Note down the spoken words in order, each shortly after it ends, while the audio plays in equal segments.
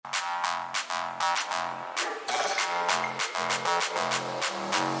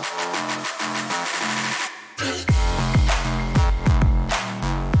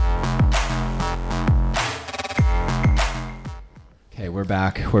Okay, we're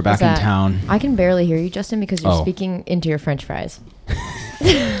back. We're back in town. I can barely hear you, Justin, because you're speaking into your French fries.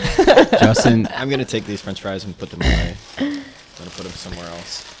 Justin, I'm going to take these French fries and put them away. I'm going to put them somewhere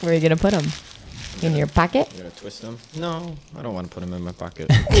else. Where are you going to put them? In your pocket? I'm going to twist them. No, I don't want to put them in my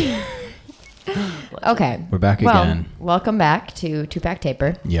pocket. Okay. we're back again. Welcome back to Two Pack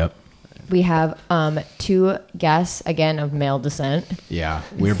Taper. Yep. We have two guests, again, of male descent. Yeah,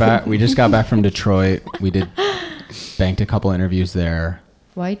 we're back. We just got back from Detroit. We banked a couple interviews there.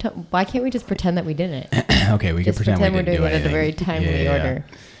 Why can't we just pretend that we didn't? Okay, we can pretend we we're didn't doing do it at the anything. very timely Yeah. order.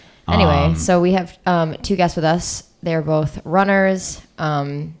 Anyway, so we have two guests with us. They're both runners.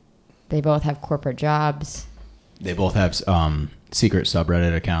 They both have corporate jobs. They both have secret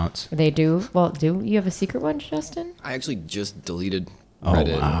subreddit accounts. They do. Well, do you have a secret one, Justin? I actually just deleted Oh,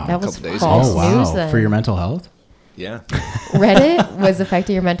 Reddit wow. a That was couple days false ago. Oh, wow. news then. For your mental health? Yeah. Reddit was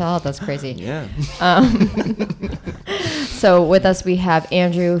affecting your mental health. That's crazy. Yeah. So with us, we have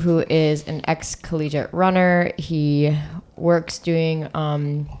Andrew, who is an ex-collegiate runner. He works doing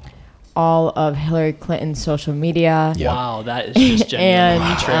all of Hillary Clinton's social media. Yep. Wow, that is just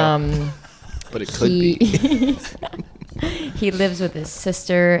genuinely true. And But it could be. he lives with his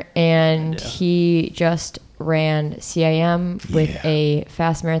sister, and he just ran CIM with a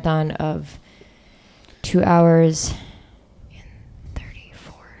fast marathon of 2 hours and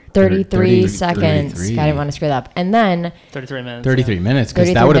 33 seconds. 33. God, I didn't want to screw that up. And then 33 minutes. 33 minutes, because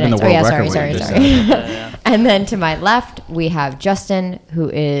 33 that would have been the world minutes. record. Sorry. what you just said. Yeah. And then to my left, we have Justin, who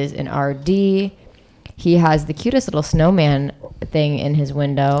is an RD. He has the cutest little snowman thing in his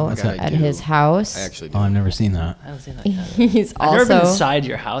window my God, I at do. his house. I actually do. Oh, I've never seen that. I haven't seen that yet. He's I've never been also. inside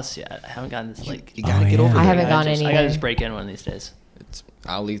your house yet. I haven't gotten this, like... You gotta Oh, get yeah. over I there. haven't gone in I gotta either. just break in one of these days.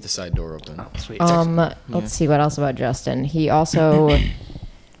 I'll leave the side door open. Oh, sweet. Let's see what else about Justin. He also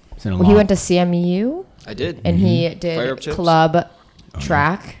It's in a he long- went to CMU I did. and he Fire up did chips? club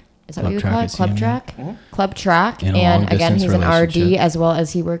track. Is that Club what you track call it? at Club CMU? track. Club track. In a And again, long-distance he's an RD relationship. as well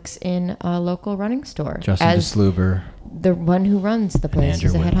as he works in a local running store Justin as Desloover the one who runs the place. Andrew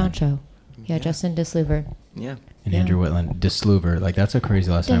He's a head Wittland. honcho. Yeah, Justin Desloover. Yeah. and Yeah. Andrew Wittland. Desloover. Like, that's a crazy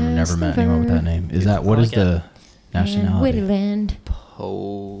last name. I've never met anyone with that name. Is that, what I is like it. the nationality? Wittland.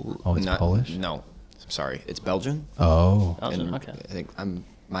 Oh, it's Polish? No. I'm sorry. It's Belgian. Oh. Belgian, And okay. I think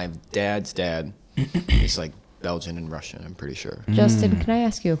my dad's dad is like Belgian and Russian, I'm pretty sure. Justin, can I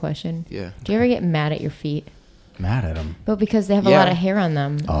ask you a question? Yeah. Do you ever get mad at your feet? Mad at him. But because they have a Yeah. lot of hair on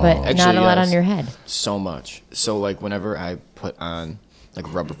them, Oh. but not Actually, a lot yes. on your head. So much. So like whenever I put on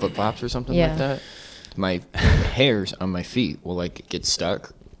like rubber flip flops or something Yeah. like that, my hairs on my feet will like get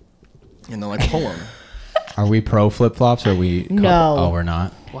stuck and they'll like pull them. Are we pro flip-flops or are we... No. Oh, we're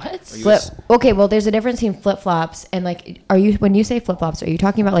not? What? Okay, well, there's a difference between flip flops and like. Are you when you say flip flops? Are you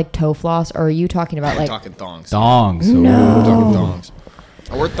talking about like toe floss, or are you talking about I'm like talking thongs. Dongs. No. I'm talking thongs.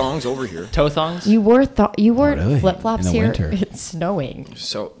 I wear thongs over here. Toe thongs? you wore really? flip flops In the here? winter? It's snowing.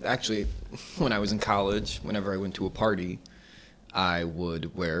 So actually, when I was in college, whenever I went to a party, I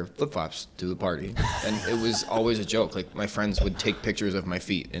would wear flip flops to the party, and it was always a joke. Like my friends would take pictures of my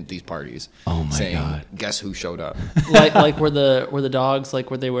feet at these parties, Oh, my saying, God. "Guess who showed up?" like were the dogs,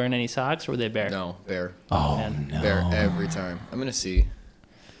 like, were they wearing any socks or were they bare? No, bear, Oh, Man. no. bear every time. I'm gonna see.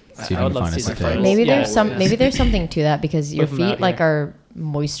 See if I you would can love find to us see a some pic. photos. Maybe Yeah, there's some. yeah. Maybe there's something to that because your Whip 'em out feet like here. are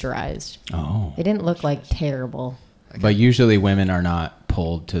moisturized. Oh. They didn't look like terrible. But usually women are not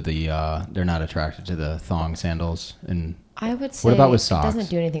pulled to the... they're not attracted to the thong sandals. And I would say. about with It socks? doesn't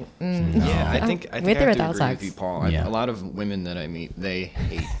do anything. No. Yeah, I think I With or have to without agree with socks? you, Paul. Yeah. A lot of women that I meet, they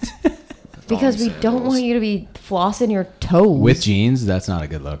hate Because we don't want you to be flossing your toes with jeans, that's not a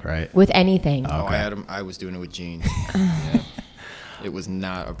good look, right? with anything. Oh, Okay. I was doing it with jeans. Yeah. It was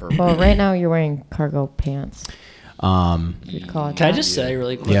not appropriate. Well, right now you're wearing cargo pants. You'd call it Can I that. just say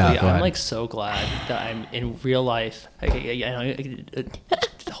really quickly, Yeah, go I'm ahead. like so glad that I'm in real life.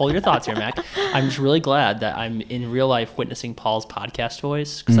 Hold your thoughts here, Mac. I'm just really glad that I'm in real life witnessing Paul's podcast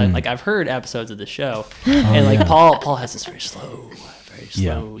voice because I've heard episodes of the show, and like yeah. Paul has this very slow.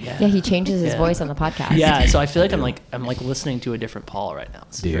 Yeah. Yeah, he changes his Yeah. voice on the podcast. Yeah, so I feel like I'm like listening to a different Paul right now.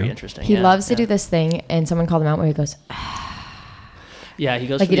 It's Do very you? interesting. He Yeah, loves to yeah. do this thing, and someone called him out where he goes, Yeah, he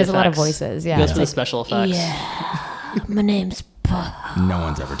goes like for he the does a lot of effects. voices. He Yeah, goes it's for the like, special effects. yeah, my name's Paul. No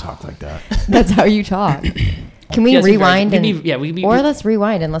one's ever talked like that. That's how you talk. Can we Yes, we rewind? can- we and, can be- yeah, we can be- or let's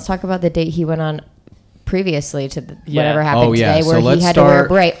rewind and let's talk about the date he went on previously to Yeah. whatever happened Oh, yeah, today, so where he let's had to wear a start-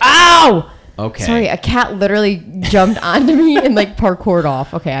 brace. Ow! Okay. Sorry, a cat literally jumped onto me and like parkoured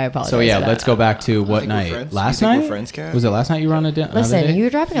off. Okay, I apologize. So yeah, for that. let's go back to what think we're night? friends? Last You think we're night? friends, Kat? Was it last night you were on a date? Listen, you're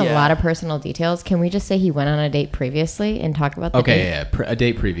dropping a Yeah. lot of personal details. Can we just say he went on a date previously and talk about the Okay, date? yeah, a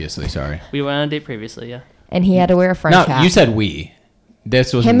date previously. Sorry. We went on a date previously, yeah. And he had to wear a French No, hat. you said we.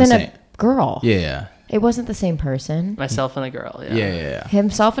 This wasn't him the and same. a girl. Yeah. It wasn't the same person. Myself and a girl, yeah. Yeah.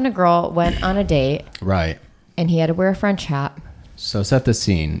 Himself and a girl went on a date, Right. and he had to wear a French hat. So set the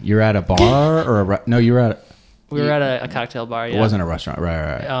scene. You're at a bar or no? You were at. We were at a cocktail bar, yeah. It wasn't a restaurant.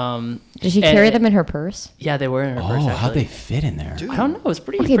 Right. Did she And- carry them in her purse? Yeah, they were in her purse, Oh, actually. how'd they fit in there? I don't know. It was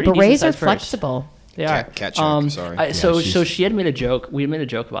pretty Okay, pretty berets are decent-sized purse. flexible. They are. Cat check, sorry. So she's- she had made a joke. We had made a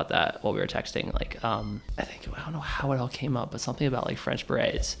joke about that while we were texting. Like, I don't know how it all came up, but something about like French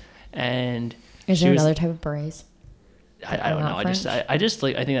berets. And Is she there was- another type of berets? I don't know. not French? I just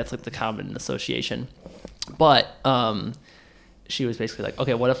like I think that's like the common association. But she was basically like,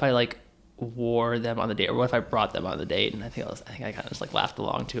 okay, what if I like wore them on the date, or what if I brought them on the date? And I think I kind of just like laughed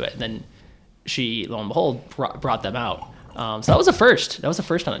along to it. And then she, lo and behold, brought them out. So that was a first. That was a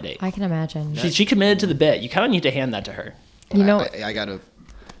first on a date. I can imagine. She committed to the bit. You kind of need to hand that to her. You know, I gotta.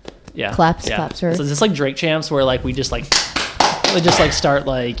 Yeah. Claps yeah. for her. So is this like Drake champs where like we just like start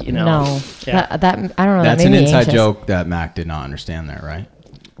like, you know. no. Yeah. That I don't know. That's that an made me inside anxious. joke that Mac did not understand there, right?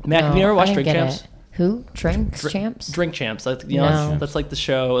 Mac, have you No, ever I watched didn't Drink get Champs? it. Who? Drinks Champs? Drink Champs. Like, you know, No. that's like the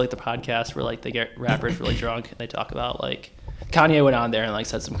show, like the podcast where like they get rappers really drunk and they talk about like Kanye went on there and like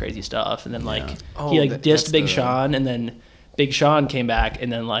said some crazy stuff, and then like Oh, he like that's dissed Big the- Sean, and then Big Sean came back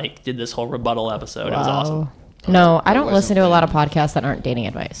and then like did this whole rebuttal episode. It was awesome. No, I It don't wasn't listen to a lot of bad. podcasts that aren't dating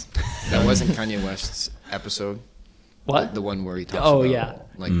advice. That wasn't Kanye West's episode. What? The one where he talks Oh, about yeah.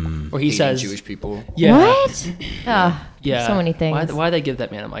 like Where he hating says- Jewish people. Yeah. What? Yeah. So many things. Why they give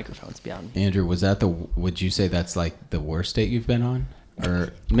that man a microphone? It's beyond. Andrew, was that the? Would you say that's like the worst date you've been on,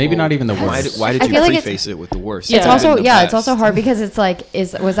 or maybe not even the Why worst? did I you feel like preface it with the worst? It's Yeah. also In the it's past. also hard because it's like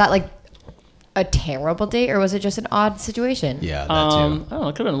was that like a terrible date or was it just an odd situation? Yeah, that I too. don't know.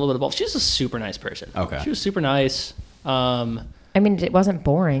 It could have been a little bit of both. She was a super nice person. Okay. She was super nice. I mean, it wasn't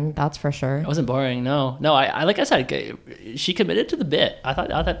boring, that's for sure. It wasn't boring. No. I like I said, she committed to the bit. I thought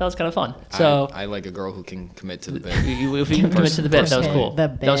that was kind of fun. So I like a girl who can commit to the bit. if we can commit to the bit, that was cool. The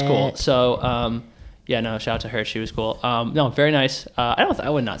That was cool. bit. So yeah, no, shout out to her. She was cool. No, very nice. I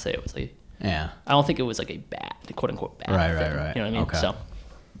would not say it was like. Yeah. I don't think it was like a bad, quote unquote bad. Right, thing. right. You know what I mean? Okay. So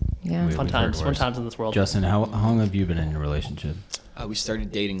Yeah. We- fun we've heard times, fun worse. times in this world. Justin, how long have you been in a relationship? We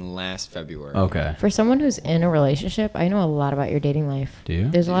started dating last February. Okay. For someone who's in a relationship, I know a lot about your dating life. Do you?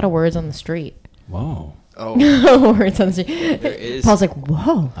 There's a lot of words on the street. Whoa. Oh, Words on the street. there is. Paul's like,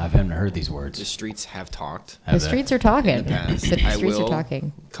 whoa. I haven't heard these The words. streets have talked Have The they? streets are talking. in the past. The I streets will are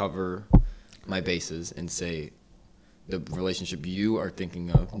talking. cover my bases and say the relationship you are thinking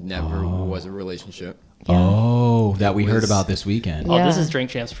of never was a relationship. Yeah. Oh, that we heard was- about this weekend. Oh, this Yeah. is drink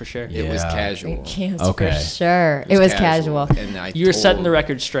champs for sure. It was Yeah. casual. Chance Okay. for sure. It was casual. And I You're setting told- the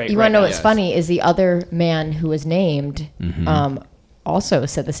record straight. You right want to know now. what's Yes. funny is the other man who was named Mm-hmm. also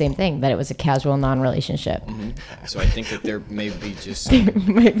said the same thing, that it was a casual non-relationship. So I think that there may be just There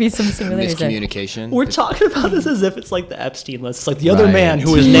might be some similarities there. miscommunication. We're talking about this as if it's like the Epstein list. It's like the other Right. man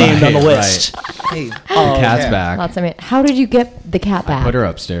who was named on the Right, list. Hey, Cat's yeah. back. Lots of it. How did you get the cat back? Put her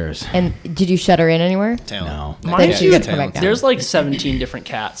upstairs. And did you shut her in anywhere? talent. No. That Mind cat you, is come back talented. down. There's like 17 different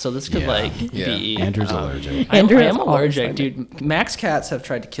cats, so this could Yeah. like Yeah. be. Andrew's allergic. I am Andrew is always allergic, allergic. dude. Max cats have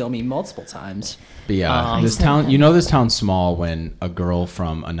tried to kill me multiple times. But yeah, this town. You know, this town's small when a girl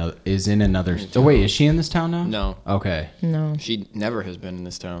from another is in another. Oh wait, is she in this town now? No. Okay. No. She never has been in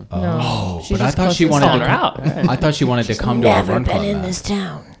this town. No. Oh, She's but I just thought close she to wanted Calling to. her out. I thought she wanted to come to our run club. match.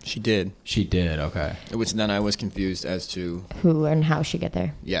 town. She did. She did. Okay. Which then I was confused as to Who and how she get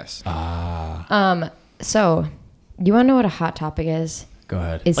there? yes. So, you want to know what a hot topic is? Go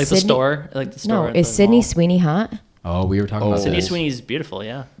ahead. Is Like the Sydney- store, like the store. No, at is the Sydney mall. Sweeney hot? Oh, we were talking about Sydney this. Sweeney's beautiful,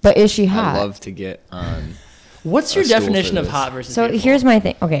 yeah. But is she hot? I love to get on. What's your A stool definition for of this. hot versus So beautiful? here's my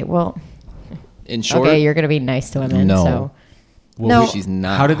thing. Okay, well, In short, okay, you're gonna be nice to women. No. So, Well, no. she's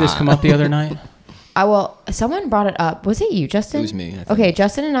not. How did this hot. come up the other night? someone brought it up. Was it you, Justin? It was me, I think. Okay,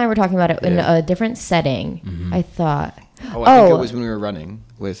 Justin and I were talking about it in Yeah. a different setting. I thought. Oh, I think it was when we were running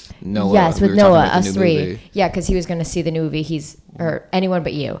with Noah. Yes, We with were talking Noah, about the us new three. movie. Yeah, because he was going to see the new movie. Or anyone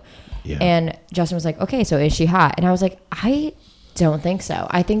but you. Yeah. And Justin was like, okay, so is she hot? And I was like, I don't think so.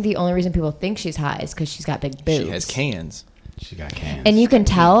 I think the only reason people think she's hot is because she's got big boobs. She has cans. She got cans. And you can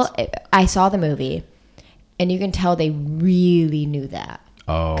tell, I saw the movie, and you can tell they really knew that.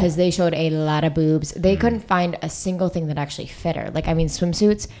 Oh. Because they showed a lot of boobs. They couldn't find a single thing that actually fit her. Like, I mean,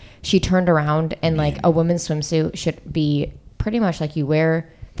 swimsuits, she turned around, and like a woman's swimsuit should be pretty much like you wear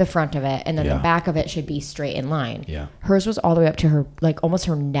the front of it, and then Yeah. the back of it should be straight in line. Yeah. Hers was all the way up to her, like almost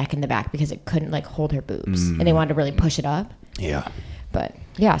her neck in the back because it couldn't like hold her boobs, and they wanted to really push it up. Yeah. But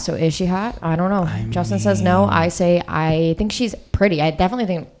yeah, so is she hot? I don't know. Justin says no. I say I think she's pretty. I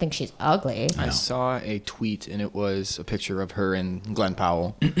definitely think she's ugly. I saw a tweet, and it was a picture of her and Glenn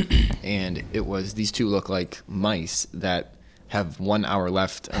Powell, and it was these two look like mice that have 1 hour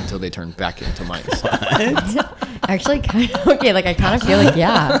left until they turn back into mice. Actually, kind of okay. Like I kind of feel like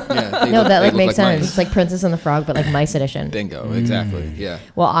yeah. No, that like makes sense. mice. It's like Princess and the Frog, but like mice edition. Bingo, exactly. Yeah.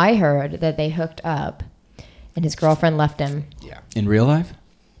 Well, I heard that they hooked up, and his girlfriend left him. Yeah. In real life?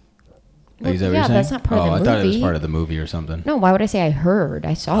 Well, Is that what yeah, you're saying? that's not part of the I thought it was movie. part of the movie or something. No, why would I say I heard?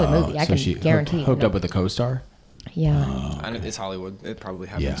 I saw the movie. I so can she guarantee. hooked no. up with a co-star? Yeah. It's Hollywood. It probably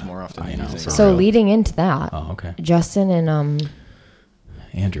happens Yeah, more often I than you know. think. For So real. leading into that, Oh, okay. Justin and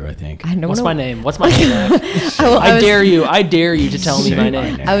Andrew, I think. I don't What's know. my name? What's my name? Mac? I was- dare you. I dare you to tell me my Say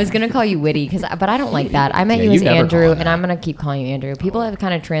name. I was gonna call you Witty, but I don't like that. I met Yeah, you you as never call Andrew, him and that. I'm gonna keep calling you Andrew. People have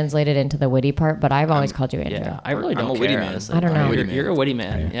kind of translated into the Witty part, but I've always called you Andrew. Yeah, I really I'm don't a witty care. man. Honestly. I don't know. I'm a You're, witty you're man. a witty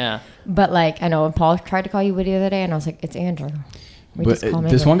man. Yeah. But like I know when Paul tried to call you Witty the other day, and I was like, it's Andrew. We But just call him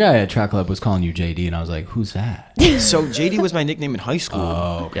this Andrew. one guy at Track Club was calling you JD, and I was like, who's that? So JD was my nickname in high school.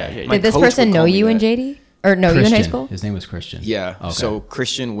 Oh, okay. Yeah, My Did this coach person would know call me you in that. JD or know you in high Christian. school? His name was Christian. Yeah. Okay. So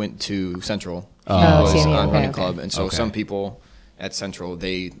Christian went to Central. Oh, He was CMU, on okay, running okay. club, and so Okay. some people at Central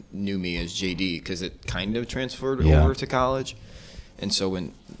they knew me as JD because it kind of transferred Yeah. over to college, and so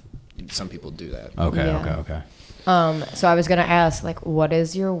when some people do that. Okay, Yeah. okay. So I was gonna ask, like, what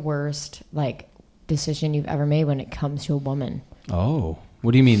is your worst like decision you've ever made when it comes to a woman? Oh,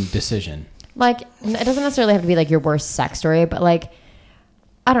 what do you mean decision? Like, it doesn't necessarily have to be like your worst sex story, but like,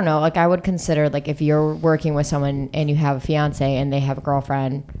 I don't know. Like, I would consider like if you're working with someone and you have a fiance and they have a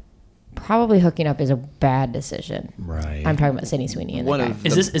girlfriend, probably hooking up is a bad decision. Right. I'm talking about Sydney Sweeney and One the guy. of-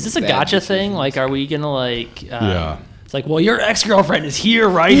 Is this a Bad gotcha decisions. thing? Like, are we gonna like? Yeah. It's like, well, your ex-girlfriend is here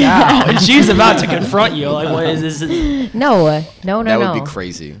right now, and she's about to confront you. Like, what is this? No. That would be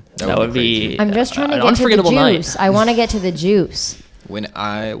crazy. That would be. I'm just trying to an get to the unforgettable night. juice. I want to get to the juice. When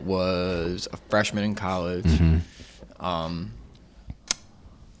I was a freshman in college,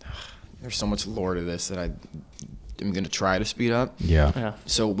 there's so much lore to this that I'm gonna try to speed up. Yeah. Yeah.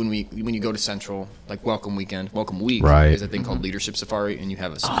 So when you go to Central, like welcome weekend, welcome week, Right. is a thing called Leadership Safari, and you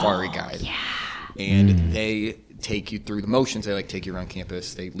have a safari guide. And they take you through the motions. They like take you around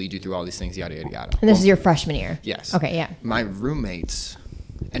campus. They lead you through all these things, yada yada yada. And this is your freshman year. Yes. Okay. Yeah. My roommates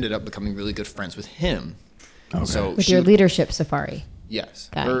ended up becoming really good friends with him. Okay. So With she your would- leadership safari. yes,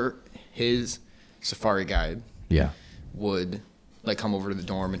 Guide. his safari guide Yeah. would like come over to the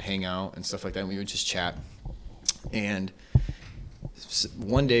dorm and hang out and stuff like that. And we would just chat. And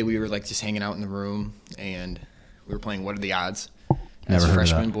one day we were like just hanging out in the room and we were playing What Are the Odds? Never heard of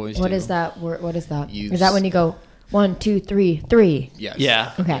freshmen that. boys What do. is that? What is that? You Is that when you go 1, 2, 3, 3? Yes.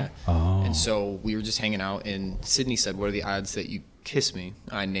 Yeah. Okay. Oh. And so we were just hanging out, and Sydney said, "What are the odds that you kiss me?"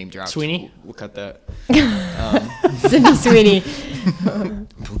 I name dropped. Sweeney? We'll cut that. Sydney Sweeney.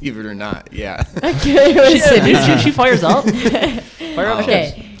 Believe it or not, yeah. Okay, it was Sydney. She fires up. Fire up.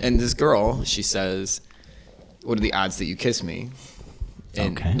 Okay. And this girl, she says, "What are the odds that you kiss me?"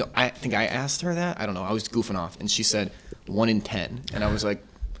 And Okay. no, I think I asked her that. I don't know. I was goofing off, and she said 1 in 10, and I was like,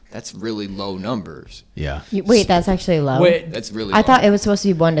 "That's really low numbers. Yeah. Wait, that's actually low. Wait, That's really." I low. thought it was supposed to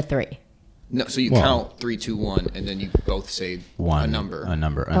be 1 to 3. No, so you Well- count 3, 2, 1, and then you both say One. a number. A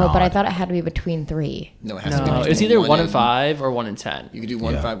number. An Oh, but I odd. thought it had to be between 3. No, it has to be. no, between it's either 1 in and 5 or 1 in 10. You can do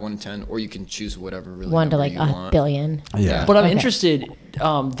 1 Yeah. 5, 1 10, or you can choose whatever really 1 to number like you a want. billion. Yeah. But I'm Okay. interested.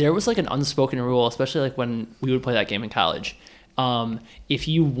 There was like an unspoken rule, especially like when we would play that game in college. If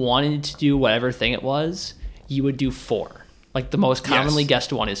you wanted to do whatever thing it was, you would do 4. Like the most commonly Yes.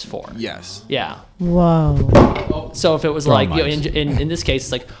 guessed one is 4. Yes. Yeah. Whoa. So if it was Throwing like, you know, mice. in this case,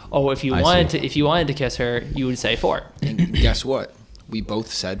 it's like, oh, if you I wanted see. to, if you wanted to kiss her, you would say 4. And guess what? We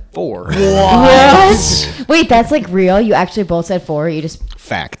both said 4. What? Wait, that's like real? You actually both said 4? You just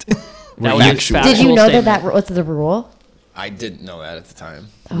Fact. That was a Factual. Did you Factual know statement. that was the rule? I didn't know that at the time.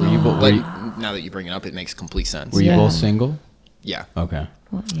 Were you, bo- were But you, now that you bring it up, it makes complete sense. were you Yeah. both single? Yeah. Okay.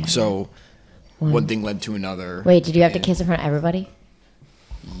 Well, yeah. So one thing led to another. Wait, did you have to and- kiss in front of everybody?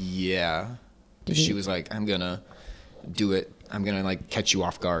 Yeah. Did She you- was like, "I'm gonna do it. I'm gonna like catch you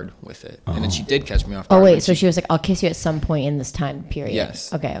off guard with it." And then she did catch me off guard. Oh when wait, so she was like, "I'll kiss you at some point in this time period."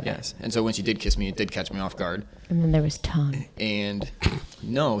 Yes. Okay. Okay. Yes. And so when she did kiss me, it did catch me off guard. And then there was tongue. And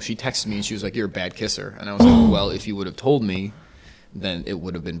no, she texted me and she was like, "You're a bad kisser." And I was like, "Well, if you would have told me, then it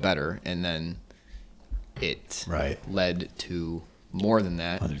would have been better." And then it Right. led to more than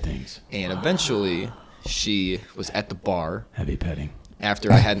that. Other things. And eventually, she was at the bar Heavy petting.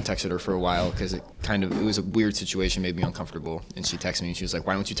 after I hadn't texted her for a while because it was a weird situation, made me uncomfortable. And she texted me and she was like,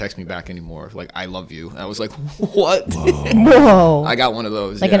 "Why don't you text me back anymore? Like, I love you." And I was like, "What?" Whoa. I got one of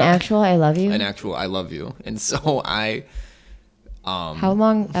those. Like an actual I love you? An actual I love you. And so I. How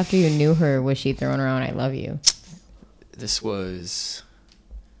long after you knew her was she throwing around I love you? This was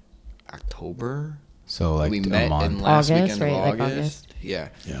So October. like We a met month. in last August, weekend right? of Like August. August? Yeah.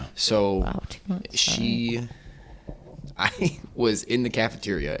 Yeah. So Wow, 2 months. I was in the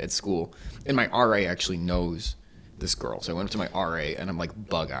cafeteria at school, and my RA actually knows this girl. So I went up to my RA, and I'm like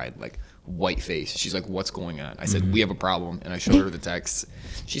bug-eyed, like white face. She's like, "What's going on?" I said, "We have a problem," and I showed her the text.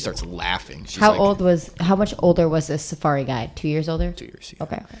 She starts laughing. She's How like, how much older was this Safari guide? 2 years older? 2 years. Yeah.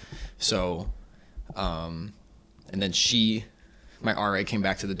 Okay. So, and then my RA came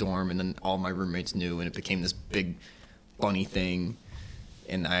back to the dorm, and then all my roommates knew, and it became this big funny thing.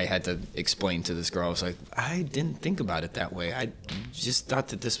 And I had to explain to this girl, I was like, I didn't think about it that way. I just thought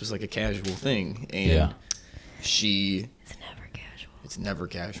that this was like a casual thing. And It's never casual. it's never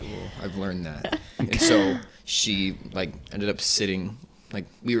casual. I've learned that. And so she like ended up sitting, like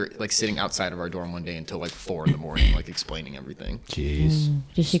we were like sitting outside of our dorm one day until like 4 a.m, like explaining everything. Jeez.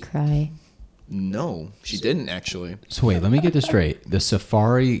 Did she cry? No, she didn't actually. So wait, let me get this straight. The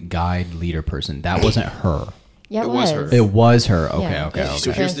Safari guide leader person, that wasn't her. Yeah, It was her. It was her. Okay, Yeah. okay, okay.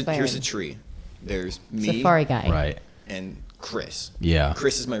 So here's the Transpired. tree. There's me Safari guide. Right. and Chris. Yeah.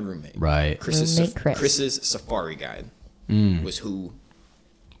 Chris is my roommate. Right. Roommate Chris. Chris's Safari guide was who.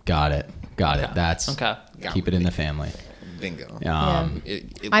 Got it. That's Okay. keep it in the family. Bingo. Yeah.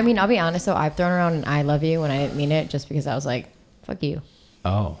 I mean, I'll be honest though, I've thrown around an I love you when I didn't mean it just because I was like, fuck you.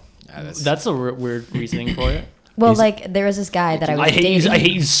 Oh. That's a weird reasoning for it. Well, like there was this guy that I was I hate dating. you. I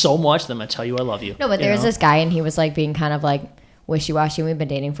hate you so much that I'm gonna tell you I love you. No, but You there was know? this guy and he was like being kind of like wishy-washy. We've been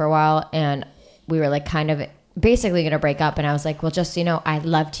dating for a while and we were like kind of basically gonna break up. And I was like, well, just so you know, I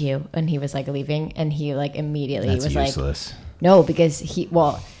loved you. And he was like leaving and he like immediately That's was useless. like, no, because he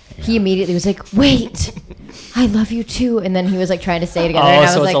immediately was like, wait, I love you too. And then he was like trying to stay together. Oh, and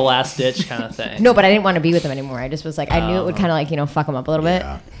I so was it's like, a last ditch kind of thing. no, but I didn't want to be with him anymore. I just was like, I knew it would kind of like, fuck him up a little bit.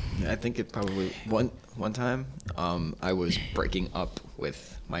 Yeah. I think it probably one time I was breaking up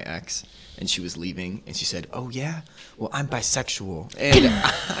with my ex and she was leaving and she said, "Oh yeah, well I'm bisexual," and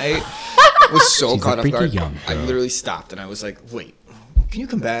I was so She's a caught off freaky guard. young I girl. literally stopped and I was like, "Wait, can you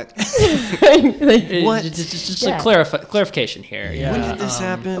come back? What? Just Yeah. a clarification here. Yeah. When did this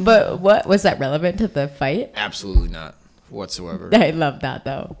happen?" But what was that relevant to the fight? Absolutely not whatsoever. I love that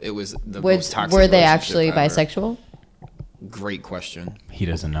though. It was the most toxic Were they relationship actually ever. bisexual? Great question. He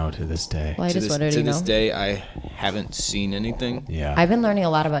doesn't know to this day. Well, I just wanted To to this know. day, I haven't seen anything. Yeah. I've been learning a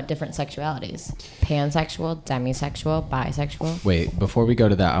lot about different sexualities: pansexual, demisexual, bisexual. Wait, before we go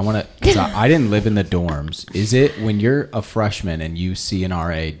to that, I want to, because I didn't live in the dorms. Is it when you're a freshman and you see an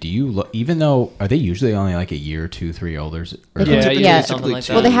RA, do you look, even though, are they usually only like a year, 2, 3 older? Or They Yeah, can- usually yeah. something like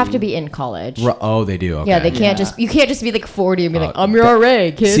that. Well, they have to be in college. Oh, they do. Okay. Yeah, they can't you can't just be like 40 and be like, Uh, I'm your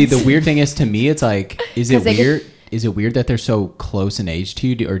RA, kids. See, the weird thing is, to me, it's like, is it 'Cause they weird? Is it weird that they're so close in age to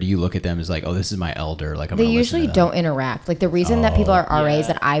you, or do you look at them as like, oh, this is my elder? Like, I'm They gonna listen usually to them? don't interact. Like the reason that people are RAs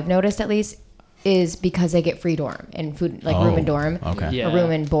yeah. that I've noticed at least is because they get free dorm and food, like room and dorm, Okay. Yeah. or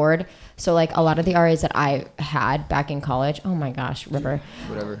room and board. So like a lot of the RAs that I had back in college, oh my gosh, River.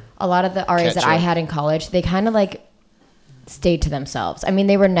 Whatever. A lot of the RAs that I Ketchup. had in college, they kind of like stayed to themselves. I mean,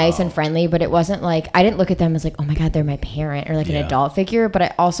 they were nice and friendly, but it wasn't like, I didn't look at them as like, oh my God, they're my parent or like an Yeah. adult figure. But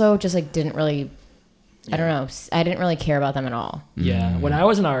I also just like didn't really, I don't know. I didn't really care about them at all. Yeah, when I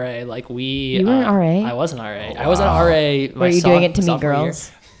was an RA, like we. You were an RA? I was an RA. I was an RA. Were you doing it to meet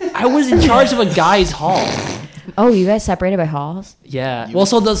girls? I was in charge of a guy's hall. Oh, you guys separated by halls? Yeah. Well,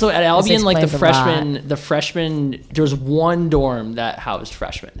 so at Albion, like the explains a freshmen, there was one dorm that housed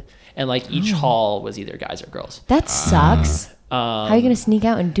freshmen, and like each hall was either guys or girls. That sucks. How are you going to sneak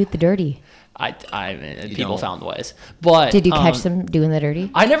out and do the dirty? I mean, people don't. found ways, but Did you catch them doing the dirty?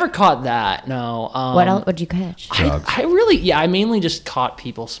 I never caught that. No. What else would you catch? I really, I mainly just caught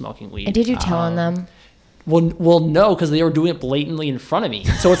people smoking weed. And did you tell on them? Well, no, because they were doing it blatantly in front of me.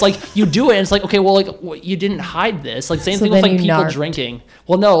 So it's like you do it, and it's like, okay, well, like you didn't hide this. Like same So thing with then like you people narked. drinking.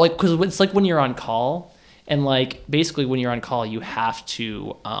 Well, no, like because it's like when you're on call, and like basically when you're on call, you have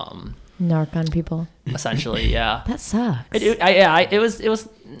to Narc on people. essentially, yeah. That sucks. It was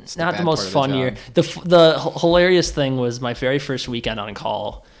not the bad most part of the fun job. year. The hilarious thing was my very first weekend on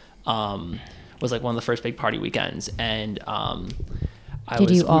call was like one of the first big party weekends, and Did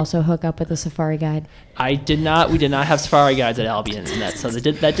you also hook up with a safari guide? I did not. We did not have safari guides at Albion, and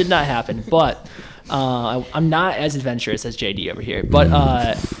that did not happen. But I'm not as adventurous as JD over here. But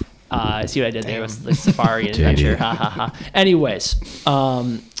See what I did there with the safari adventure. Ha ha ha. Anyways,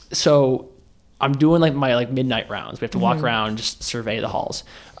 so I'm doing like my midnight rounds. We have to walk around, just survey the halls.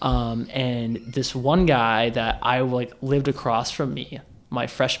 And this one guy that I lived across from me my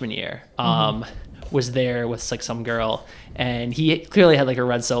freshman year was there with like some girl, and he clearly had like a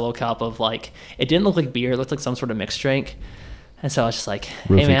red Solo cup of like, it didn't look like beer, it looked like some sort of mixed drink. And so I was just like,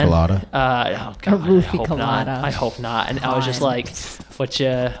 hey Roofie man, colada. Oh God, A roofie I hope colada. not. I hope not. And I was just like, what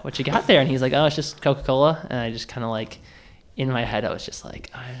you got there? And he's like, oh, it's just Coca-Cola. And I just kind of like, in my head, I was just like,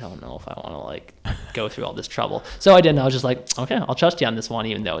 I don't know if I want to like go through all this trouble. So I didn't. I was just like, okay, I'll trust you on this one,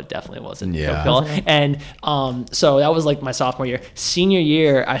 even though it definitely wasn't Coca-Cola. And so that was like my sophomore year. Senior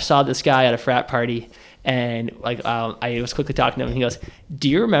year, I saw this guy at a frat party. And like I was quickly talking to him, and he goes, "Do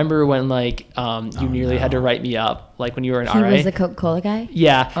you remember when like you nearly had to write me up, like when you were an RA?" He was the Coca-Cola guy?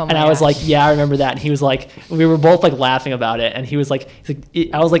 Yeah. Oh and my I was gosh. like, "Yeah, I remember that." And he was like, we were both like laughing about it. And he was like,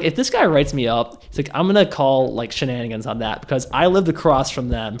 I was like, if this guy writes me up, he's like, I'm gonna call like shenanigans on that, because I lived across from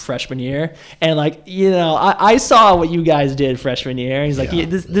them freshman year, and like, you know, I saw what you guys did freshman year. And he's like,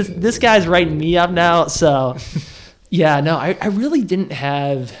 this guy's writing me up now. So yeah, no, I really didn't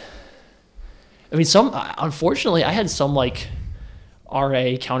have. I mean, unfortunately, I had some like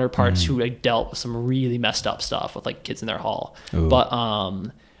RA counterparts who like dealt with some really messed up stuff with like kids in their hall. Ooh. But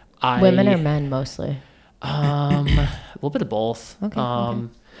Women or men mostly? a little bit of both. Okay.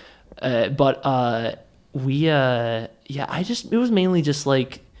 It was mainly just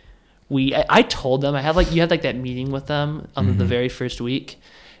like I told them, you had like that meeting with them on the very first week,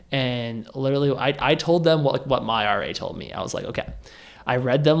 and literally I told them what my RA told me. I was like, okay. I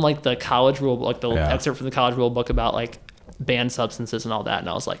read them like the college rule, like the excerpt from the college rule book about like banned substances and all that. And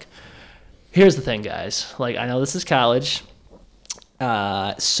I was like, here's the thing, guys. Like, I know this is college.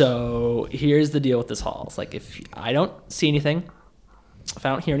 So here's the deal with this hall. It's like, if I don't see anything, if I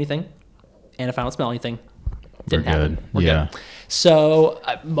don't hear anything, and if I don't smell anything, didn't happen. We're good. So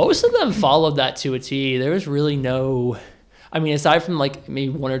most of them followed that to a T. There was really no... I mean, aside from like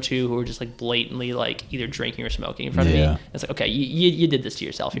maybe one or two who were just like blatantly like either drinking or smoking in front of me, it's like, okay, you did this to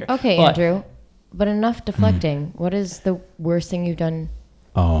yourself here. Okay, Andrew, but enough deflecting. What is the worst thing you've done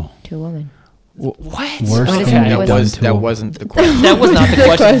to a woman? What? Worst Okay. thing That wasn't the question. That was not the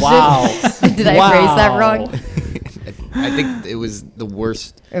question. Wow. Did I phrase that wrong? I think it was the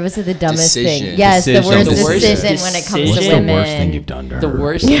worst. Or was it the dumbest Decision. thing? Yes, the worst The worst decision when it comes decision. to What's women. the worst thing you've done to her? The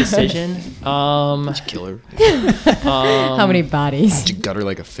worst decision. Killer. How many bodies? Did you gut her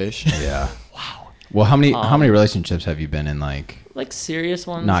like a fish? Yeah. Wow. Well, how many relationships have you been in, like Serious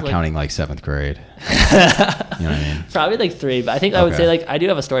ones? not like, counting like 7th grade? You know what I mean? Probably like 3, but I think I would say like I do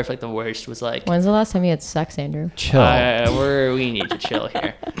have a story for like the worst was like When's the last time you had sex, Andrew? Chill. we need to chill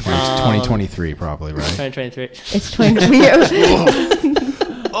here. It's 2023 probably, right? 2023. It's 20.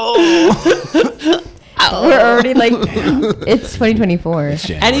 We're already like, it's 2024. It's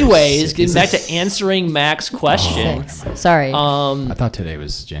January Anyways, 6th. getting back to answering Mac's question. Sorry. I thought today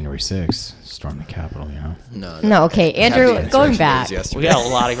was January 6th. Storm the Capitol, you know? No, okay, Andrew, going back. We got a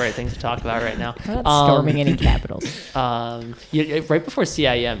lot of great things to talk about right now. We're not storming any capitals. Right before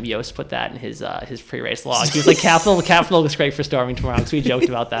CIM, Yost put that in his pre-race log. He was like, Capitol looks great for storming tomorrow. Because we joked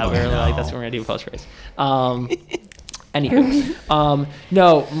about that. We were like, that's what we're gonna do post-race. Anywho,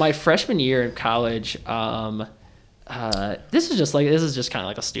 no, my freshman year in college, this is just kind of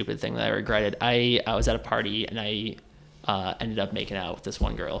like a stupid thing that I regretted. I was at a party and I ended up making out with this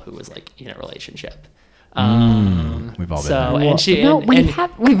one girl who was like in a relationship. We've all been there.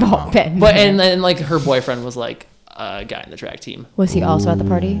 We've all been. But and then like her boyfriend was like a guy in the track team. Was he also at the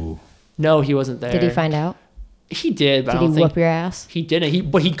party? No, he wasn't there. Did he find out? He did, but Did I don't he think whoop your ass? he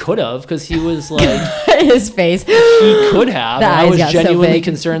didn't. But he could have, because he was like His face. he could have. The And I eyes was got so genuinely big.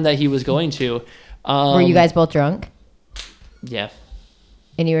 concerned that he was going to. Were you guys both drunk? Yeah,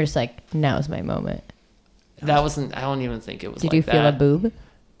 And you were just like, now's my moment. that wasn't. I don't even think it was. Did like you feel a that. boob?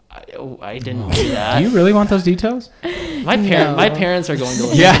 I didn't do that. Do you really want those details? My parents are going to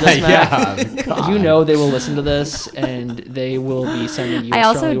listen to this, Matt. You know they will listen to this, and they will be sending you. I a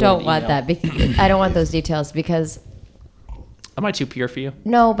also strongly don't worded want email. that. Because I don't want those details because Am I too pure for you?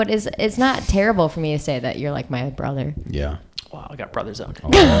 no, but it's not terrible for me to say that you're like my brother. Yeah. Wow, I got brother zoned. No,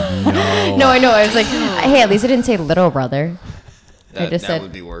 I know. I was like, hey, at least I didn't say little brother. I just That said,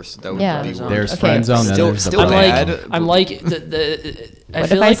 would be worse. That would Yeah. be worse. There's Okay. friend zone. Then Still- there's still the bad. bad. I'm like the. I what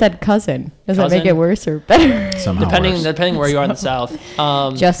feel if I like said cousin? Does that make Cousin? it worse or better? Somehow worse. depending where you are in the South.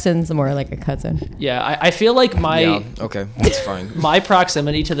 Justin's more like a cousin. Yeah, I feel like Yeah. Okay. That's fine. my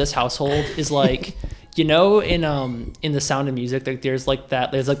proximity to this household is like you know, in The Sound of Music, like there's like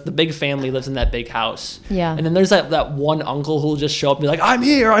the big family lives in that big house. Yeah. And then there's that one uncle who'll just show up and be like, I'm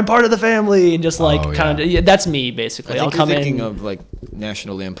here, I'm part of the family, and just like Oh, kind of that's me basically. I I'll think you're come thinking in. of like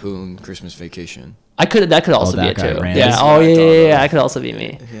National Lampoon Christmas Vacation. That could also be that it guy, too. Randy. Yeah. That's Oh what I yeah, thought yeah, of. yeah. That could also be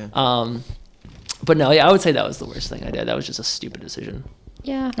me. Yeah. But no, yeah, I would say that was the worst thing I did. That was just a stupid decision.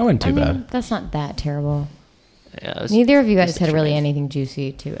 Yeah. That wasn't too bad. That's not that terrible. Yeah. It was, Neither of you it guys was had really strange. anything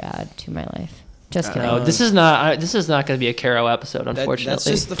juicy to add to my life. Just kidding. No, this is not going to be a Caro episode, unfortunately. That's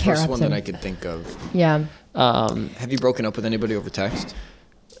just the first one that I could think of. Yeah. Have you broken up with anybody over text?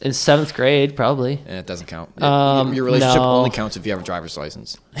 In 7th grade, probably. And it doesn't count. Your relationship No. only counts if you have a driver's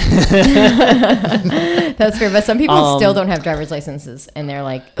license. That's fair. But some people still don't have driver's licenses, and they're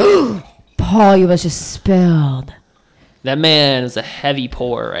like, Paul, you was just spilled. That man is a heavy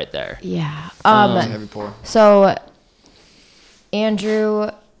pour right there. Yeah. Heavy pour. So, Andrew,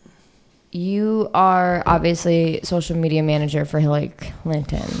 you are obviously social media manager for Hillary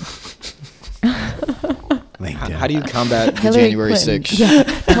Clinton. LinkedIn. How do you combat the Hillary January Clinton. 6th? Yeah.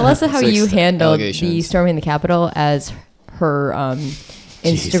 Tell us how you Sixth handled the allegations. storming the Capitol as her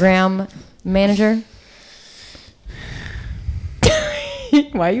Instagram manager.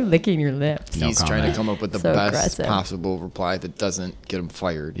 Why are you licking your lips? No He's trying comment. to come up with the So best aggressive. possible reply that doesn't get him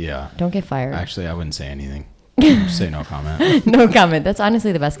fired. Yeah. Don't get fired. Actually, I wouldn't say anything. Just say no comment. No comment. That's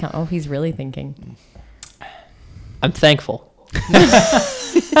honestly the best comment. Oh, he's really thinking. I'm thankful.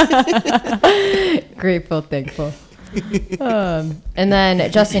 Grateful, thankful. And then,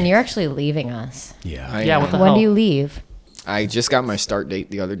 Justin, you're actually leaving us. Yeah. Yeah, what the When hell? do you leave? I just got my start date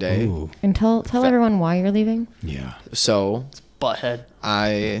the other day. Ooh. And tell everyone why you're leaving. Yeah. So Butthead.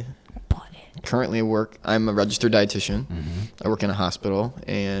 I currently work. I'm a registered dietitian. I work in a hospital,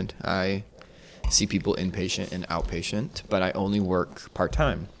 and I see people inpatient and outpatient, but I only work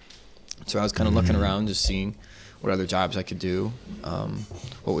part-time. So I was kind of looking around, just seeing what other jobs I could do,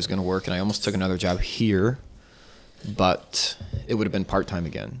 what was going to work, and I almost took another job here, but it would have been part-time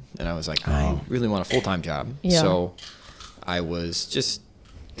again. And I was like, I really want a full-time job. Yeah. So I was just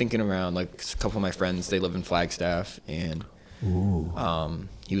thinking around, like a couple of my friends, they live in Flagstaff, and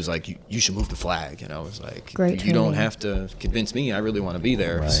he was like, you should move to Flag. And I was like, Great you don't training. have to convince me. I really want to be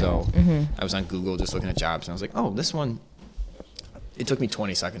there. Right. So I was on Google just looking at jobs, and I was like, oh, this one, it took me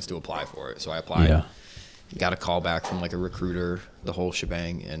 20 seconds to apply for it. So I applied. Yeah. Got a call back from like a recruiter, the whole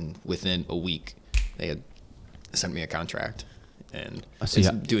shebang, and within a week, they had sent me a contract. And I see. it's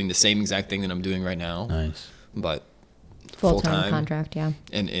doing the same exact thing that I'm doing right now, Nice. but Full-time contract, yeah.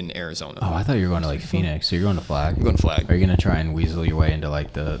 in Arizona. Oh, I thought you were going to like Phoenix. So you're going to Flag. I'm going to Flag. Are you going to try and weasel your way into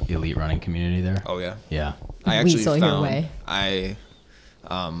like the elite running community there? Oh yeah. Yeah. I actually Weasel your found way. I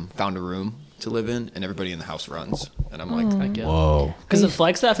found a room to live in, and everybody in the house runs, and I'm like Whoa. Because the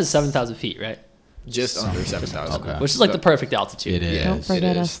Flagstaff is 7,000 feet, right? just under 7,000. Okay. Which is like the perfect altitude. It is. Yeah. Don't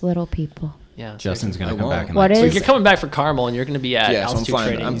forget it us is. little people. Yeah. Justin's going I to come won't. back in What like So is- you're coming back for Carmel, and you're going to be at Yeah, so I'm altitude flying.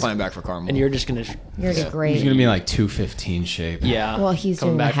 training. I'm flying back for Carmel. And you're just going to, You're Yeah. great. He's going to be in like 2:15 shape. yeah. Well, he's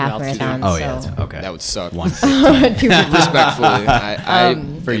coming doing the back from half altitude. marathon. Oh, so. yeah. That's, okay. That would suck. 1:15. Respectfully, I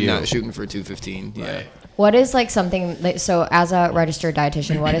For am you. not shooting for 2:15. Yeah. Right. What is like something like, so as a registered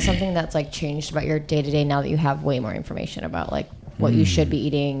dietitian, what is something that's like changed about your day to day now that you have way more information about like what you should be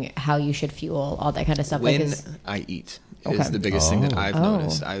eating, how you should fuel, all that kind of stuff? When Like is, I eat Okay. is the biggest thing that Oh. I've Oh.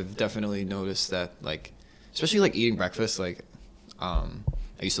 noticed. I've definitely noticed that, like, especially like eating breakfast. Like, I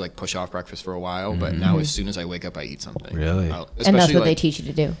used to like push off breakfast for a while, but now as soon as I wake up, I eat something. Really? and that's Especially, what they like- teach you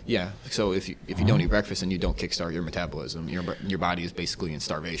to do. Yeah. So if you don't eat breakfast and you don't kickstart your metabolism, your body is basically in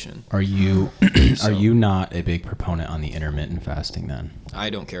starvation. Are you are you not a big proponent on the intermittent fasting then? I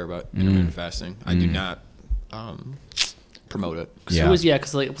don't care about intermittent fasting. I do not promote it. Yeah.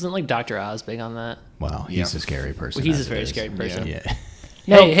 Because like, wasn't like Dr. Oz big on that? Wow, he's Yeah. a scary person. Well, he's as a it very is. scary person. Yeah.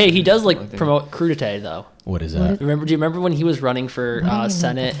 Hey, he does like think- promote crudité though. What is What that? is- Do you remember when he was running for do you mean?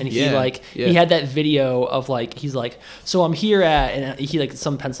 Senate and he Yeah, he yeah. had that video of like he's like, so I'm here at, and he like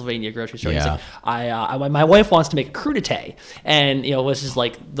some Pennsylvania grocery store. He's Yeah. like, my wife wants to make a crudité, and which is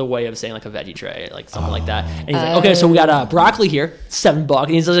like the way of saying like a veggie tray, like something like that. And he's like, okay, so we got broccoli here, $7, and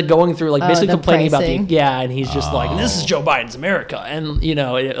he's just like going through like basically the complaining pricing. about and he's just like, this is Joe Biden's America, and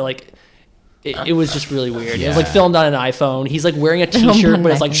it was just really weird. It was like Yeah. filmed on an iPhone. He's like wearing a Filmed on T-shirt, an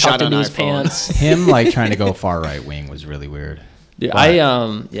but it's like iPhone. tucked Shot on into his iPhone. pants. Him like trying to go far right wing was really weird. Dude, But-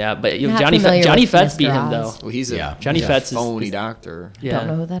 but Not Johnny familiar Johnny with Fetz Mr. beat him Oz. though. Well, he's a Yeah. Johnny he's a Fetz is- phony is- doctor. Yeah, Don't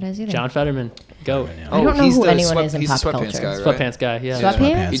know who that is either. John Fetterman. Go. I don't know he's who the anyone is in he's pop the sweatpants culture. guy, right? Sweatpants guy. Yeah.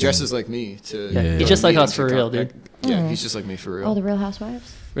 Sweatpants? He dresses like me too. Yeah. He's just like us for real, dude. Yeah, he's just like me for real. Oh, the Real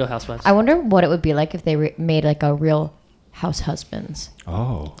Housewives. Real Housewives. I wonder what it would be like if they made like a real house husbands.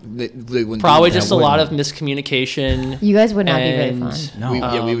 Oh. They wouldn't Probably do just that. a lot of miscommunication. You guys would not be very And- fun.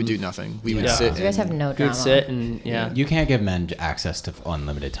 No. We would do nothing. We would Yeah. sit. You guys have no You drama. would sit and You can't give men access to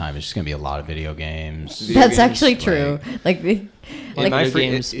unlimited time. It's just gonna be a lot of video games. Video That's games, actually true. Like In like my video free-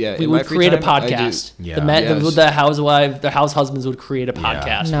 games. yeah, We in my would free create a time, I do- podcast. Yeah. The men, Yes. the house husbands would create a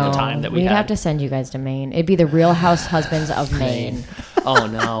podcast from no, the time that we we'd had. have to send you guys to Maine. It'd be the Real House Husbands of Maine. Oh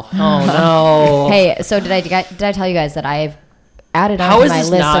no! Oh no! Hey, so did I tell you guys that I've added How on to has my this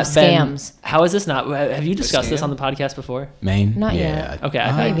list not of been? scams? How is this not? Have you discussed this scam? on the podcast before? Maine? Not yeah. yet. Okay, I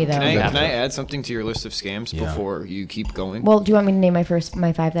thought- Maybe though. Can I add something to your list of scams Yeah. before you keep going? Well, do you want me to name my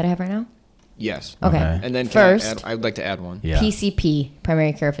 5 that I have right now? Yes. Okay. Okay. And then First, I would like to add one. Yeah. PCP,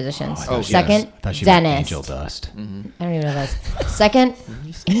 primary care physicians. I thought she Second, was- I thought she meant dentist. Angel dust. I don't even know that. Second,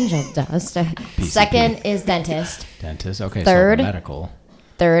 angel dust. Second is dentist. Dentist. Okay. Third. So medical.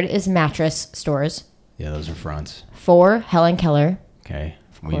 Third is mattress stores. Yeah, those are fronts. 4, Helen Keller. Okay.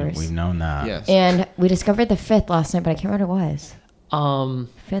 course. We've known that. Yes. And we discovered the 5th last night, but I can't remember what it was.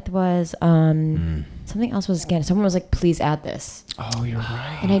 5th was something else was a scam. Someone was like, "Please add this," Oh, you're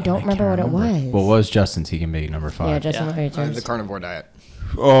right. and I don't remember what it was. What was Justin's? He can be number 5. Yeah, Justin, what was yours? The carnivore diet.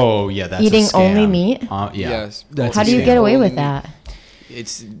 Oh, yeah. That's Eating a scam. only meat? Yeah. Yes. That's How a do you scam. get away with Only that?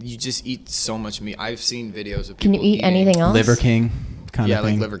 It's you just eat so much meat. I've seen videos of people. Can you eat eating- anything else? Liver King kind Yeah, of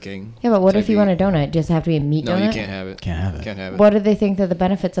like thing. Liver King. Yeah, but what type if you eat. want a donut? Does it have to be a meat No, donut? you can't have it. Can't have it. Can't have it. What do they think that the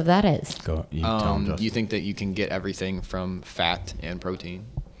benefits of that is? Go. You tell him, Justin. You think that you can get everything from fat and protein?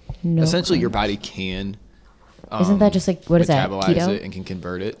 No. Essentially, your body can. Isn't that just like, what is that, metabolize keto? it and can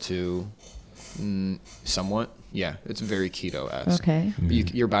convert it to somewhat. Yeah, it's very keto-esque. Okay.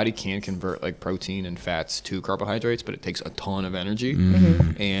 Your body can convert like protein and fats to carbohydrates, but it takes a ton of energy,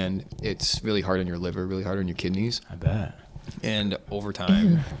 Mm-hmm. and it's really hard on your liver, really hard on your kidneys, I bet. and over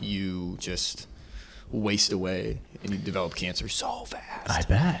time you just waste away and you develop cancer so fast. I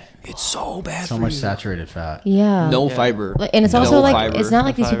bet. It's so bad. So for much you. saturated fat. Yeah. No fiber. And it's No also like fiber. it's not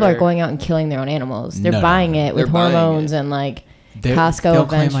like these people are Fiber. going out and killing their own animals. They're No, buying no. it with They're buying hormones it. and like They'll Costco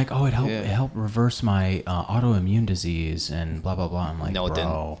claim events. like, oh, it Yeah. helped reverse my autoimmune disease and blah blah blah. I'm like, No, it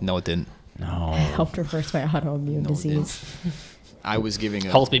bro, didn't. No, it didn't. no. helped reverse my autoimmune No, it didn't. disease. I was giving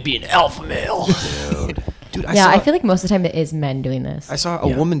a Helps me be an alpha male. dude. Yeah, I feel like most of the time it is men doing this. I saw a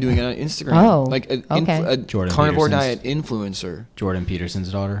Yeah. woman doing it on Instagram. Oh, like okay. a Jordan carnivore Peterson's- diet influencer. Jordan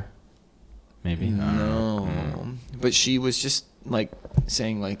Peterson's daughter, maybe. I don't know. No, but she was just like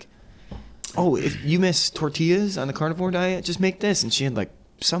saying like, "Oh, if you miss tortillas on the carnivore diet, just make this." And she had like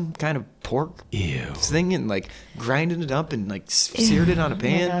some kind of pork Ew. thing and like grinded it up and like seared it on a Oh my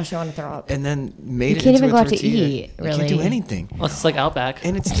pan gosh, I want to throw up. and then made You it can't into even a go out to tortilla. eat, You can't do really. anything, Well, it's like Outback.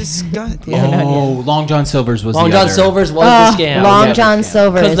 and it's disgusting. Oh, Long John Silver's was Long the John other. Silver's was the scam. Long Yeah. John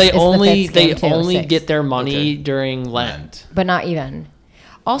Silver's Because they is the only fifth they scam, too, only 6th. get their money Okay. during Lent. but not even.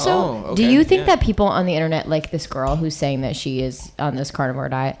 Also, Oh, do okay, you think yeah. that people on the internet, like this girl who's saying that she is on this carnivore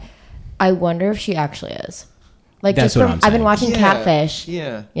diet, I wonder if she actually is. Like, That's just what from I'm I've been saying. watching Yeah, Catfish.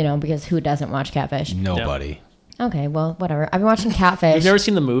 yeah. You know, because who doesn't watch Catfish? Nobody. Okay, well, whatever. I've been watching Catfish. You've never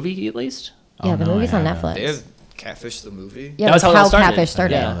seen the movie, at least? yeah, Oh, the no, I movie's on haven't. Netflix. They have Catfish the movie. Yeah, That that's was how it how all started. Catfish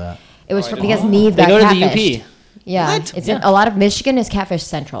started. I Yeah. didn't know that. It was Oh, I because didn't Neve They got go to the catfished. UP. Yeah, What? it's in a lot of Michigan is Catfish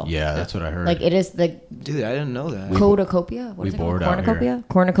Central. Yeah, that's what I heard. Like it is the Dude, I didn't know that. Cornucopia. What we is it called? bored out here. Cornucopia.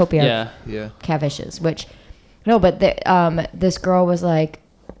 Cornucopia. Yeah. Yeah. Catfishes. Which no, but this girl was like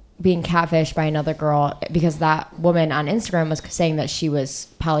being catfished by another girl because that woman on Instagram was saying that she was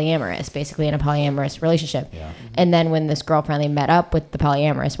polyamorous, basically in a polyamorous relationship. Yeah. And then when this girl finally met up with the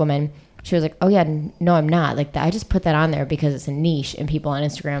polyamorous woman, she was like, "Oh yeah, no, I'm not. Like I just put that on there because it's a niche, and people on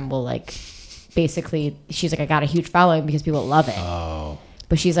Instagram will like." Basically, she's like, I got a huge following because people love it. Oh.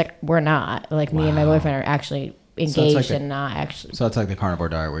 But she's like, we're not. Like me and my Wow. boyfriend are actually it's engaged like and not actually So it's like the carnivore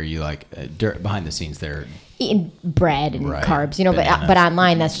diet where you like behind the scenes they're eating bread and Right. carbs, you know. Bananas. But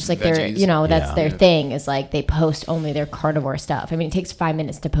online, that's just like their, Veggies. you know, that's Yeah. their thing. Is like they post only their carnivore stuff. I mean, it takes 5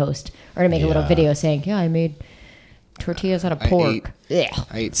 minutes to post or to make a little Yeah. video saying, yeah, I made tortillas out of I pork. Ugh.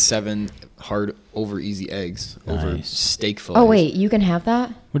 I ate 7 hard over easy eggs over Nice. steak fillets. Oh wait, you can have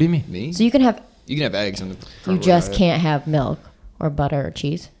that. What do you mean? Me? So you can have. You can have eggs on the You carnivore just diet. can't have milk or butter or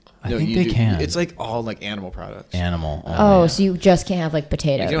cheese. I No, think you they do. can. It's like all like animal products. animal. Oh, so you just can't have like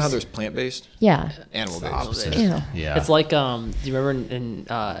potatoes. Like, you know how there's plant-based? Yeah. Animal-based. opposite. Ew. Yeah. It's like, do you remember in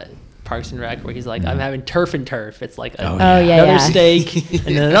Parks and Rec where he's like, I'm having turf and turf. It's like Oh, Oh yeah, another yeah. steak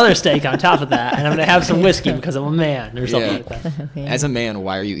and then another steak on top of that. And I'm going to have some whiskey because I'm a man or something Yeah. like that. As a man,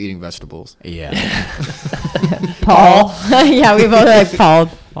 why are you eating vegetables? yeah. Paul. Yeah, we both like Paul.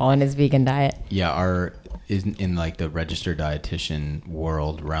 Paul and his vegan diet. Yeah, in like the registered dietitian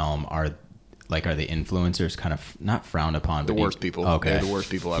world realm are like, are the influencers kind of not frowned upon? The but worst people. Okay. They're the worst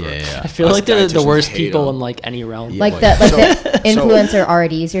people ever. Yeah. I feel Us like they're the dietitians worst hate people them. in like any realm. Like the So- influencer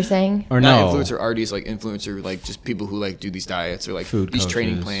RDs, you're saying? Or Not no. influencer artists, like influencer, like just people who like do these diets or like Food these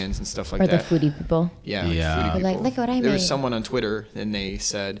training coaches. plans and stuff like Or the that. foodie people? Yeah, Yeah. like foodie They're like, people. "Look what I There was made." someone on Twitter and they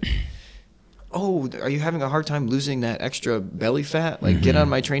said, "Oh, are you having a hard time losing that extra belly fat? Like, get on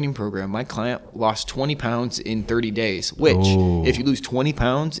my training program. My client lost 20 pounds in 30 days. Which, Oh. if you lose 20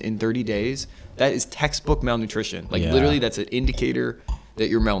 pounds in 30 days, that is textbook malnutrition. Like, Yeah. literally, that's an indicator that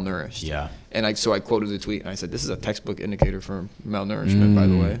you're malnourished." Yeah. And so I quoted the tweet and I said, "This is a textbook indicator for malnourishment, by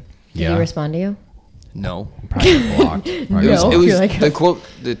the way." Did he respond to you? No. Probably blocked. It Right. was, No. it was You're like-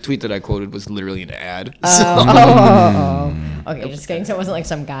 the tweet that I quoted was literally an ad. Okay, just kidding. So it wasn't like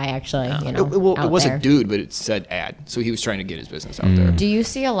some guy actually, you know, It out was there. a dude, but it said ad. So he was trying to get his business out there. Do you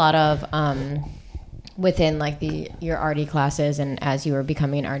see a lot of within like your RD classes and as you were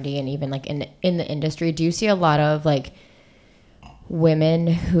becoming an RD and even like in the industry, do you see a lot of like women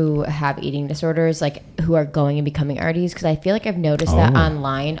who have eating disorders, like who are going and becoming RDs? Because I feel like I've noticed that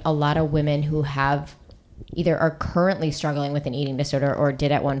online, a lot of women who have either are currently struggling with an eating disorder or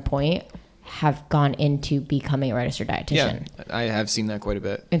did at one point have gone into becoming a registered dietitian. Yeah, I have seen that quite a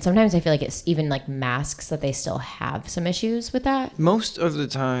bit. And sometimes I feel like it's even like masks that they still have some issues with that. Most of the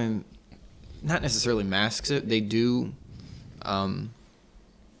time, not necessarily masks it. They do. How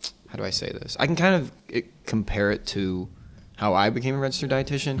do I say this? I can kind of compare it to how I became a registered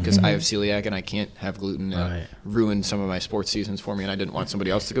dietitian because I have celiac and I can't have gluten. And Right. it ruined some of my sports seasons for me, and I didn't want somebody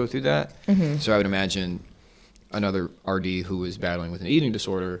else to go through that. So I would imagine another RD who is battling with an eating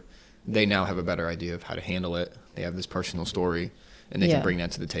disorder, they now have a better idea of how to handle it. They have this personal story, and they Yeah. can bring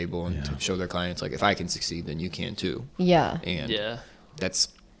that to the table and to show their clients, like, if I can succeed, then you can too. Yeah. And yeah. that's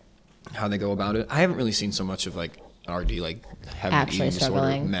how they go about it. I haven't really seen so much of like RD like having an Actually eating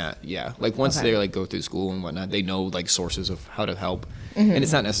disorder. struggling. Yeah, like once Okay. they like go through school and whatnot, they know like sources of how to help, and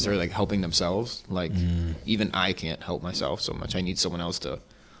it's not necessarily like helping themselves. Like even I can't help myself so much. I need someone else to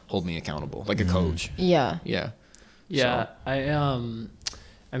hold me accountable, like a coach. Yeah. Yeah. Yeah,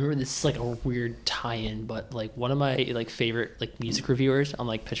 I remember this is like a weird tie-in, but like one of my like favorite like music reviewers on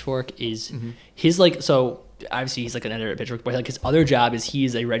like Pitchfork is his like, so obviously he's like an editor at Pitchfork, but like his other job is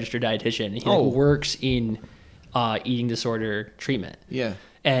he's a registered dietitian. He like works in eating disorder treatment. Yeah.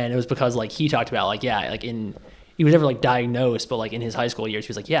 And it was because like he talked about like, yeah, like he was never like diagnosed, but like in his high school years, he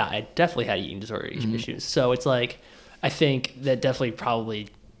was like, yeah, I definitely had eating disorder issues. So it's like, I think that definitely probably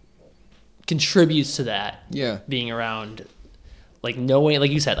contributes to that. Yeah. Being around, like knowing,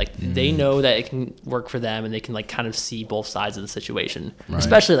 like you said, like they know that it can work for them and they can like kind of see both sides of the situation,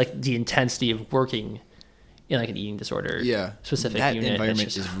 especially like the intensity of working in like an eating disorder specific that unit. environment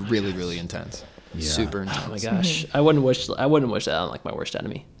It's just, is really, really intense. Yeah. Super intense. oh my gosh, I wouldn't wish that on like my worst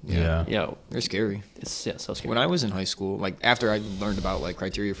enemy. Yeah. You know, They're scary. it's so scary. When I was in high school, like after I learned about like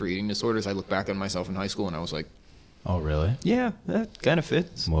criteria for eating disorders, I look back on myself in high school and I was like, Oh, really? yeah, that kind of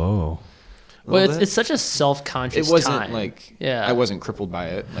fits. Whoa. a Well, little bit. it's such a self-conscious It wasn't time. like yeah, I wasn't crippled by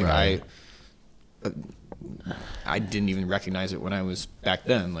it. Like Right. I didn't even recognize it when I was back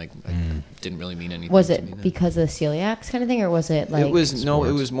then. Like I didn't really mean anything. Was to it me then. because of the celiacs kind of thing, or was it like? It was no. It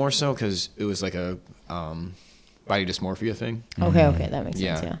sports? was more so because it was like a body dysmorphia thing. Okay, that makes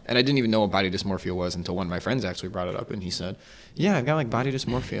Yeah. sense. Yeah. And I didn't even know what body dysmorphia was until one of my friends actually brought it up, and he said, "Yeah, I've got like body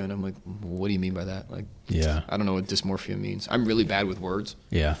dysmorphia," and I'm like, "What do you mean by that?" Like, Yeah. I don't know what dysmorphia means. I'm really bad with words.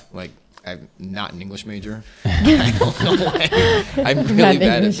 Yeah. Like, I'm not an English major. I don't know why. I'm really bad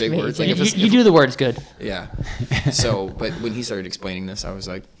at English big words. Like, major. if you do the words good. yeah. So, but when he started explaining this, I was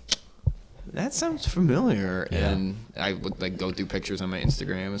like, that sounds familiar. Yeah. And I would like go through pictures on my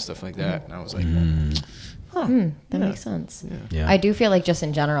Instagram and stuff like that. And I was like, That makes sense. Yeah. I do feel like just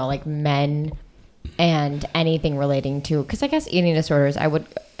in general, like men and anything relating to, because I guess eating disorders, I would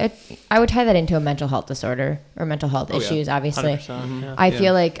tie that into a mental health disorder or mental health yeah. issues. Obviously, 100%, yeah. I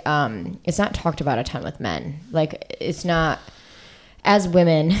feel like it's not talked about a ton with men. Like it's not as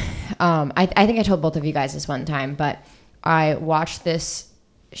women. I think I told both of you guys this one time, but I watched this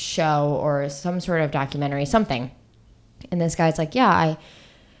show or some sort of documentary, something, and this guy's like, yeah,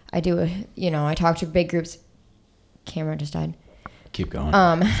 I do, I talk to big groups. Camera just died. Keep going.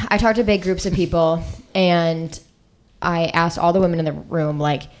 I talked to big groups of people, and I asked all the women in the room,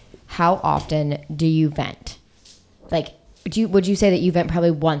 like, how often do you vent? Like, would you say that you vent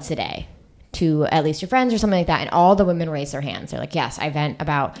probably once a day to at least your friends or something like that? And all the women raised their hands. They're like, yes, I vent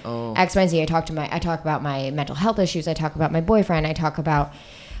about X, Y, and Z. I talk about my mental health issues. I talk about my boyfriend. I talk about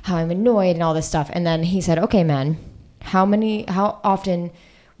how I'm annoyed and all this stuff. And then he said, okay, men, how often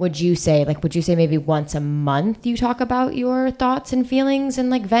would you say maybe once a month you talk about your thoughts and feelings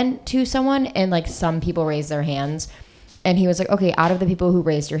and like vent to someone? And like some people raise their hands. And he was like, okay, out of the people who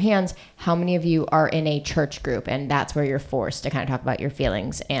raised your hands, how many of you are in a church group? And that's where you're forced to kind of talk about your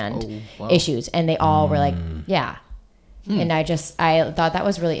feelings and issues. And they all were like, yeah. And I thought that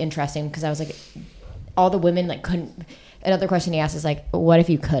was really interesting because I was like, all the women like couldn't. Another question he asked is like, what if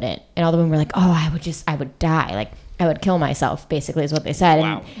you couldn't? And all the women were like, oh, I would die. Like I would kill myself, basically is what they said.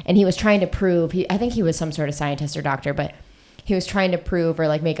 Wow. And he was trying to prove, I think he was some sort of scientist or doctor, but he was trying to prove or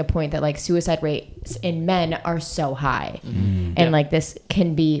like make a point that like suicide rates in men are so high. And like this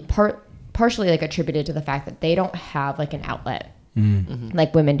can be partially like attributed to the fact that they don't have like an outlet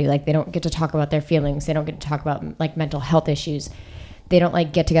like women do. Like they don't get to talk about their feelings. They don't get to talk about like mental health issues. They don't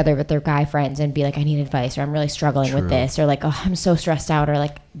like get together with their guy friends and be like, I need advice, or I'm really struggling with this, or like, oh, I'm so stressed out, or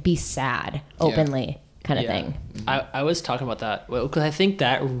like be sad openly kind of thing. I was talking about that because I think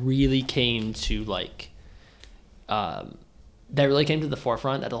that really came to like that really came to the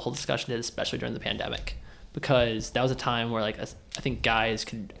forefront that the whole discussion did, especially during the pandemic, because that was a time where like I think guys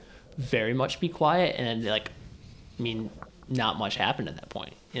could very much be quiet, and like, I mean, not much happened at that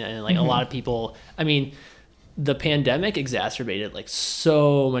point. And like a lot of people, I mean, the pandemic exacerbated like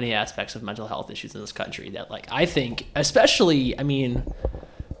so many aspects of mental health issues in this country that like I think, especially, I mean,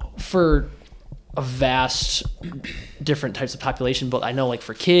 for a vast different types of population, but I know like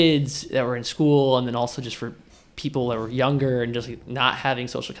for kids that were in school, and then also just for people that were younger and just like not having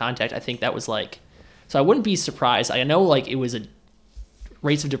social contact, I think that was like, so I wouldn't be surprised. I know like it was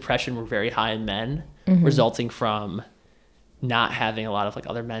rates of depression were very high in men, resulting from not having a lot of like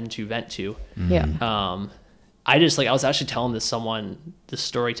other men to vent to. I just like, I was actually telling this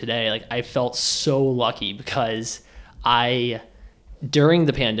story today. Like I felt so lucky because during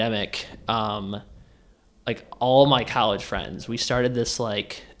the pandemic, like all my college friends, we started this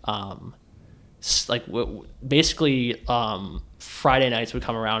like basically Friday nights would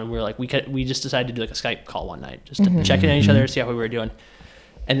come around, and we were like, we just decided to do like a Skype call one night just to check in on each other, see how we were doing.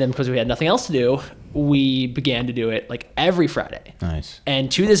 And then because we had nothing else to do, we began to do it like every Friday. Nice.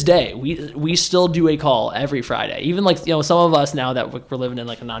 And to this day, we still do a call every Friday. Even like, you know, some of us now that we're living in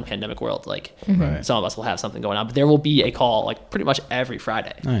like a non-pandemic world, like some of us will have something going on, but there will be a call like pretty much every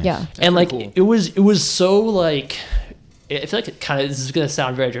Friday. Nice. Yeah. And like cool. it was so like, I feel like it kind of, this is going to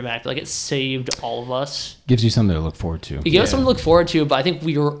sound very dramatic, but like it saved all of us. Gives you something to look forward to. It gave us something to look forward to, but I think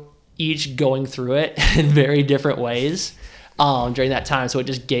we were each going through it in very different ways during that time. So it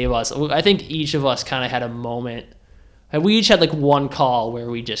just gave us, I think each of us kind of had a moment. We each had like one call where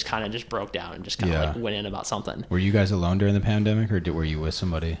we just kind of just broke down and just kind of like went in about something. Were you guys alone during the pandemic, or were you with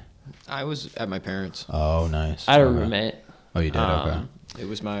somebody? I was at my parents'. Oh, nice. I had a roommate. Oh, you did? Okay. It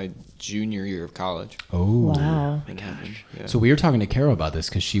was my junior year of college. Oh. Wow. Yeah. So we were talking to Carol about this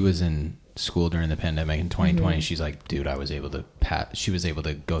because she was in school during the pandemic in 2020. She's like, dude, I was able to she was able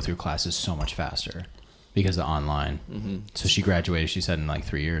to go through classes so much faster because of online. So she graduated, she said, in like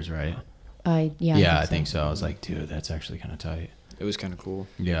 3 years, right? I think so. I was like, dude, that's actually kind of tight. It was kind of cool.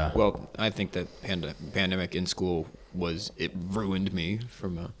 Yeah. Well, I think that pandemic in school it ruined me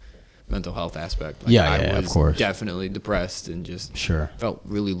from a mental health aspect. Like, I was of course. Definitely depressed and just felt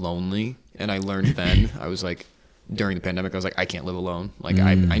really lonely. And I learned then, I was like, during the pandemic, I was like, I can't live alone. Like,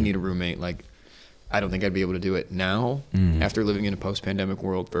 I need a roommate. Like, I don't think I'd be able to do it now. After living in a post-pandemic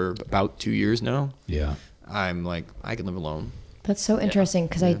world for about 2 years now. Yeah. I'm like, I can live alone. That's so interesting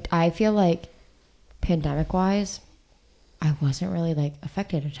because I feel like pandemic-wise, I wasn't really like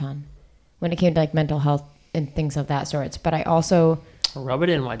affected a ton when it came to like mental health and things of that sorts. But I also... Rub it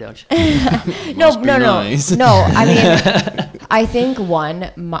in, why don't you? No. I mean, I think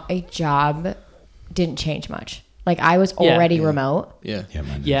my job didn't change much. Like I was already remote.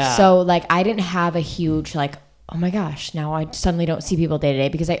 Yeah. So like I didn't have a huge like, oh my gosh, now I suddenly don't see people day to day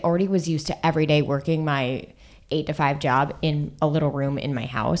because I already was used to every day working my 8 to 5 job in a little room in my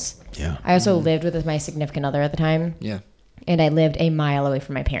house. Yeah. I also lived with my significant other at the time. Yeah. And I lived a mile away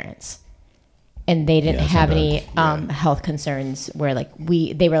from my parents. And they didn't have any health concerns where like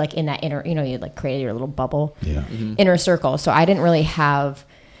they were like in that inner, you know, you like created your little bubble, inner circle. So I didn't really have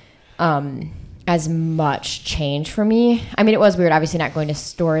as much change for me. I mean, it was weird, obviously not going to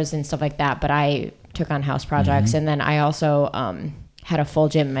stores and stuff like that, but I took on house projects. And then I also had a full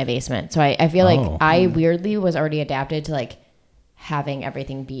gym in my basement. So I feel like I weirdly was already adapted to like having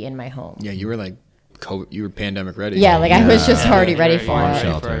everything be in my home. Yeah, you were like, you were pandemic ready. Yeah, like I was just already ready for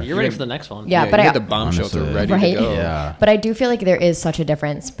it. You're ready for the next one. Yeah, but you had the bomb shelter ready to go. Yeah. But I do feel like there is such a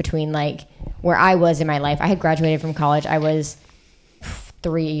difference between like where I was in my life. I had graduated from college. I was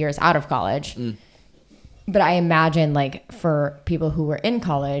 3 years out of college. But I imagine like for people who were in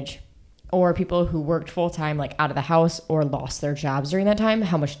college or people who worked full time, like out of the house or lost their jobs during that time,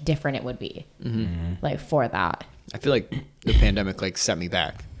 how much different it would be like for that. I feel like the pandemic like set me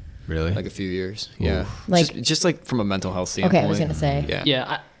back Really? like a few years. Yeah. Like- just like from a mental health standpoint. Okay, I was going to say. Yeah.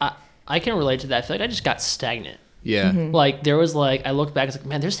 Yeah, I can relate to that. I feel like I just got stagnant. Yeah. Like there was like I looked back, it's like,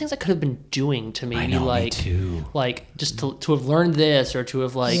 man, there's things I could have been doing to maybe I know, me like too. like just to have learned this or to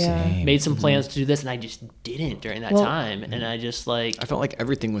have like Yeah. made some plans to do this, and I just didn't during that Well- time, and I just like I felt like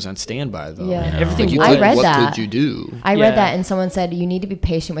everything was on standby though. Yeah. Everything Like, you was. could- I read what that. could you do? I Yeah. read that and someone said you need to be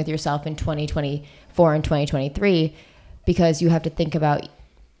patient with yourself in 2024 and 2023 because you have to think about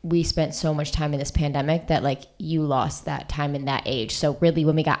we spent so much time in this pandemic that like you lost that time in that age. So really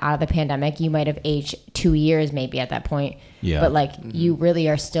when we got out of the pandemic, you might have aged 2 years maybe at that point. Yeah. But like you really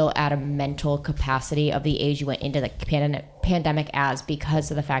are still at a mental capacity of the age you went into the pandemic as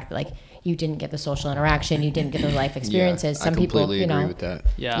because of the fact that like you didn't get the social interaction, you didn't get the life experiences. Yeah, Some I people, completely you agree know. with that.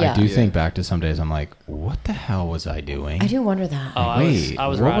 yeah. Yeah. I do think back to some days I'm like, what the hell was I doing? I do wonder that. Oh, Wait, I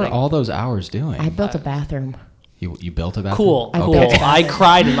was what were rotting. all those hours doing? I built a bathroom. You built a bathroom? Cool, I cool. built a I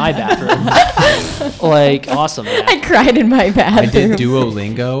cried in my bathroom. Like awesome. Man. I cried in my I bathroom. did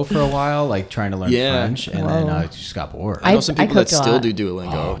Duolingo for a while, like trying to learn Yeah. French, and then Whoa. I just got bored. I know I- some I people that cooked a still lot. do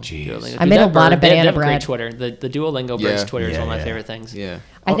Duolingo. Oh, jeez. Duolingo. I Dude, made a that lot of bird- they banana have great bread. Twitter. The Duolingo Yeah. bird's Twitter is one of my Yeah. favorite things. Yeah.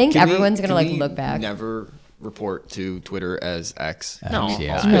 I think Can everyone's gonna, can like, we look back. Never report to Twitter as X. No.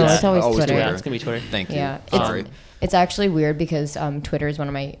 Yeah. No, it's always Twitter. Yeah, it's gonna be Twitter. Thank you. Yeah, Sorry. it's actually weird because Twitter is one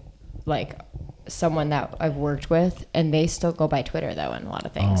of my like someone that I've worked with, and they still go by Twitter though in a lot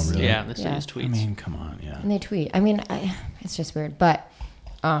of things. Oh, really? Yeah, this Yeah. is tweets. I mean, come on, yeah. And they tweet. I mean, it's just weird, but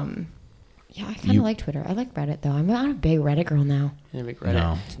yeah, I kind You- of like Twitter. I like Reddit though. I'm not a big Reddit girl now. Yeah, big Reddit.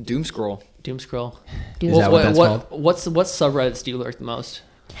 No. Doom scroll. Doom scroll. Dude, Is that what that's called? What's subreddits do you lurk the most?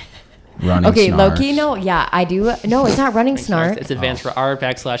 Running okay, snarks. Loki. No, yeah, I do. No, it's not running snark. It's advanced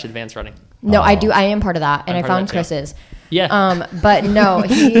r/advanced running. No, I Oh. do. I am part of that, and I'm I part found of that, too. Chris's. Yeah. But no,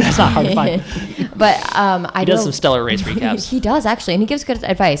 he. It's not hard to find. But I He do does some stellar race recaps. He does actually, and he gives good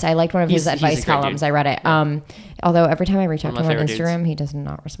advice. I liked one of his He's a advice great columns. dude. I read it. Although every time I reach out One to of him my on favorite Instagram, he does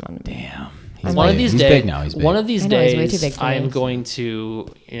not respond to me. Damn. I'm One like- of these He's days, big now. He's big. one of these I know, he's way days, too big for I am me. going to,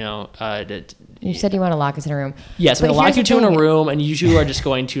 You said you want to lock us in a room. yes, But I'm gonna lock here's you the two in a thing. room, and you two are just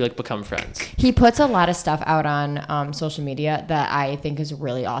going to like become friends. He puts a lot of stuff out on social media that I think is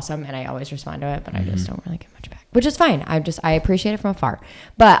really awesome, and I always respond to it, but I just don't really get much back, which is fine. I appreciate it from afar.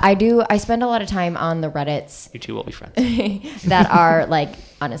 But I spend a lot of time on the Reddits You two will be friends. that are like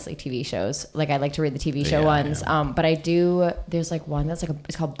honestly TV shows. Like I like to read the TV show Yeah, ones. But I do. There's like one that's like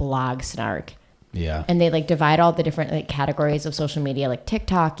it's called Blog Snark. Yeah. And they like divide all the different like categories of social media, like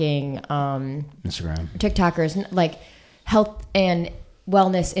TikToking, Instagram. TikTokers, like health and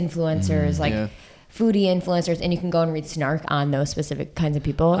wellness influencers, like Yeah. foodie influencers, and you can go and read snark on those specific kinds of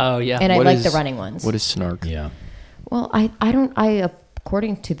people. Oh, yeah. and I What like is- the running ones. What is snark? Yeah. Well, I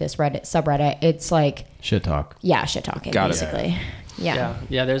according to this Reddit subreddit, it's like Shit talk. shit talking Got it. basically. Yeah.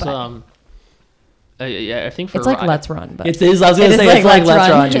 Yeah. There's But- yeah, I think for It's like Ryan- Let's Run, but It is. I was gonna It say is it's like like Let's Let's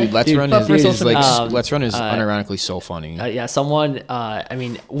Run. Run. Dude, Let's Run but for is social like media. Let's Run is unironically so funny. Yeah, someone. I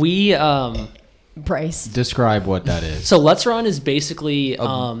mean, we. Bryce. Describe what that is. So Let's Run is basically.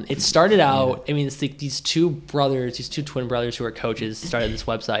 It started out. I mean, it's these two twin brothers who are coaches started this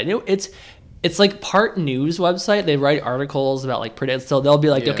website. And it's like part news website. They write articles about like so they'll be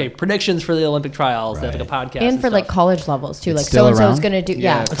like, Yeah. okay, predictions for the Olympic trials. They have like a podcast And for like stuff. college levels too. It's Like still so and so's around? gonna do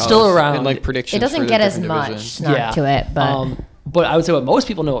Yeah, It's still college. around. And like predictions. It doesn't for the get as different much divisions. snark to it, but But I would say what most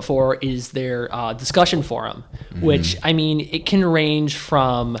people know it for is their discussion forum, which I mean, it can range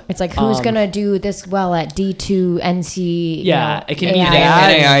from it's like who's gonna do this well at D2 NC. Yeah, it can be AI.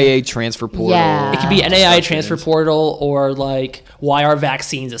 that. NAIA transfer portal. Yeah. it could be NAI discussions. transfer portal or like why are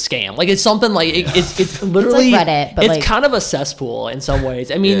vaccines a scam? Like it's something like it's literally Reddit, but it's like- kind of a cesspool in some ways.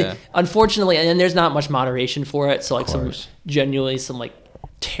 I mean, Yeah. unfortunately, and there's not much moderation for it. So like some course. genuinely some like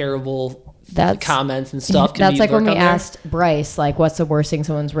terrible That's- comments and stuff. Can That's be like when lurk we on there. asked Bryce, like, what's the worst thing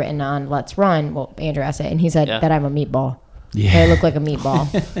someone's written on Let's Run? Well, Andrew asked it, and he said Yeah. that I'm a meatball. Yeah. That I look like a meatball.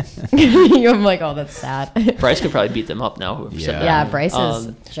 I'm like, oh, that's sad. Bryce could probably beat them up now. Whoever said Yeah. that. Yeah, Bryce is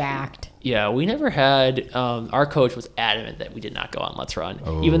Um, jacked. Yeah, we never had. Our coach was adamant that we did not go on Let's Run,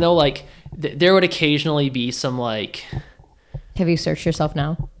 Oh. even though like there would occasionally be some like. Have you searched yourself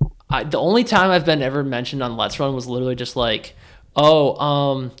now? The only time I've been ever mentioned on Let's Run was literally just like,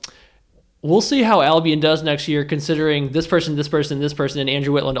 oh, we'll see how Albion does next year, considering this person, and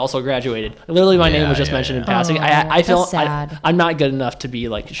Andrew Wittland also graduated. Literally, my name was just mentioned in passing. I feel I'm not good enough to be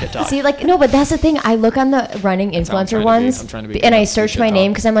like shit talk. See, like, no, but that's the thing. I look on the running influencer ones, and I search my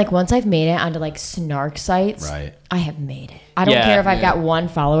name because I'm like, once I've made it onto like snark sites, Right. I have made it. I don't care if I've got one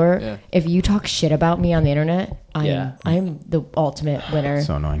follower. Yeah. If you talk shit about me on the internet, I'm the ultimate winner.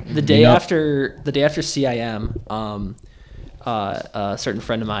 So annoying. The day after CIM, a certain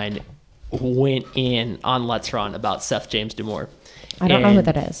friend of mine went in on Let's Run about Seth James Dumore. I don't know who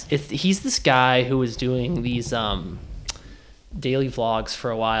that is. He's this guy who was doing these daily vlogs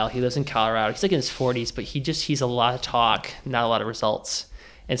for a while. He lives in Colorado. He's like in his 40s, but he's a lot of talk, not a lot of results.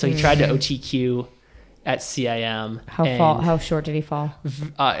 And so he tried to OTQ at CIM. How short did he fall?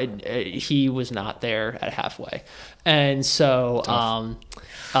 He was not there at halfway. And so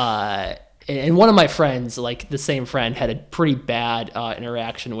and one of my friends, like the same friend, had a pretty bad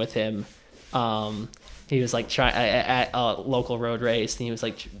interaction with him. He was like at a local road race, and he was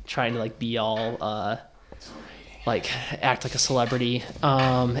like trying to like be all like act like a celebrity.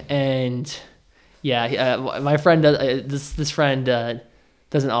 And my friend this friend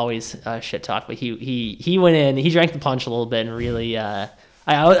doesn't always shit talk, but he went in, he drank the punch a little bit, and really I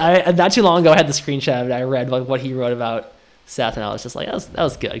not too long ago I had the screenshot of it. I read like what he wrote about Seth, and I was just like, that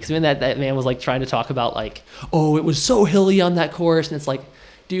was good, because that man was like trying to talk about like, oh, it was so hilly on that course, and it's like,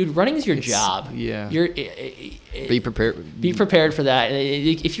 dude, running is your job. Yeah. Be prepared. Be prepared for that.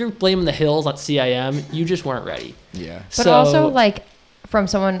 If you're blaming the hills on CIM, you just weren't ready. Yeah. But also, like, from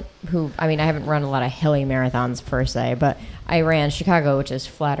someone who, I mean, I haven't run a lot of hilly marathons per se, but I ran Chicago, which is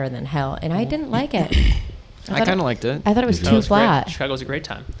flatter than hell, and I didn't like it. I kind of liked it. I thought it was too flat. Chicago was a great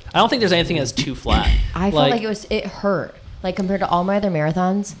time. I don't think there's anything that's too flat. I felt like it hurt. Like, compared to all my other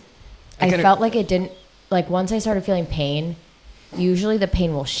marathons, I felt like it didn't, like, once I started feeling pain, usually the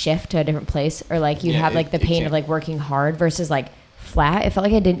pain will shift to a different place, or like you have like the pain of like working hard versus like flat. It felt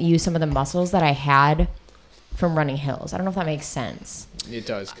like I didn't use some of the muscles that I had from running hills. I don't know if that makes sense. It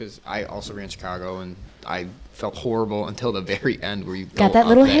does, because I also ran Chicago, and I felt horrible until the very end where you got that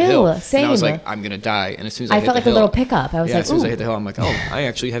little hill. Same. And I was like, I'm gonna die. And as soon as I hit felt like the hill, a little pickup. I was like, as soon as I hit the hill, I'm like, oh, I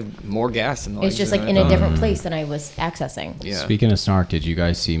actually have more gas than the it's just like in a different place than I was accessing. Yeah. Speaking of snark, did you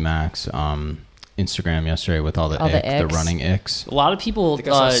guys see Max Instagram yesterday with all the running icks? A lot of people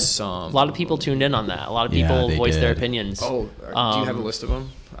tuned in on that. A lot of people voiced their opinions. Oh, do you have a list of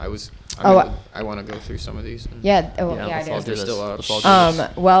them? I want to go through some of these. I do. They're still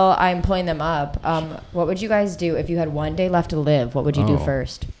up. Well, I'm pulling them up. What would you guys do if you had one day left to live? What would you do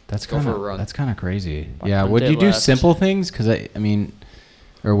first? That's go for a run. That's kind of crazy. Would you do simple things? Because I mean,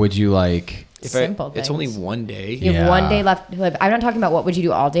 or would you like simple things? It's only one day. You have 1 day left to live. I'm not talking about what would you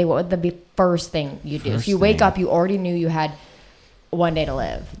do all day. What would the first thing you do? If you wake up, you already knew you had 1 day to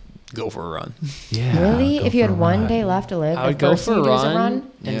live. Go for a run. Yeah. Really? If you had 1 day left to live, I would go for a run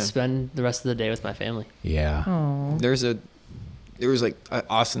and spend the rest of the day with my family. Yeah. Aww. There was like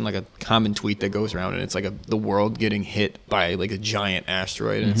Austin, like a common tweet that goes around, and it's like the world getting hit by like a giant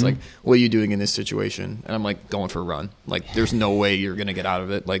asteroid, and it's like, what are you doing in this situation? And I'm like, going for a run. Like, there's no way you're gonna get out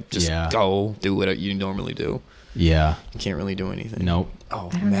of it. Like, just go do what you normally do. Yeah. You can't really do anything. Nope. Oh,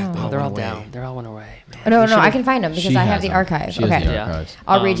 man, they're all down. They're all went away. Man. No, I can find them because I have the archive. Okay. Archives.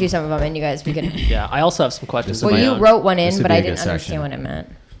 I'll read you some of them, and you guys, we can. Yeah, I also have some questions. Well, you wrote one in, but I didn't understand what it meant.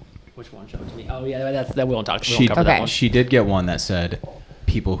 Which one? Show it to me. Oh, yeah, that we won't talk. That one. She did get one that said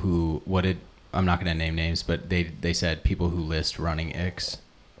people who I'm not going to name names, but they said people who list running icks.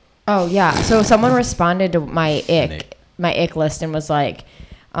 Oh yeah, so someone responded to my ick list and was like,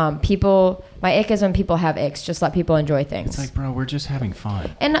 my ick is when people have icks. Just let people enjoy things. It's like, bro, we're just having fun.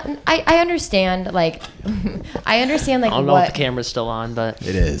 And I understand, like, I don't know if the camera's still on, but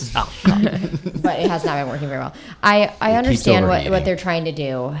it is. Oh, but it has not been working very well. I understand what they're trying to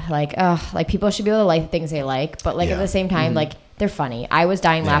do. Like people should be able to like things they like, but like at the same time, like, they're funny. I was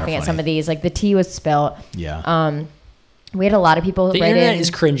dying laughing at some of these. Like, the tea was spilt. Yeah. We had a lot of people. The internet is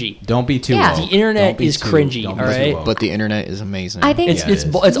cringy. Don't be too woke. The internet is cringy. All right, but the internet is amazing. I think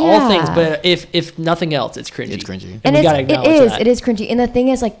it's all things, but if nothing else, it's cringy. It's cringy, and we gotta acknowledge that. It is cringy. And the thing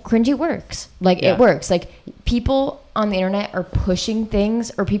is, like, cringy works. Like, it works. Like, people on the internet are pushing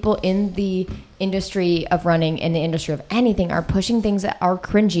things, or people in the industry of running, in the industry of anything, are pushing things that are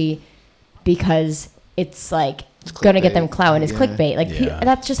cringy because it's like. It's going to get them clout, and it's clickbait. Like,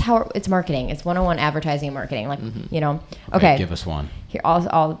 that's just how it's marketing. It's 101 advertising and marketing. Like, you know. Okay. Give us one. Here,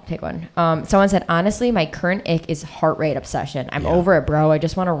 I'll pick one. Someone said, honestly, my current ick is heart rate obsession. I'm over it, bro. I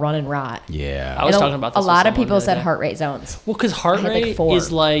just want to run and rot. Yeah. I was talking about this. A lot of people said heart rate zones. Well, because heart rate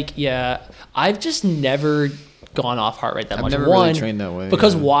is like, I've just never gone off heart rate that I've much. never really trained that way,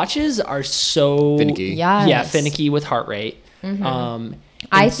 because yeah. watches are so Finicky. Yes. Yeah, finicky with heart rate.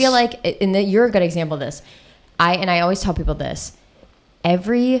 I feel like, you're a good example of this. I always tell people this.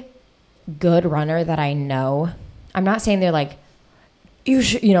 Every good runner that I know, I'm not saying they're like,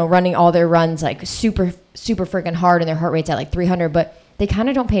 running all their runs like super, super freaking hard and their heart rate's at like 300, but they kind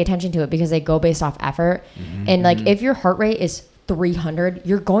of don't pay attention to it because they go based off effort. And like, if your heart rate is 300,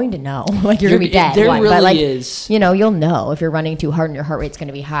 you're going to know, like you're gonna be dead. There but really like, is. you'll know if you're running too hard and your heart rate's going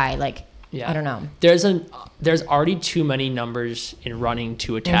to be high. Like, I don't know. There's already too many numbers in running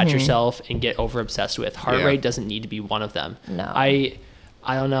to attach yourself and get over obsessed with. Heart rate doesn't need to be one of them. No.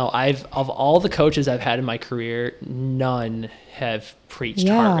 I don't know. Of all the coaches I've had in my career, none have preached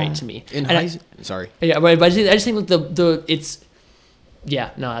heart rate to me. Sorry. Yeah, but I just think like it's.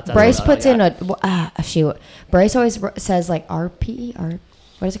 Yeah, no, that's Bryce not puts like in a shoot. Bryce always says like RPE or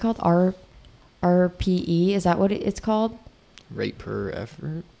what is it called? RPE, is that what it's called? Rate per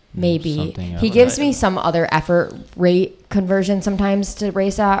effort. Maybe. He gives me some other effort rate conversion sometimes to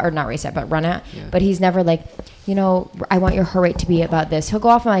race at, or not race at, but run at. Yeah. But he's never like, I want your heart rate to be about this. He'll go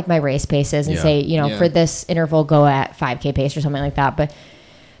off on like my race paces and say, for this interval, go at 5K pace or something like that. But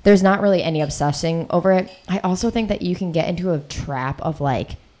there's not really any obsessing over it. I also think that you can get into a trap of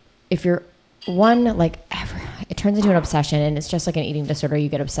like, if you're it turns into an obsession and it's just like an eating disorder. You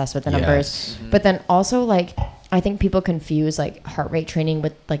get obsessed with the numbers. But then also like, I think people confuse like heart rate training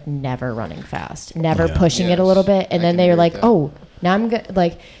with like never running fast, never pushing it a little bit. And then they're like, oh, now I'm good.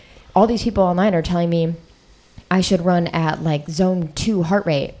 Like all these people online are telling me I should run at like zone 2 heart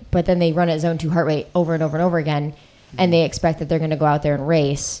rate, but then they run at zone 2 heart rate over and over and over again. And they expect that they're going to go out there and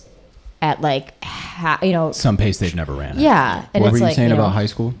race at like, some pace they've never ran at. Yeah. And What it's were you saying about high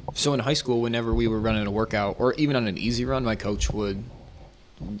school? So in high school, whenever we were running a workout or even on an easy run, my coach would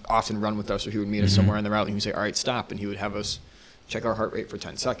often run with us, or he would meet us somewhere on the route and he would say, all right, stop. And he would have us check our heart rate for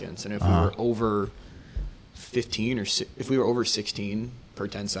 10 seconds. And if we were over 15 or if we were over 16 per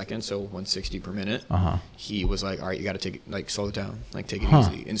 10 seconds, so 160 per minute, he was like, all right, you got to take it, like slow it down, like take it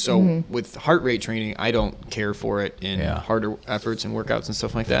easy. And so with heart rate training, I don't care for it in harder efforts and workouts and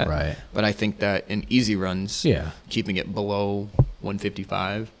stuff like that. Right. But I think that in easy runs, keeping it below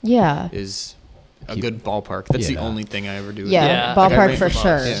 155 is a good ballpark. That's the only thing I ever do. Ballpark for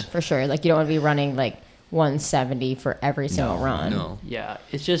sure. For sure. Like you don't want to be running like 170 for every single run. No. Yeah,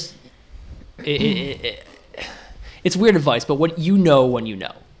 it's just it's weird advice, but when you know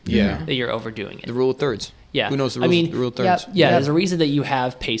that you're overdoing it. The rule of thirds. Yeah. Who knows the rule of thirds? There's a reason that you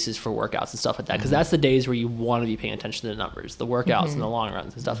have paces for workouts and stuff like that, because that's the days where you want to be paying attention to the numbers, the workouts and the long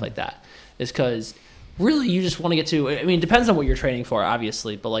runs and stuff like that. Is because really you just want to get to, I mean, it depends on what you're training for,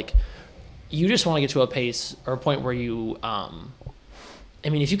 obviously, but like you just want to get to a pace or a point where you,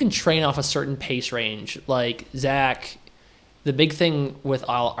 if you can train off a certain pace range, like Zach, the big thing with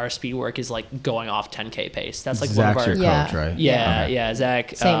all our speed work is like going off 10K pace. That's like Zach's one of our your coach, right? Yeah,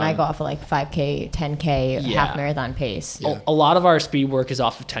 Zach. Same. I go off of like 5K, 10K, half marathon pace. A lot of our speed work is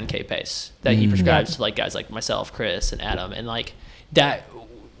off of 10K pace that he prescribes to like guys like myself, Chris, and Adam, and like that.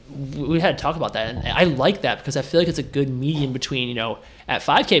 We had to talk about that, and I like that because I feel like it's a good median between at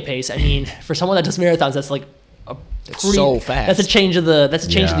 5K pace. I mean, for someone that does marathons, that's like so fast. That's a change of the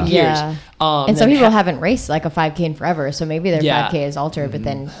gears. Yeah. And some people haven't raced like a 5K in forever, so maybe their 5K is altered, but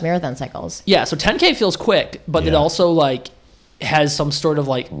then marathon cycles. Yeah, so 10K feels quick, but it also like has some sort of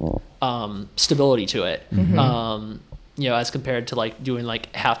like stability to it. As compared to like doing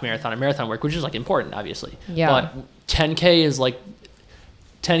like half marathon and marathon work, which is like important, obviously. Yeah. But 10K is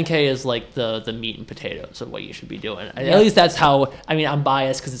like the meat and potatoes of what you should be doing. At least that's how. I mean, I'm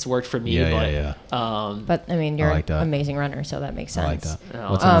biased because it's worked for me. But I mean, you're an amazing runner, so that makes sense. I like that.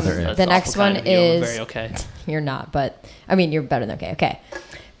 No, What's another? The next one is very okay. You're not, but I mean, you're better than okay. Okay.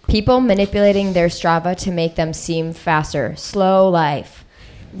 People manipulating their Strava to make them seem faster. Slow life.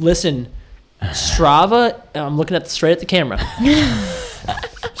 Listen, Strava. I'm looking straight at the camera.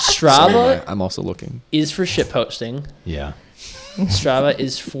 Strava. I'm also looking. Is for shit posting. Yeah. Strava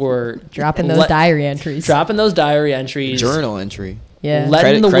is for dropping those diary entries. Journal entry. Yeah.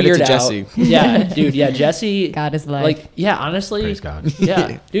 Letting the credit weird to out. Jesse. Yeah, dude. Yeah, Jesse. God is life. Like, yeah, honestly. Praise God.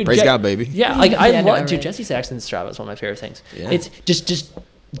 Yeah, dude. Praise God, baby. Yeah, like I love, right. dude. Jesse's accent in Strava is one of my favorite things. Yeah. It's just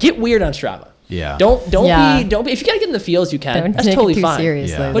get weird on Strava. Yeah. Don't be. If you gotta get in the feels, you can. Don't That's take totally it too fine.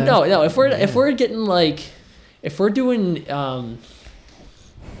 seriously, Yeah. But no. If we're getting like, if we're doing, I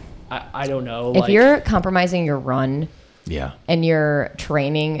don't know. If you're compromising your run. Yeah. And you're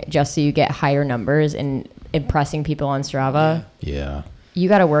training just so you get higher numbers and impressing people on Strava. Yeah. You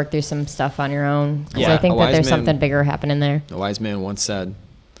got to work through some stuff on your own. Because Yeah. I think that there's something bigger happening there. A wise man once said,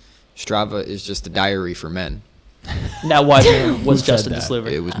 Strava is just a diary for men. That was said Justin that?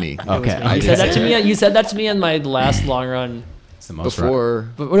 Desloover. It was me. Okay. You said that to me. You said that to me on my last long run. It's the most Before,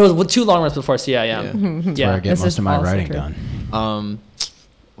 But it was 2 long runs before CIM. That's where I get This most is of my also writing true. done.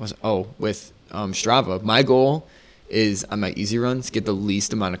 with Strava, my goal is on my easy runs get the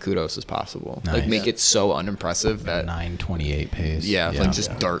least amount of kudos as possible. Like Nice. make it so unimpressive that 9:28 pace. like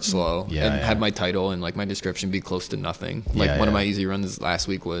just dart slow Yeah, and yeah. have my title and like my description be close to nothing. Like Yeah, one of yeah. my easy runs last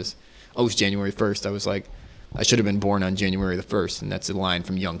week was January 1st. I was like, I should have been born on January the 1st, and that's a line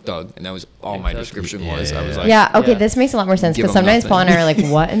from Young Thug, and that was all Young my Thug. description Yeah, was. yeah, I was yeah. like, Yeah, okay, Yeah. this makes a lot more sense Give because them sometimes Paul and I are nothing.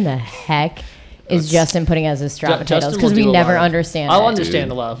 like, what in the heck is That's- Justin putting as his Strava Justin titles? will Because we do a never lot of- understand I'll it. understand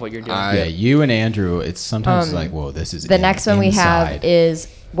Dude, a lot of what you're doing. I- Yeah, you and Andrew, it's sometimes like, whoa, this is The next one we have inside. is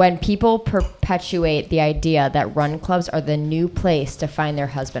when people perpetuate the idea that run clubs are the new place to find their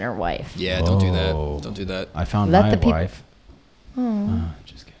husband or wife. yeah, don't do that. Whoa. Don't do that. I found Let my the peop- wife.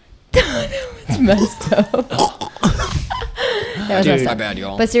 Just kidding. It's messed up. That was Dude. messed My up. bad,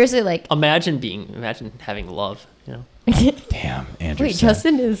 y'all. But seriously, like, Imagine having love. Damn, Andrew. wait,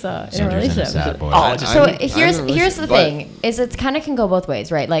 Justin is in a Andrew's in a relationship. sad boy. Oh, just- So I'm in a here's the relationship, but- thing: is it's kind of can go both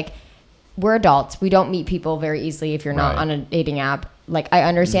ways, right? Like we're adults, we don't meet people very easily if you're not Right. on a dating app. Like I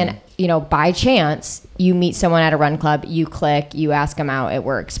understand, by chance you meet someone at a run club, you click, you ask them out, it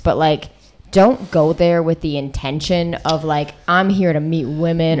works. But like, don't go there with the intention of like I'm here to meet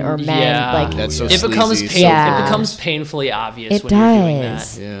women or men. Yeah. Like That's so It becomes sleazy. Yeah. it becomes painfully obvious It when you're doing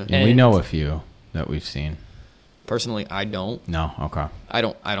does. that. Yeah. And we know a few that we've seen. Personally, I don't. No, okay. I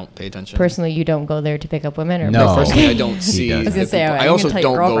don't pay attention. personally, you don't go there to pick up women, or No. personally- Personally, I don't see. does. I was gonna say, people- I I can also tell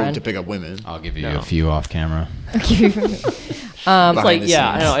your don't go girlfriend. to pick up women. I'll give you No. a few off camera. It's Behind like the yeah,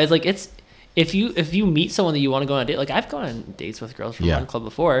 I scenes. know. It's like it's if you meet someone that you want to go on a date. Like I've gone on dates with girls from Yeah. Run Club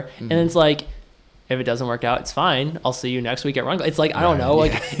before, and it's like if it doesn't work out, it's fine. I'll see you next week at Run Club. It's like I don't know.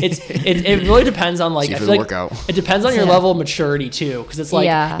 Like it really depends on like See you I for feel the like workout. it depends on your Yeah. level of maturity too, because it's like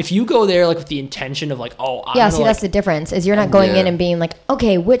Yeah. if you go there like with the intention of like I'm Yeah, gonna, see, like, that's the difference. Is you're not going in Yeah. and being like,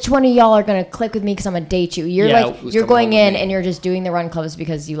 okay, which one of y'all are gonna click with me because I'm gonna date you. You're Yeah, like, who's you're coming going over in me? and you're just doing the run clubs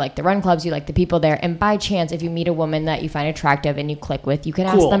because you like the run clubs, you like the people there, and by chance, if you meet a woman that you find attractive and you click with, you can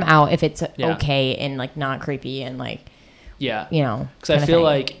ask Cool. them out if it's Yeah. okay and like not creepy and like yeah. because Because I feel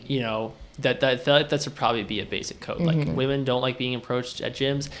like that would probably be a basic code. Mm-hmm. Like women don't like being approached at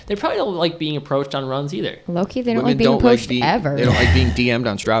gyms. They probably don't like being approached on runs either. low-key they don't Women like being approached being, ever. They don't like being DM'd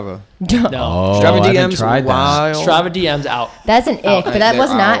on Strava. No. Oh, Strava I haven't DMs, tried that. wild. Strava DMs out. That's an ick, but that they're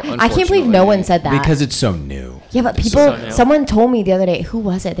was not. out, I can't believe no one unfortunately. said that. Because it's so new. yeah, but it's people. so new. Someone told me the other day. Who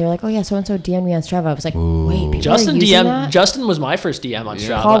was it? They were like, "Oh yeah, so and so DM'd me on Strava." I was like, Ooh. "Wait, people Justin are using DM. that?" Justin was my first DM on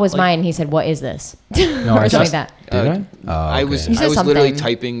Strava. Paul was Like, mine. He said, "What is this?" No, or I something like just- that. Did I? Oh, I was okay. You said I was literally something.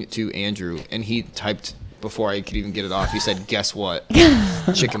 typing to Andrew, and he typed before I could even get it off. He said, "Guess what?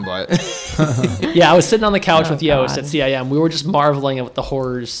 Chicken butt." Yeah, I was sitting on the couch Oh, with Yost God. at CIM. We were just marveling at the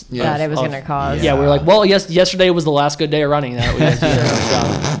horrors. Yeah. That it was of- gonna cause. Yeah, we were like, well, yesterday was the last good day of running that we had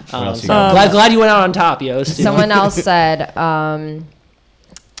to do. So, else you so got? glad you went out on top, Yost. Someone else said,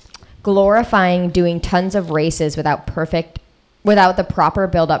 glorifying doing tons of races without the proper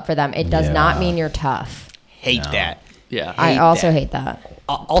build up for them. It does not Yeah. mean you're tough. Hate No. that. Yeah. I Hate also that. hate that.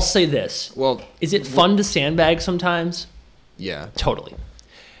 I'll say this. Well, Is it fun to sandbag sometimes? yeah. Totally.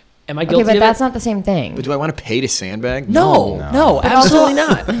 Am I Okay, guilty but of that's it? not the same thing. But do I want to pay to sandbag? No, No. But also- absolutely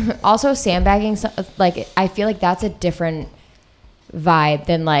not. Also, sandbagging, like, I feel like that's a different vibe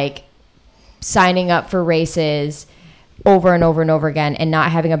than like signing up for races over and over and over again and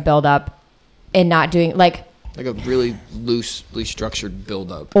not having a build up and not doing like, Like a really loosely structured build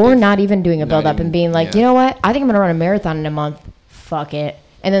up. or not even doing a Not build up even- and being like, yeah. you know what? I think I'm going to run a marathon in a month. Fuck it.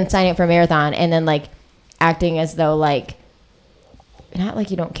 And then signing up for a marathon and then like acting as though like, not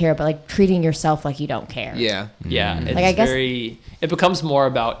like you don't care, but like treating yourself like you don't care. Yeah. Yeah, it's Like, I guess- it becomes more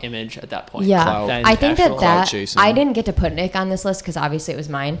about image at that point. Yeah, Clout. than I think actual- that chasing. I didn't get to put an ick on this list because obviously it was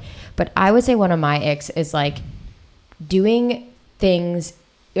mine, but I would say one of my icks is like doing things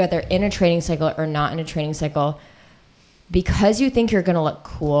whether in a training cycle or not in a training cycle because you think you're gonna look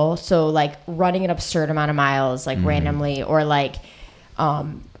cool. So like running an absurd amount of miles like randomly, or like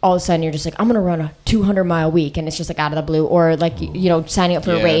all of a sudden you're just like, I'm gonna run a 200-mile week, and it's just like out of the blue, or like signing up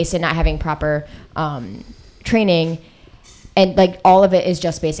for a Yeah. race and not having proper training. And like all of it is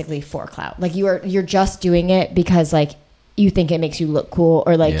just basically for clout. Like you're just doing it because like you think it makes you look cool,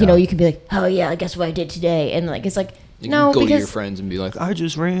 or like Yeah. you can be like, oh yeah, guess what I did today, and like it's like You no, can go to your because friends and be like, I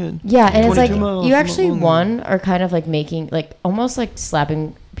just ran. yeah, and it's like 22 miles you from actually Wittland. one are kind of like making like almost like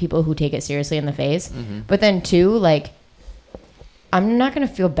slapping people who take it seriously in the face, Mm-hmm. but then two, like I'm not gonna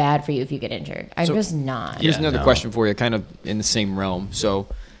feel bad for you if you get injured. I'm So- just not. Here's Yeah, another no. question for you, kind of in the same realm. So,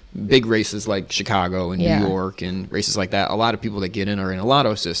 big races like Chicago and Yeah. New York and races like that, a lot of people that get in are in a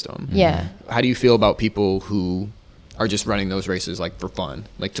lotto system. Yeah. How do you feel about people who are just running those races like for fun,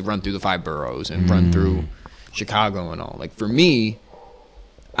 like to run through the 5 boroughs and run through Chicago and all? Like for me,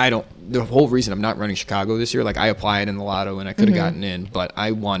 the whole reason I'm not running Chicago this year, like I applied in the lotto and I could have gotten in, but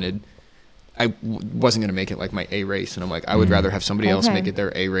I wasn't going to make it like my A race. And I'm like, I would rather have somebody else Okay. make it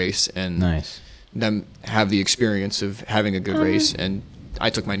their A race and Nice. them have the experience of having a good race. And I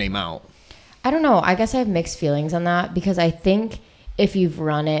took my name out. I don't know. I guess I have mixed feelings on that because I think if you've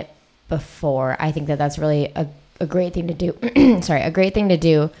run it before, I think that that's really a great thing to do. Sorry, a great thing to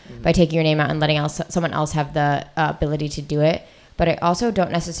do by taking your name out and letting someone else have the ability to do it. But I also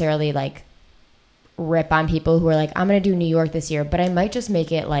don't necessarily like rip on people who are like, I'm going to do New York this year, but I might just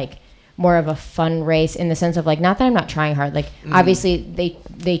make it like more of a fun race in the sense of like, not that I'm not trying hard. Like obviously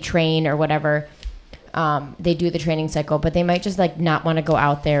they train or whatever. They do the training cycle, but they might just like not want to go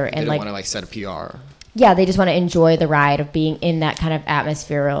out there and They don't like want to like set a PR. yeah, they just want to enjoy the ride of being in that kind of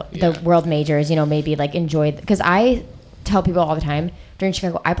atmosphere, the world majors, you know, maybe like enjoy, because I tell people all the time during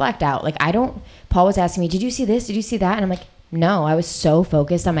Chicago, I blacked out. Like Paul was asking me, did you see this? Did you see that? And I'm like, no, I was so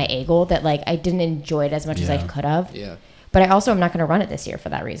focused on my A goal that like I didn't enjoy it as much as I could have. Yeah. But I also am not going to run it this year for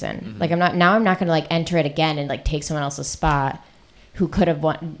that reason. Like I'm not going to like enter it again and like take someone else's spot who could have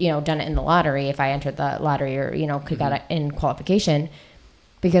done it in the lottery if I entered the lottery or, could got it in qualification,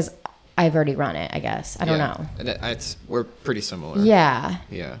 because I've already run it, I guess. I don't know. And we're pretty similar. Yeah.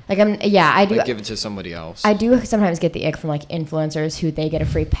 Yeah. Like I do. Like give it to somebody else. I do sometimes get the ick from like influencers who they get a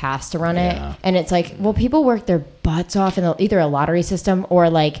free pass to run Yeah. it. And it's like, well, people work their butts off in either a lottery system or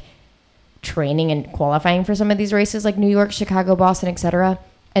like training and qualifying for some of these races like New York, Chicago, Boston, etc.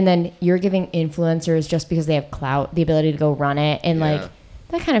 And then you're giving influencers just because they have clout the ability to go run it. And like,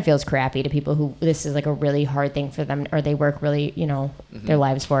 that kind of feels crappy to people who this is like a really hard thing for them, or they work really, their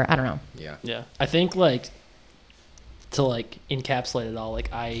lives for. I don't know. Yeah. Yeah, I think like to like encapsulate it all, like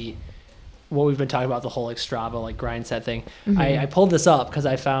what we've been talking about, the whole like Strava like grind set thing. I pulled this up because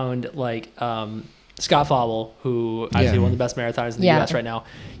I found like Scott Fauble, who obviously one of the best marathoners in the U.S. right now.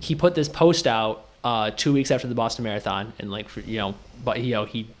 He put this post out 2 weeks after the Boston Marathon, and like but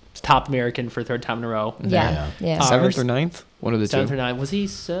he's top American for 3rd time in a row. Yeah. 7th or 9th? One of the 7th two. or 9th. Was he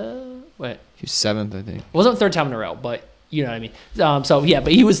wait? He was 7th, I think. It wasn't 3rd time in a row, but you know what I mean. So yeah,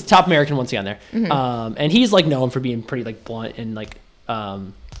 but he was top American once again there. And he's like known for being pretty like blunt and like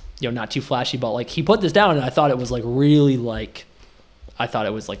not too flashy, but like he put this down and I thought it was like really like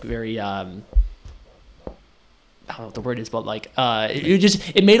very I don't know what the word is, but like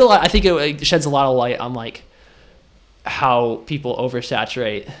it made a lot. I think it sheds a lot of light on like how people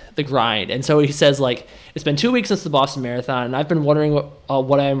oversaturate the grind. And so he says like, it's been 2 weeks since the Boston Marathon, and I've been wondering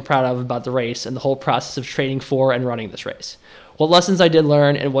what I am proud of about the race and the whole process of training for and running this race. What lessons I did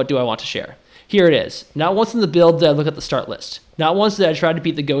learn, and what do I want to share? Here it is. Not once in the build did I look at the start list. Not once did I try to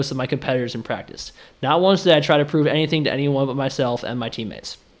beat the ghosts of my competitors in practice. Not once did I try to prove anything to anyone but myself and my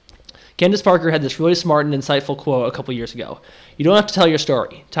teammates. Candace Parker had this really smart and insightful quote a couple years ago. You don't have to tell your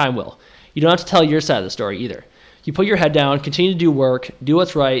story. Time will. You don't have to tell your side of the story either. You put your head down, continue to do work, do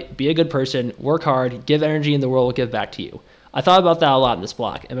what's right, be a good person, work hard, give energy, and the world will give back to you. I thought about that a lot in this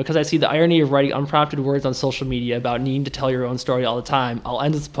block, and because I see the irony of writing unprompted words on social media about needing to tell your own story all the time, I'll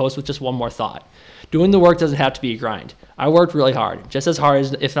end this post with just one more thought. Doing the work doesn't have to be a grind. I worked really hard, just as hard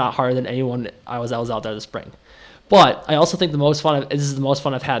as, if not harder than anyone I was out there this spring. But I also think this is the most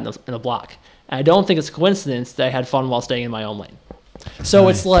fun I've had in the block. And I don't think it's a coincidence that I had fun while staying in my own lane. So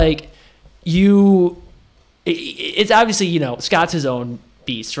It's like it's obviously, Scott's his own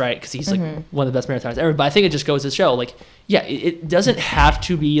beast, right? Because he's like one of the best marathoners ever. But I think it just goes to show, like, yeah, it doesn't have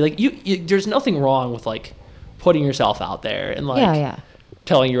to be like there's nothing wrong with like putting yourself out there and like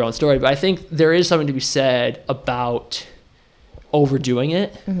telling your own story. But I think there is something to be said about overdoing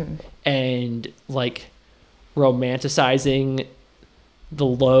it and like romanticizing the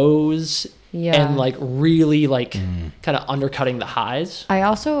lows and like really like kind of undercutting the highs. I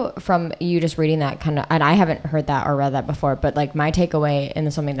also, from you just reading that kind of, and I haven't heard that or read that before, but like my takeaway,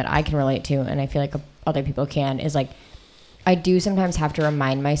 and something that I can relate to, and I feel like other people can, is like, I do sometimes have to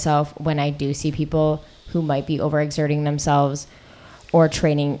remind myself when I do see people who might be overexerting themselves or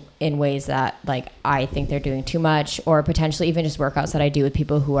training in ways that like I think they're doing too much, or potentially even just workouts that I do with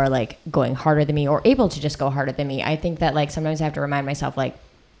people who are like going harder than me or able to just go harder than me. I think that like sometimes I have to remind myself like,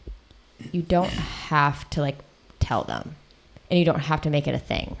 you don't have to like tell them, and you don't have to make it a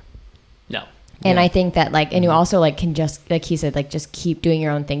thing. No. And I think that like, and you also like can just, like he said, like just keep doing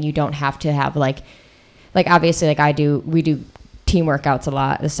your own thing. You don't have to have like obviously like we do team workouts a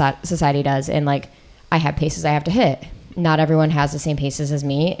lot. The society does. And like I have paces I have to hit. not everyone has the same paces as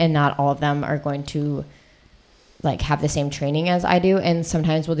me, and not all of them are going to like have the same training as I do. And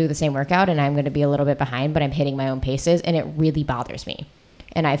sometimes we'll do the same workout and I'm going to be a little bit behind, but I'm hitting my own paces, and it really bothers me.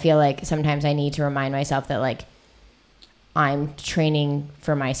 And I feel like sometimes I need to remind myself that like I'm training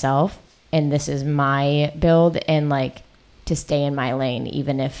for myself and this is my build, and like to stay in my lane,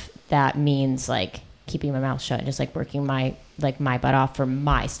 even if that means like keeping my mouth shut and just like working my butt off for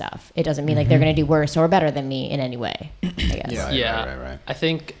my stuff. It doesn't mean like they're going to do worse or better than me in any way, I guess. Yeah. Right. I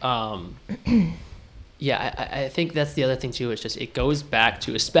think, I think that's the other thing too. It's just, it goes back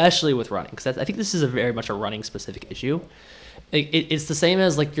to, especially with running, because I think this is a very much a running specific issue. It's the same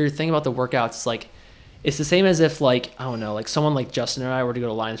as like your thing about the workouts. It's like, it's the same as if like, I don't know, like someone like Justin and I were to go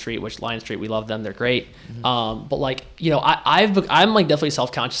to Lion Street, which Lion Street, we love them. They're great. But like, you know, I'm like definitely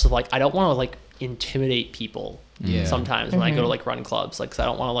self-conscious of like, I don't want to like intimidate people sometimes when I go to like run clubs. Like, 'cause I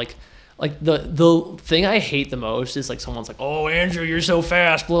don't want to like the thing I hate the most is like someone's like, oh, Andrew, you're so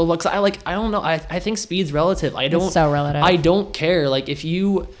fast, blah, blah, 'cause I don't know. I think speed's relative. It's so relative. I don't care. Like if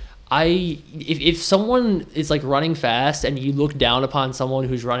someone is like running fast and you look down upon someone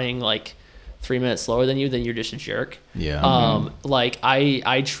who's running like 3 minutes slower than you, then you're just a jerk. Yeah. Like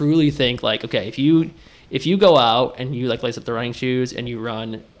I truly think like, okay, if you go out and you like lace up the running shoes and you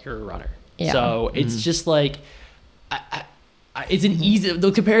run, you're a runner. Yeah. So it's just like, it's an easy,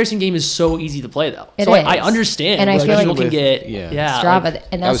 the comparison game is so easy to play though. It So is. I understand. And I like, feel like people can get, Strava, like,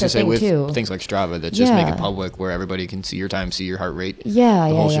 and I was that's gonna the say thing with too. things like Strava that just make Yeah. it public, where everybody can see your time, see your heart rate. Yeah,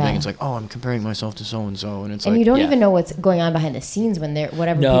 the whole yeah. shebang. It's like, oh, I'm comparing myself to so and so, and it's And like, you don't Yeah. even know what's going on behind the scenes when they're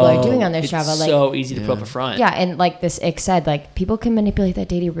whatever no, people are doing on their it's Strava. Like, so easy to put up a front. yeah, and like this Ick said, like people can manipulate that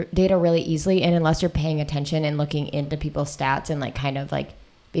data really easily, and unless you're paying attention and looking into people's stats and like kind of like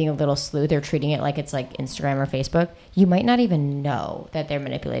being a little sleuth or treating it like it's like Instagram or Facebook, you might not even know that they're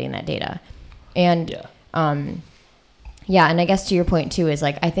manipulating that data. And and I guess to your point too is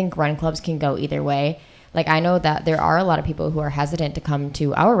like I think run clubs can go either way. Like I know that there are a lot of people who are hesitant to come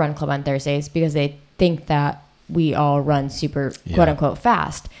to our run club on Thursdays because they think that we all run super quote unquote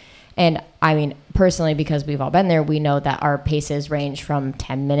fast. And I mean, personally, because we've all been there, we know that our paces range from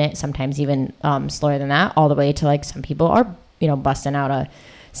 10 minutes, sometimes even slower than that, all the way to like some people are, you know, busting out a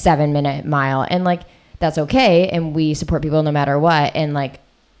 7-minute mile, and like that's okay, and we support people no matter what. And like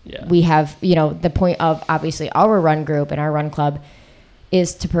we have, you know, the point of obviously our run group and our run club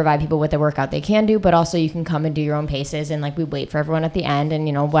is to provide people with the workout they can do, but also you can come and do your own paces, and like we wait for everyone at the end, and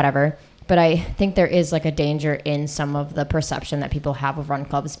you know, whatever. But I think there is like a danger in some of the perception that people have of run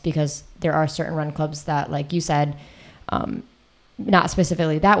clubs, because there are certain run clubs that, like you said, not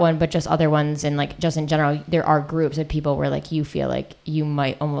specifically that one, but just other ones, and like just in general, there are groups of people where like you feel like you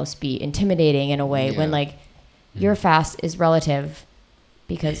might almost be intimidating in a way when like your fast is relative,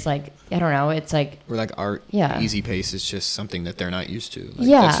 because like I don't know, it's like we're like our easy pace is just something that they're not used to. Like,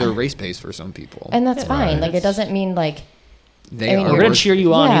 that's their race pace for some people, and that's fine. Like it doesn't mean like we're gonna cheer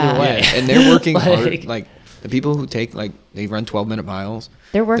you on either way. and they're working hard. Like the people who take like they run 12-minute miles.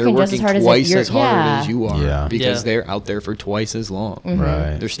 They're working just as hard as twice as hard as you are, because Yeah. they're out there for twice as long.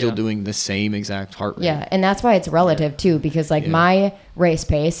 Right. They're still doing the same exact heart rate. Yeah, and that's why it's relative too, because like my race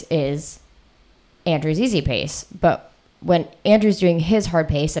pace is Andrew's easy pace, but when Andrew's doing his hard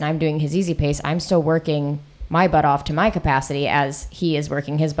pace and I'm doing his easy pace, I'm still working my butt off to my capacity as he is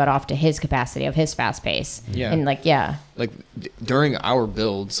working his butt off to his capacity of his fast pace. Yeah. And like during our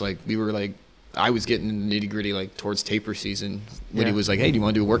builds, like we were like, I was getting in the nitty gritty like towards taper season when he was like, hey, do you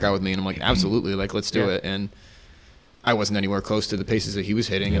want to do a workout with me? And I'm like, absolutely, like let's do it. And I wasn't anywhere close to the paces that he was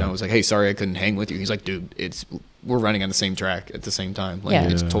hitting, and I was like, hey, sorry I couldn't hang with you. He's like, dude, we're running on the same track at the same time.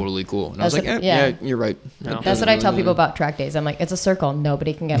 Like it's totally cool. And I was like, yeah, you're right. No. that's what I tell people about track days. I'm like, it's a circle.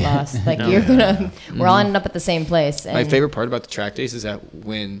 Nobody can get lost. Like we're all ending up at the same place. And my favorite part about the track days is that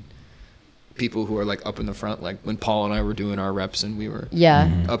when people who are like up in the front, like when Paul and I were doing our reps and we were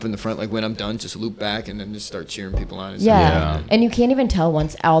up in the front, like when I'm done, just loop back and then just start cheering people on. And you can't even tell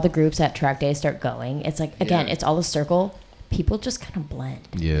once all the groups at track day start going. It's like, again, it's all a circle. People just kind of blend.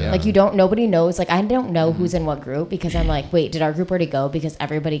 Like nobody knows. Like I don't know who's in what group, because I'm like, wait, did our group already go? Because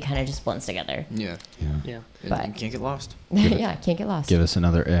everybody kind of just blends together. Yeah. But you can't get lost. can't get lost. Give us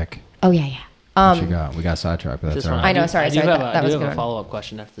another ick. Oh yeah. What you got? We got sidetracked, but that's all right. I know. Sorry. I do That have was a good. follow-up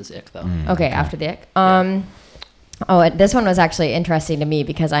question after this ick though. Okay, after the ick. This one was actually interesting to me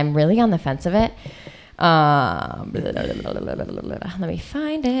because I'm really on the fence of it. Let me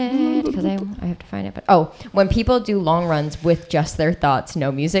find it, because I have to find it. But when people do long runs with just their thoughts, no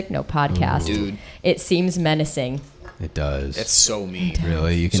music, no podcast, Dude. it seems menacing. It does. It's so me.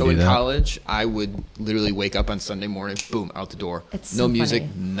 Really? You can So do in that? college, I would literally wake up on Sunday morning, boom, out the door. It's no so music,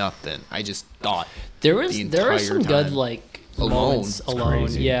 funny. nothing. I just thought. There the were entire some good time. like Alone. moments It's alone.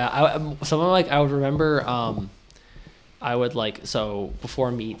 crazy. Yeah, I would remember. I would like so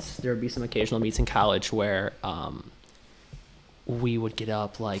before meets there would be some occasional meets in college where we would get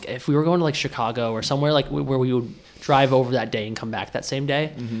up like if we were going to like Chicago or somewhere like where we would drive over that day and come back that same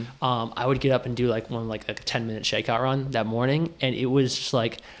day. I would get up and do like a 10-minute shakeout run that morning, and it was just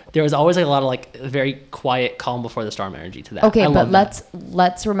like there was always like a lot of like very quiet, calm before the storm energy to that. Okay, I but love that.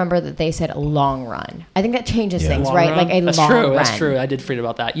 let's remember that they said a long run. I think that changes Yeah. things, Long right? run? Like a That's long true. run. That's true. I did forget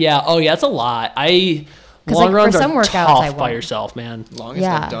about that. Yeah. Oh, yeah. It's a lot. 'Cause, Long like, for runs some are workouts, tough I by won't. yourself, man. Longest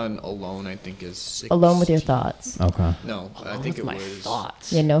Yeah. I've done alone, I think, is 6. Alone with your thoughts. Okay. No, I Alone think with it my was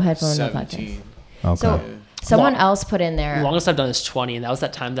thoughts. Yeah, no headphones, no podcast. 17. Okay. So someone Long- else put in there. The longest I've done is 20, and that was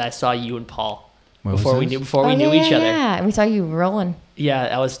that time that I saw you and Paul What was before we this? knew each other. Yeah, and we saw you rolling. Yeah,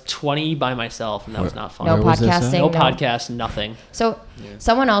 I was 20 by myself, and that was not fun. No Where was this at? podcasting. No podcast, nothing. So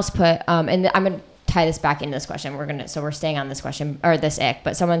someone else put, and I'm gonna tie this back into this question. We're staying on this question or this ick.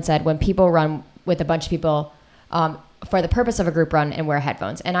 But someone said when people run with a bunch of people, for the purpose of a group run and wear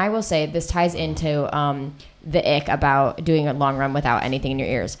headphones. And I will say this ties into the ick about doing a long run without anything in your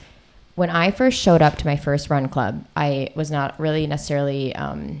ears. When I first showed up to my first run club, I was not really necessarily.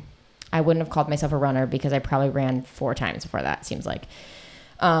 I wouldn't have called myself a runner because I probably ran 4 times before that. Seems like.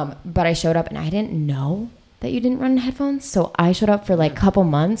 But I showed up and I didn't know that you didn't run in headphones. So I showed up for like a couple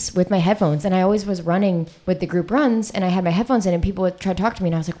months with my headphones, and I always was running with the group runs, and I had my headphones in, and people would try to talk to me,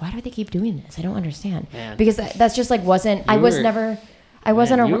 and I was like, why do they keep doing this? I don't understand. Man. Because that's just like wasn't. I You was were- never. I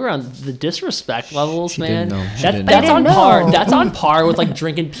wasn't You a. were on the disrespect levels, She man. didn't know. She That's didn't that's know. on I didn't par. know. That's on par with like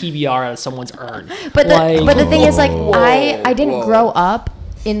drinking PBR out of someone's urn. But the thing is, like, Whoa. I didn't grow up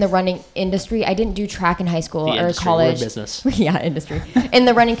in the running industry. I didn't do track in high school The or industry, college. we're business. Yeah, industry. In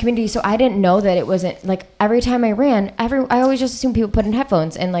the running community. So I didn't know that it wasn't like every time I ran, I always just assumed people put in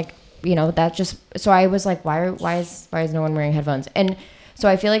headphones, and like, you know, that just, so I was like, why is no one wearing headphones? And so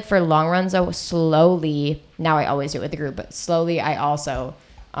I feel like for long runs though, slowly, now I always do it with the group, but slowly I also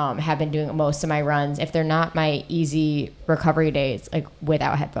have been doing most of my runs, if they're not my easy recovery days, like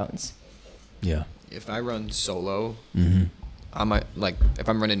without headphones. Yeah. If I run solo, Mm-hmm. if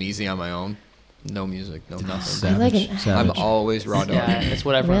I'm running easy on my own, no music, no nothing. I like Savage. it. I'm Savage. always raw dog. Yeah, it's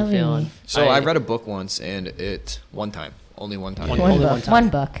whatever I'm Really? feeling. So I read a book once, and only one time. Only one time. One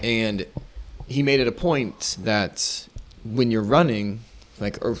book. And he made it a point that when you're running,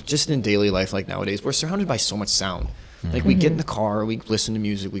 like, or just in daily life, like nowadays, we're surrounded by so much sound. Like, we get in the car, we listen to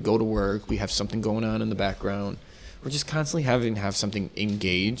music, we go to work, we have something going on in the background. We're just constantly having to have something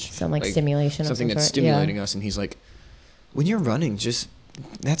engage. Some, like, stimulation of Something some that's sort, yeah. stimulating us. And he's like, when you're running, just,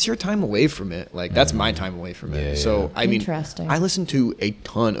 that's your time away from it. Like, that's my time away from it. Yeah, So, yeah. I mean, Interesting. I listen to a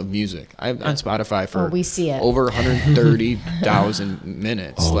ton of music. I'm on Spotify for we see it. over 130,000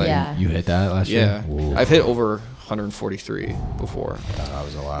 minutes. Oh, like, Yeah. You hit that last yeah, year? Ooh. I've hit over 143 before. That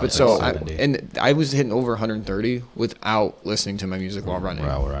was a lot. But so, Like 70. and I was hitting over 130 without listening to my music while running.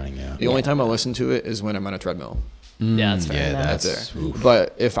 While we're running, yeah. The only time I listen to it is when I'm on a treadmill. Yeah, that's fair. Yeah, enough. That's that's it. oof.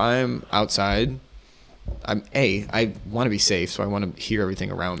 But if I'm outside, I want to be safe, so I want to hear everything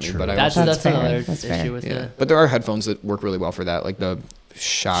around me. True. But I That's also, That's fair. another That's issue fair. with yeah. it. But there are headphones that work really well for that, like the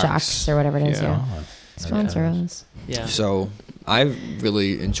Shocks or whatever it is, yeah. Oh, Sponsor us. Yeah. So I've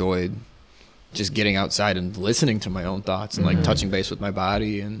really enjoyed just getting outside and listening to my own thoughts and like touching base with my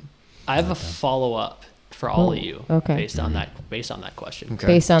body and I have a follow up for all of you okay. based on that question. Okay.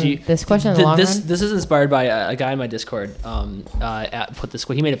 Based on Do you- this question in the long this run? this is inspired by a guy in my Discord. Put this.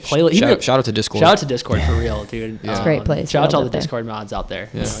 He made a playlist. shout out to Discord. Shout out to Discord for real, dude. Yeah. It's a great place. Shout out to all Love the it there. Discord mods out there.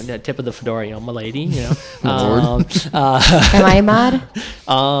 Yeah. You know, tip of the fedora, you know, my lady. You know. Lord. Am I a mod?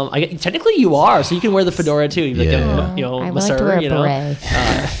 Technically you are, so you can wear the fedora too. You're like Yeah. a, you know, I would like to wear a you know. beret.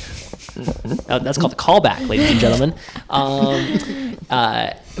 That's called the callback, ladies and gentlemen.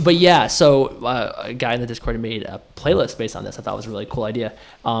 But yeah, so a guy in the Discord made a playlist based on this. I thought it was a really cool idea.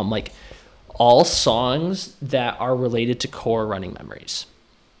 Like all songs that are related to core running memories.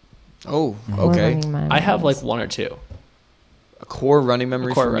 Oh, Core okay. running memories. I have like one or two, A core running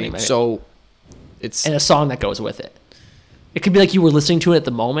memory core for running me. memory. So it's and a song that goes with it. It could be like you were listening to it at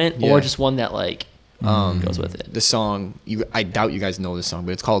the moment, Yeah. or just one that like goes with it. the song. I doubt you guys know this song,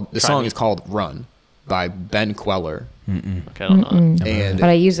 but it's called. The Try song me. is called "Run" by Ben Queller, Okay, I don't know. and But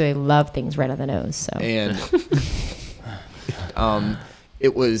I usually love things right on the nose, so. and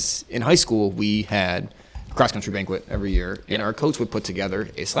it was in high school. We had a cross country banquet every year, and our coach would put together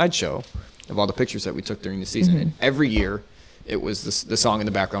a slideshow of all the pictures that we took during the season. And every year, it was the song in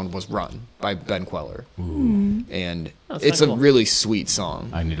the background was "Run" by Ben Queller, and That's it's kinda a cool. really sweet song.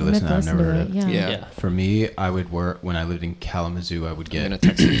 I need to listen to that. I've never heard it. Yeah. Yeah. For me, I would work when I lived in Kalamazoo. I would I'm gonna get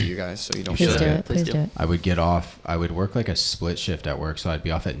text it to you guys so you don't Please forget. do should. it. Please Please do do. it. I would get off. I would work like a split shift at work, so I'd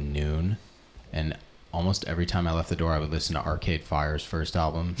be off at noon, and almost every time I left the door, I would listen to Arcade Fire's first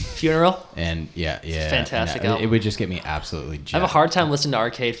album, Funeral. and yeah, fantastic and it album. would just get me absolutely jacked. I have a hard time listening to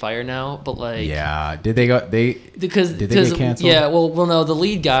Arcade Fire now, but like Yeah, did they go? They because did they get canceled? yeah, well no, the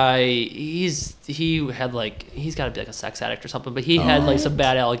lead guy he had like he's got to be like a sex addict or something, but he had like some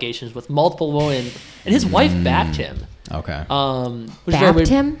bad allegations with multiple women, and his wife backed him. Okay. Which is very Backed weird.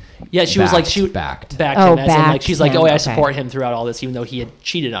 him? Yeah, she was like Backed. backed Oh, him as in like backed she's like, him, oh yeah, I okay. support him throughout all this, even though he had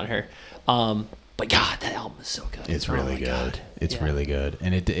cheated on her. But God, that album is so good. It's Oh really my good. God. It's Yeah. really good,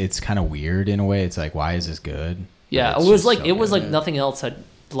 and it's kind of weird in a way. It's like, why is this good? But Yeah, it's it was just like so it was good. like nothing else had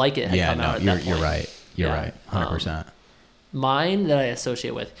like it had Yeah, come out no, at you're that you're point. right. You're Yeah. right. 100%. Mine that I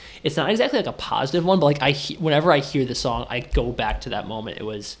associate with, it's not exactly like a positive one, but like whenever I hear the song, I go back to that moment. It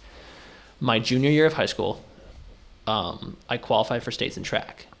was my junior year of high school. I qualified for states in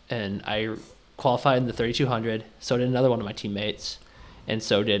track, and I qualified in the 3200. So did another one of my teammates, and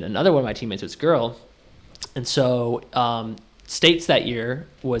so did another one of my teammates. It was a girl, and so states that year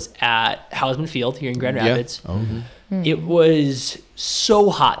was at Hausman Field here in Grand Yeah. Rapids. Oh, It was so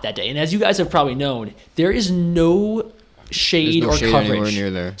hot that day, and as you guys have probably known, there is no shade There's no or shade coverage anywhere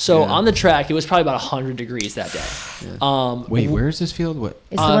near there. So Yeah. on the track, it was probably about 100 degrees that day. wait, where is this field? What?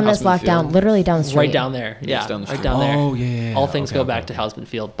 It's the one that's Hausman locked down, Field. literally down the street. Right down there, Yeah, yeah, it's down the right street. down there. Oh, yeah. All things Okay, go okay, back okay. to Hausman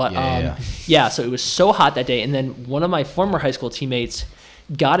Field, but Yeah. so it was so hot that day, and then one of my former high school teammates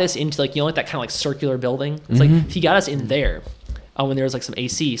got us into like like that kind of like circular building. It's like he got us in there when there was like some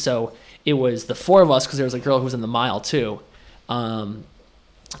AC. So it was the four of us because there was a girl who was in the mile too.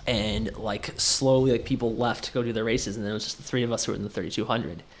 And like slowly like people left to go do their races, and then it was just the three of us who were in the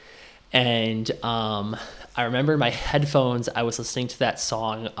 3200. And I remember in my headphones I was listening to that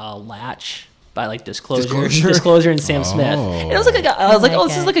song Latch by like Disclosure and Sam Smith. And it was like I was like, oh,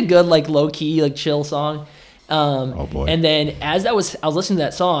 this is like a good like low key like chill song. Oh boy. And then as I was listening to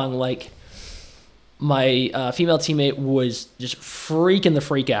that song, like my female teammate was just freaking the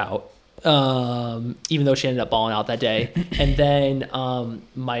freak out. Even though she ended up balling out that day, and then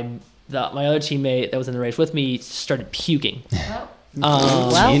my other teammate that was in the race with me started puking.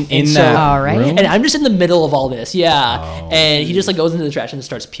 Well, in so- that all right. room? And I'm just in the middle of all this, yeah. Oh. And he just like goes into the trash and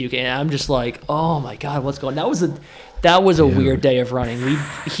starts puking, and I'm just like, oh my God, what's going on? That was a Dude. weird day of running.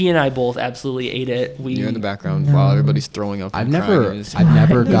 He and I both absolutely ate it. You're in the background while everybody's throwing up. I've and never crying. It's-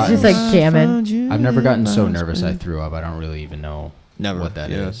 gotten. just like jamming. I've never gotten so nervous I threw up. I don't really even know Never. what that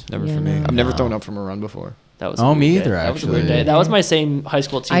is. Never Yeah, for me. no. I've never No. thrown up from a run before. That was Oh, a weird me day. either, That was a weird actually. day. That was my same high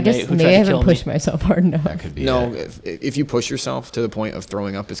school I teammate just who maybe I tried to haven't kill pushed me. myself hard enough. That could be No, it. if you push yourself to the point of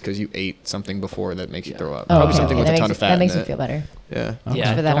throwing up, it's because you ate something before that makes you throw up. Oh, Probably okay. something with that a ton makes of fat that makes in me it. feel better. Yeah.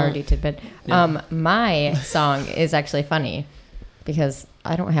 Yeah, For that don't- already tidbit. Yeah. My song is actually funny because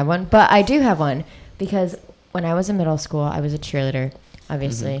I don't have one, but I do have one because when I was in middle school, I was a cheerleader,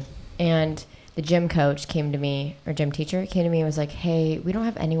 obviously, and the gym coach came to me, or gym teacher came to me and was like, "Hey, we don't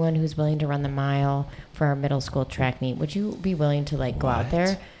have anyone who's willing to run the mile for our middle school track meet. Would you be willing to like go out What?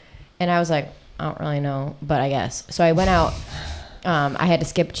 there?" And I was like, "I don't really know, but I guess." So I went out. I had to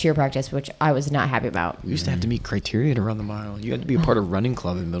skip cheer practice, which I was not happy about. We used to have to meet criteria to run the mile. You had to be a part of running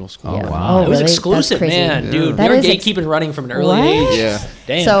club in middle school. Oh, Yeah. wow. It was really? That's exclusive, crazy. man, Yeah. dude. That They were is gatekeeping running from an early What? age. Yeah.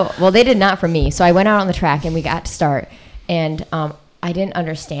 Damn. So, well, they did not for me. So I went out on the track and we got to start, and I didn't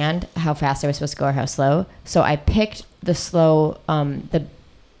understand how fast I was supposed to go or how slow. So I picked the slow, the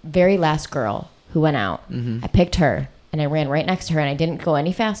very last girl who went out. I picked her and I ran right next to her, and I didn't go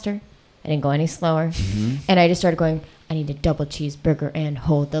any faster. I didn't go any slower. And I just started going, "I need a double cheeseburger and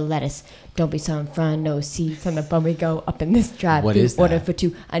hold the lettuce. Don't be so in front, no seats on the bum. We go up in this drive. What is Order that? for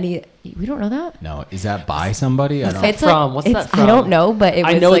two. I need. We don't know that. No, is that by somebody? I don't. It's from? like, What's it's- that I don't from? know, but it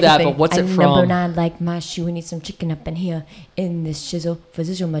was I know like a that, thing. but what's it I'm from? Number 9, like my shoe. We need some chicken up in here in this shizzle. For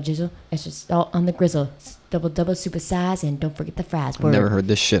zizzle, my jizzle. It's just all on the grizzle. It's double super size, and don't forget the fries. I've never heard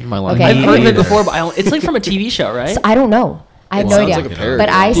this shit in my life. Okay. I've heard of it either. before, but it's like from a TV show, right? I don't know. I have It no sounds idea. like a parody. But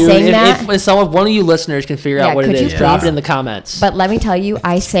I Dude, sang that. if one of you listeners can figure Yeah, out what it could you is, drop please? it in the comments. But let me tell you,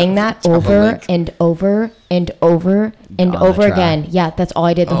 I sang that Drop a over link. and over and over and On the over track. again. Yeah, that's all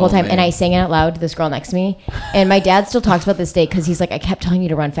I did the Oh, whole time. man. And I sang it out loud to this girl next to me. And my dad still talks about this day because he's like, "I kept telling you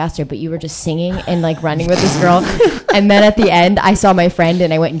to run faster, but you were just singing and like running with this girl." And then at the end, I saw my friend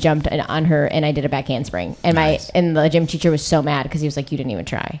and I went and jumped on her and I did a back handspring. And and the gym teacher was so mad because he was like, "You didn't even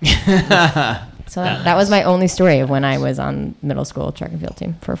try." So that was my only story of when I was on middle school track and field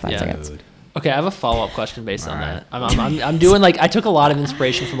team for 5 Yeah. seconds. Dude. Okay, I have a follow-up question based on Alright. that. I'm doing like I took a lot of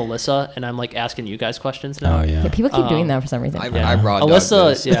inspiration from Alyssa, and I'm like asking you guys questions now. Oh yeah. Yeah, people keep doing that for some reason. I raw dogged Alyssa,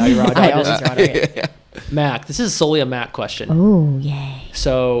 this. yeah, you raw I dogged always this. raw dog it. Mac, this is solely a Mac question. Oh, yay.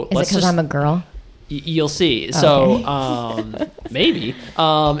 So Is it let's because just I'm a girl? you'll see. So maybe.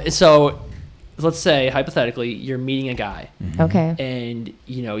 So let's say hypothetically you're meeting a guy, Okay. and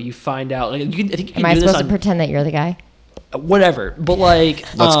you find out like I think you can Am I do this supposed to on pretend that you're the guy? whatever, but like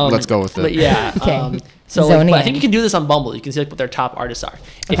Let's go with it. But yeah. Okay. So like, Zoning but I think in. you can do this on Bumble. You can see like what their top artists are.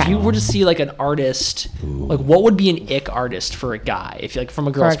 If Okay. you were to see like an artist, like what would be an ick artist for a guy? If like from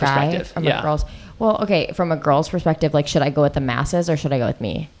a girl's For a guy? perspective, From yeah. a girl's. Well, okay, from a girl's perspective, like, should I go with the masses or should I go with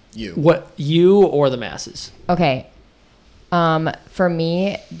me? You. What you or the masses? Okay. For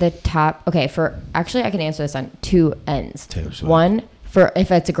me, the top. Okay, actually, I can answer this on two ends. Taylor Swift. One, for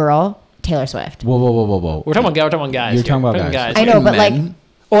if it's a girl, Taylor Swift. Whoa. We're talking about guys. You're here. talking about We're guys. I know, but like, Men?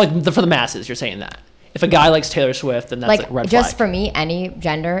 or like for the masses. You're saying that if a guy likes Taylor Swift, then that's like, like red just flag. for me, any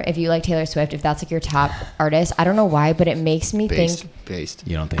gender, if you like Taylor Swift, if that's like your top artist, I don't know why, but it makes me think. Based.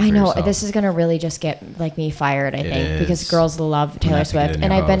 You don't think? I for know yourself. this is gonna really just get like me fired. I think because is. girls love Taylor have to get Swift, in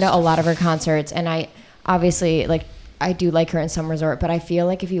and your I've been to host. a lot of her concerts, and I obviously like I do like her in some resort, but I feel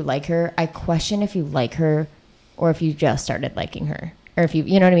like if you like her, I question if you like her, or if you just started liking her, or if you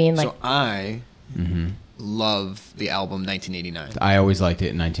know what I mean. Like So I love the album 1989. I always liked it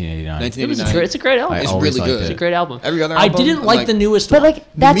in 1989. It's a great album. I It's always really liked good. It's a great album. Every other I album, didn't I'm like like- the newest but one. like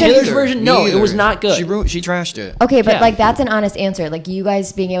that's Me an, neither. version- Me no, it neither. was not good. She trashed it. okay, but Yeah. like that's an honest answer. Like you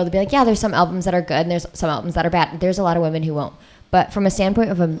guys being able to be like, yeah, there's some albums that are good and there's some albums that are bad. There's a lot of women who won't. But from a standpoint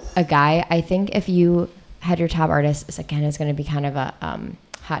of a guy, I think if you had your top artist, this again is going to be kind of a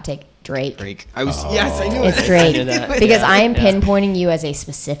hot take. Drake. I was yes, I knew It's it. Drake knew that. because Yeah. I am Yeah. pinpointing you as a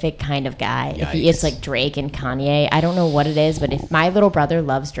specific kind of guy. If Yikes. it's like Drake and Kanye, I don't know what it is, but if my little brother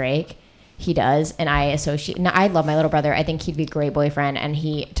loves Drake, he does, and I associate. No, I love my little brother. I think he'd be a great boyfriend, and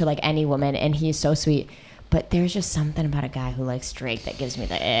he to like any woman, and he's so sweet. But there's just something about a guy who likes Drake that gives me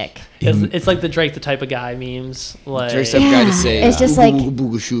the ick. It's like the Drake the type of guy memes. Like Drake's type of guy to say. It's just "Ooga, like- ooga,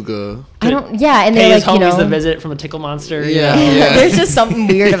 booga, sugar." I don't. Yeah, and pay they're his like, you homies know, to visit from a Tickle Monster. you Yeah, know? yeah. there's just something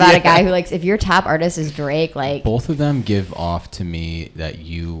weird about a guy who likes. If your top artist is Drake, like, Both of them give off to me that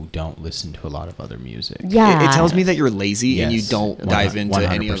you don't listen to a lot of other music. yeah, It tells me that you're lazy and you Yes. don't dive into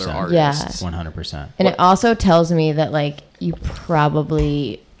any other 100%. artists. Yeah. 100%. And it also tells me that like you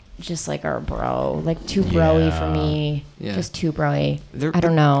probably just like are a bro, like too broy for Yeah. me, Yeah. just too broy. They're- I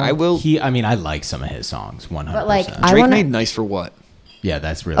don't know. I will. I mean, I like some of his songs. 100%. But, like, I Drake wanna- made "Nice for What." yeah,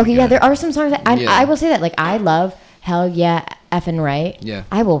 that's really Okay, good. yeah, there are some songs that Yeah. I will say that like I love Hell Yeah Effin' Right. Yeah.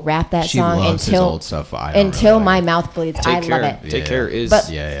 I will rap that She song loves his until old stuff. I don't until really my like it. mouth bleeds. Take I care. love it. Take Yeah. care is. But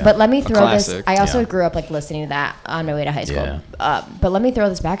Yeah. but let me throw this. classic. I also Yeah. grew up like listening to that on my way to high school. Yeah. But let me throw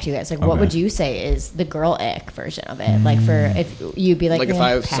this back to you guys. Like, what Okay. would you say is the girl ick version of it? Like for if you'd be like, like if "Yeah,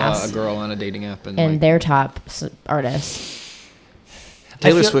 I saw pass," a girl on a dating app and, and like, their top artist.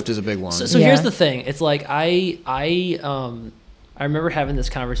 Taylor I feel- Swift is a big one. So Yeah. here's the thing. It's like I remember having this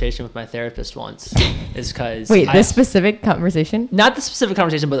conversation with my therapist once. Is because Wait, this specific conversation? not the specific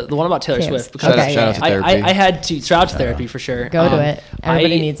conversation, but the one about Taylor Okay. Swift. Shout Okay, out, shout out to yeah. therapy. I had to shout out to therapy for sure. Go to it.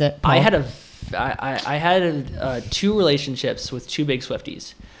 Everybody needs it, I Paul. had two relationships with two big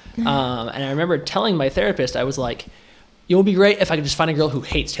Swifties, and I remember telling my therapist, I was like, "It would be great if I could just find a girl who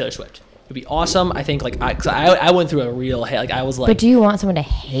hates Taylor Swift. It'd be awesome. I think cause I went through a real hate. Like I was like, But do you want someone to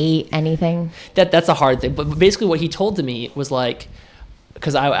hate anything? that's a hard thing. But basically, what he told to me was like,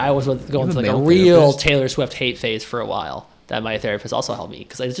 because I was going have through a like a male real therapist? Taylor Swift hate phase for a while. That my therapist also helped me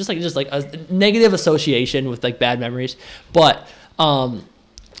because it's just like a negative association with like bad memories. But I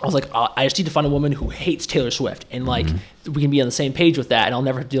was like, I just need to find a woman who hates Taylor Swift, and like we can be on the same page with that, and I'll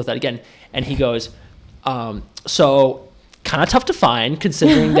never have to deal with that again. And he goes, so kind of tough to find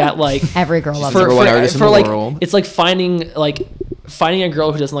considering that like Every girl loves For- it. Number one artist in the like world. it's like finding a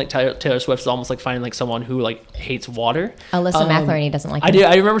girl who doesn't like Taylor Swift is almost like finding like someone who like hates water. Alyssa McElhaney doesn't like I it. do.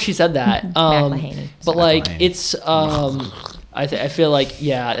 I remember she said that. McElhaney. But like McElhaney. it's I feel like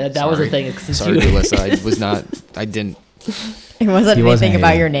yeah that was the thing. Since Sorry, you- Alyssa. I was not. I didn't. It wasn't He wasn't anything about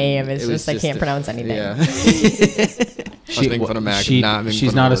hating. your name. It's It was just I can't pronounce anything. Yeah. I was making fun of Mac. Not making she's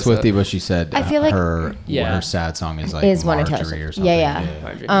fun not a of Alyssa. Swiftie, but she said I feel like- her Yeah. her sad song is like Is one of Marjorie Taylor or Swift. something. Yeah.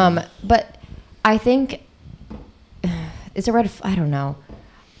 Marjorie. But I think it's a red. I don't know.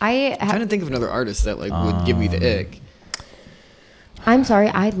 I'm trying to think of another artist that like would give me the ick. I'm sorry.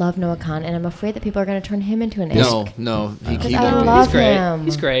 I love Noah Khan, and I'm afraid that people are going to turn him into an No, ick. no. He Because won't I be. love He's great. him.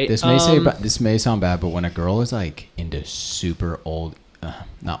 He's great. This may sound bad, but when a girl is like into super old,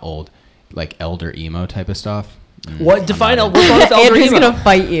 not old, like elder emo type of stuff, What define what's wrong with elder Andrew's emo? gonna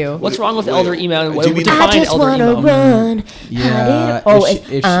fight you. What's wrong with elder emo? And do what you would mean- I define just elder wanna emo? run. Yeah, Oh, if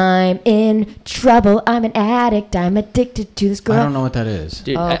she- I'm in trouble. I'm an addict. I'm addicted to this girl. I don't know what that is.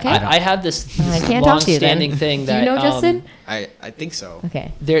 Dude, Okay. I have this I can't talk to you then. long-standing thing Do that you know Justin? I think so.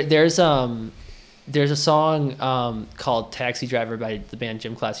 Okay. There's a song called "Taxi Driver" by the band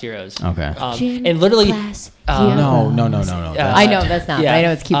Gym Class Heroes. Okay. Gym And literally, Class No. I know that's not. But yeah, I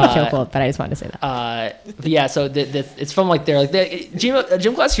know it's keep it chill, but I just wanted to say that. but yeah, so it's from like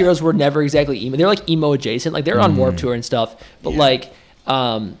Gym Class Heroes were never exactly emo. They're like emo adjacent. Like they're on Warped Tour and stuff. But like,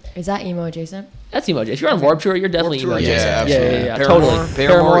 Is that emo adjacent? that's emo adjacent. If you're on Warped Tour, you're definitely emo Warped Tour, adjacent. yeah, absolutely. Yeah, Paramore, totally.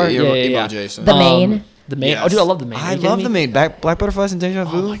 Paramore, yeah, emo adjacent. The Main. The Main. Yes. Oh, dude, I love the Main. Are I you kidding love me? the Main. Black Butterflies and Deja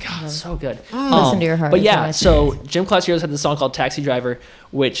Vu. Oh my god, so good. Listen to your heart. But It's yeah, my so Gym Class Heroes had this song called "Taxi Driver,"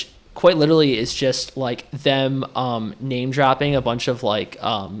 which quite literally is just like them name dropping a bunch of like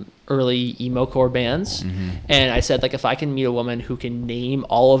early emo core bands. And I said like, if I can meet a woman who can name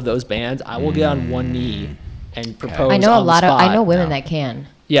all of those bands, I will get on one knee and propose. I know a on the lot of. I know spot. women that can,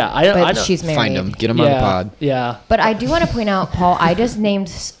 Yeah, I don't. but I know. she's married. Find them. Get them on the yeah, pod. yeah. But I do want to point out, Paul. I just named.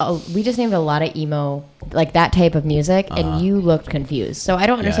 We just named a lot of emo, like that type of music, and you looked confused. So I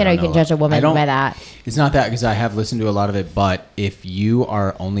don't understand how you can judge a woman by that. It's not that, because I have listened to a lot of it, but if you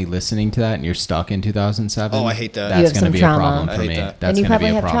are only listening to that and you're stuck in 2007, Oh, I hate that. You That's have going to some be trauma. a problem I for hate me. that. That's And you going to be probably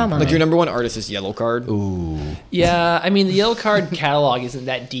a have problem. trauma. for Like me. your number one artist is Yellow Card. Ooh. Yeah, I mean the Yellow Card catalog isn't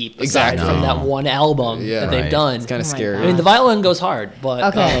that deep aside Exactly. from No. that one album Yeah. that they've Right. done. It's kind of Oh my scary. God. I mean the violin goes hard, but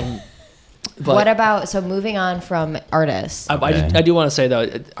Okay. but What about moving on from artists? Okay. I do want to say though,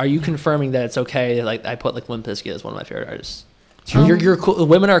 are you confirming that it's okay? Like I put like Limp Bizkit as one of my favorite artists. You're cool.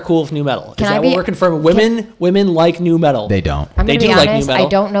 Women are cool with new metal. Is Can I that be- what we're confirming? Women like new metal. They don't. I'm They gonna be do like new honest. metal. I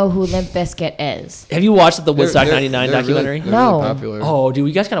don't know who Limp Bizkit is. Have you watched the Woodstock They're- '99 they're documentary? Really, No. really popular. Oh, dude,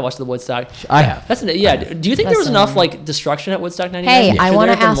 you guys gotta watch the Woodstock. I have. That's yeah. Do you think there was That's enough a- like destruction at Woodstock '99? Hey, Yeah. I Should want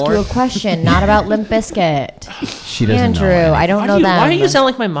there to have been ask you more? a question, not about Limp Bizkit. She doesn't Andrew, know anything. I don't know them. Why do you sound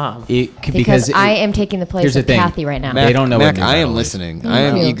like my mom? because I am taking the place here's the of thing. Kathy right now. They don't know Mac, what new I am metal is. listening. I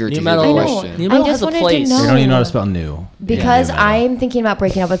am you. eager New to metal. hear I the know. question. New I metal just has a wanted place. to know They don't even know how to spell new. because Yeah, new metal. I am thinking about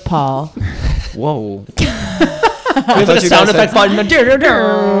breaking up with Paul. Whoa. We have a sound effect button. Let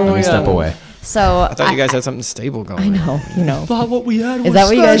me step away. So I thought you guys had something stable going. I know, you know. Thought what we had Is that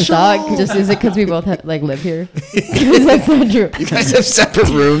what you guys thought? Just is it because we both like live here? 'Cause that's not true. You guys have separate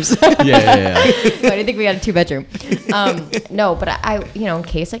rooms. Yeah. Why do you think we got a 2-bedroom? No, but I, in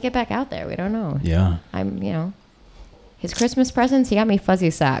case I get back out there, we don't know. Yeah. His Christmas presents, he got me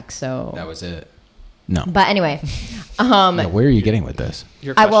fuzzy socks. So, That was it. No. but anyway, Yeah, where are you getting with this?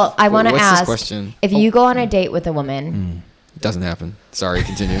 I want to What's this ask question? if you go on a date with a woman. It doesn't happen. Sorry,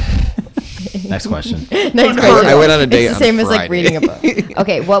 continue. Next question. Next question. I went on a date It's the on same as like Friday. reading a book.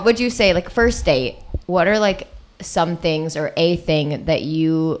 Okay, what would you say like first date? What are like some things or a thing that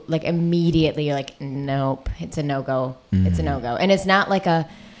you like immediately you're like nope, it's a no go. It's a no go, and it's not like a.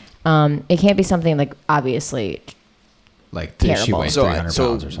 It can't be something like obviously. Like, she Terrible. weighs So, 300 so-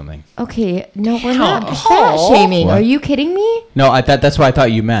 pounds or something. Okay, no, we're not fat shaming. What? Are you kidding me? No, that's what I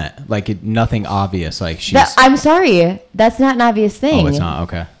thought you meant. Like, nothing obvious. Like, she's... I'm sorry. That's not an obvious thing. Oh, it's not?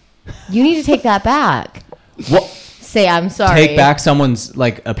 Okay. You need to take that back. What? Say I'm sorry. Take back someone's,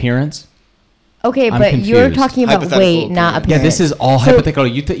 like, appearance? Okay, I'm but you're confused. talking about Hypothetical weight, not opinion. appearance. Yeah, this is all So- hypothetical.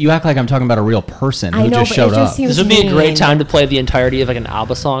 You act like I'm talking about a real person I who know, just but showed it just up. seems This would be a great mean. time to play the entirety of like an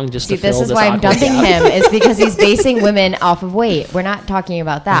ABBA song just See, to fill this is why I'm awkward dumping gap. him is because he's basing women off of weight. We're not talking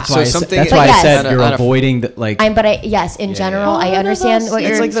about that. That's why, So something- that's But why yes. I said On you're a- avoiding the, like... Yes, in general, I understand what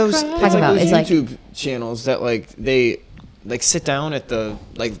you're It's like those. talking It's like about. those It's like YouTube channels that like they like sit down at the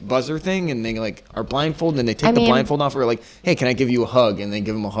like buzzer thing and they like are blindfolded and they take I the mean- blindfold off or like, hey, can I give you a hug? And they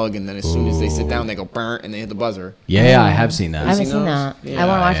give them a hug and then as soon as they sit down they go burn and they hit the buzzer. Yeah, I have seen that. I haven't seen seen those? that. Yeah. I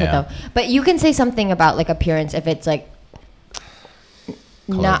want to watch Yeah. it though. But you can say something about like appearance if it's like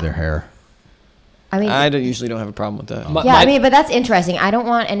Color not. of their hair. I mean, I usually don't have a problem with that. yeah, I mean, but that's interesting. I don't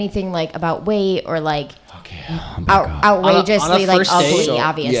want anything like about weight or like Okay, I'm back up. outrageously like first date- ugly, So,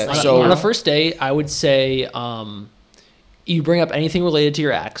 obviously. yeah, On a- so- on a first date, I would say you bring up anything related to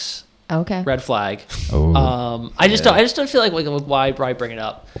your ex, Okay. red flag. Oh. I just don't feel like why bring it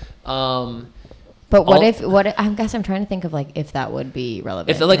up. But what I'll- if I guess I'm trying to think of like if that would be relevant.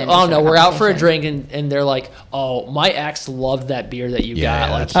 If they're like, in any oh sort no, of we're out for a conversation. drink and they're like, oh, my ex loved that beer that you Yeah,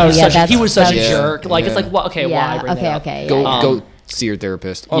 got. Like, that's he was Oh, yeah, such a- he was such a that's- jerk. Like, it's Yeah. like, well, okay, Yeah. why bring Okay. that up? Okay. Go yeah. go see your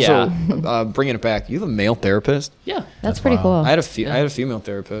therapist. Also, Yeah. bringing it back, you have a male therapist. Yeah. That's pretty wild. cool. I had a female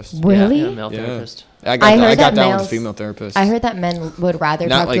therapist. Really? Yeah, male Yeah. therapist. I I got heard down that with a males- female therapist. I heard that men would rather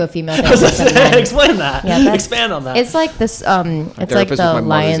Not talk to like- a female therapist than men. Explain that. Yeah, that's- Expand on that. It's like this. It's like therapist with the my mother's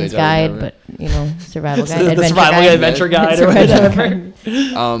Lion's age, I would Guide, never. but survival guide, the adventure survival guide. adventure guide or whatever.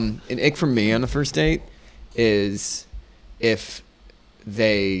 An ick for me on the first date is if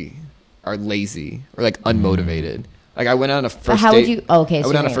they are lazy or like unmotivated. Like I went on a first how date. would you? Okay, I so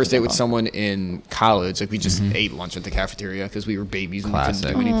went on a you're first date with example. someone in college. Like we just ate lunch at the cafeteria because we were babies and we Classic.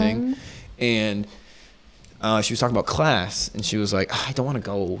 couldn't do anything. And she was talking about class, and she was like, I don't want to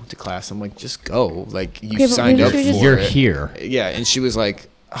go to class. I'm like, just go. Like you Okay, but signed maybe up for you should just- You're it. here. Yeah, and she was like,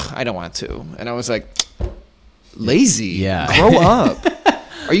 I don't want to. And I was like, lazy. Yeah. Grow up.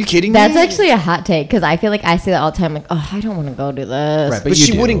 Are you kidding That's me? actually a hot take because I feel like I say that all the time. Like, oh, I don't want to go do this. Right, But you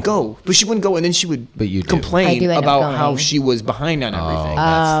she do. wouldn't go. But she wouldn't go, and then she would But you do. I complain do end up about how going. she was behind on everything.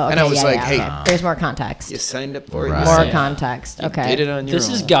 Oh, And I okay, was yeah, like, yeah, hey, okay. There's more context. you signed up for it. Right. You More said Yeah. context. you Okay. did it on your This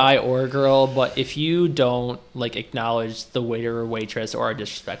own. is guy or girl, but if you don't like acknowledge the waiter or waitress or are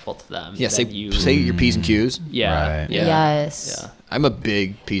disrespectful to them, Yeah, say, then you say your P's and Q's. yeah, Right. yeah, Yes. yeah. I'm a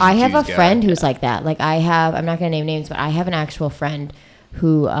big P's I and have Q's a guy. friend who's like that. Like I'm not gonna name names, but I have an actual friend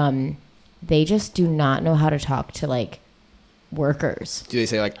who they just do not know how to talk to like workers. Do they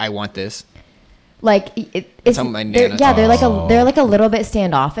say like, I want this? Like it's how my they're, Nana yeah, they're talks. they're like a little bit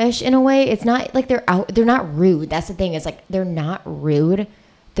standoffish in a way. It's not like they're not rude. That's the thing. It's like they're not rude.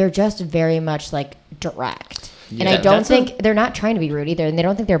 They're just very much like direct. And I Yeah, don't that's think they're not trying to be rude either, and they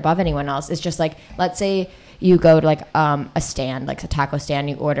don't think they're above anyone else. It's just like, let's say you go to like a stand, like a taco stand,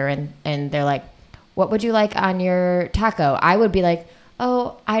 you order, and they're like, what would you like on your taco? I would be like,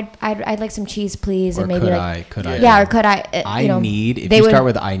 oh, I'd like some cheese, please, Or and maybe could I? yeah, or could I? I you know, need. If they you would- start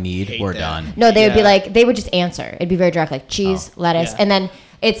with I need, Hate we're that. done. no, they would be Yeah. like, they would just answer. It'd be very direct, like cheese, lettuce, Yeah. and then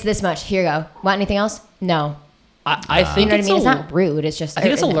it's this much. Here you go. Want anything else? No. I You think know what I it's mean? It's a- not rude. It's just. I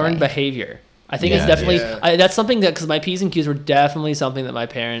think it's a in that learned way. behavior. I think Yeah, it's definitely yeah. that's something that because my P's and Q's were definitely something that my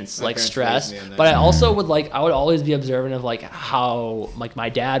parents My like parents stressed. raised me on that. But I also would I would always be observant of like how like my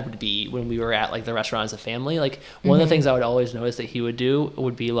dad would be when we were at like the restaurant as a family. Like one of the things I would always notice that he would do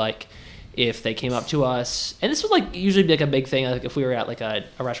would be like if they came up to us, and this would like usually be like a big thing. Like if we were at like a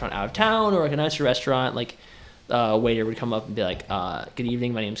restaurant out of town or like a nicer restaurant, like. Waiter would come up and be like, "Good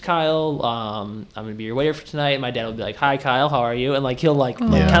evening, my name's Kyle. I'm gonna be your waiter for tonight." And my dad would be like, "Hi, Kyle, how are you?" And like he'll like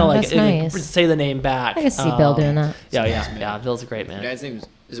kind of like that's nice. say the name back. I can see Bill doing that. Yeah, Nice, yeah, man. yeah. Bill's a great man. Your dad's name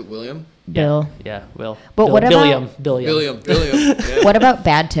is it William? Bill. Yeah, Will. But what about- Billiam? William. Yeah. What about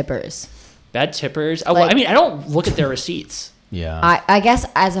bad tippers? Bad tippers. Oh, well, Like- I mean, I don't look at their receipts. Yeah. I guess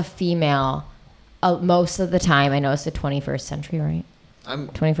as a female, most of the time, I know it's the 21st century, right? I'm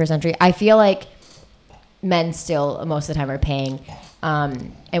 21st century. I feel like men still most of the time are paying,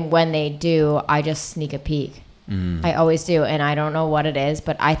 and when they do, I just sneak a peek. I always do, and I don't know what it is,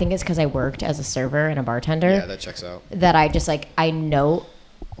 but I think it's because I worked as a server and a bartender yeah, that checks out. that I just like I know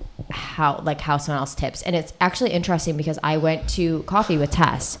how someone else tips, and it's actually interesting because I went to coffee with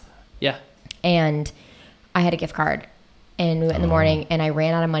Tess, Yeah. and I had a gift card, and we went in the morning, and I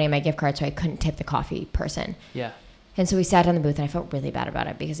ran out of money on my gift card, so I couldn't tip the coffee person. Yeah. And so we sat down in the booth, and I felt really bad about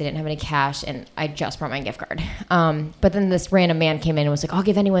it because I didn't have any cash, and I just brought my gift card. But then this random man came in and was like, "I'll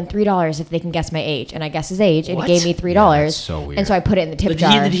give anyone $3 if they can guess my age." And I guessed his age, and What? he gave me $3. that's so weird. And so I put it in the tip Did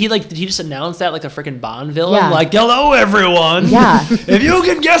jar. did he just announce that like a freaking Bond villain? Yeah. Like, hello everyone. Yeah. If you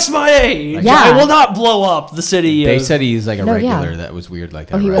can guess my age, Yeah. I will not blow up the city. They of... said he's like a No, yeah. regular. That was weird like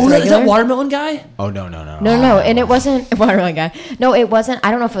that. Oh, he right? was Oh, is that regular? watermelon guy? Oh no. No, and it wasn't watermelon guy. No, it wasn't.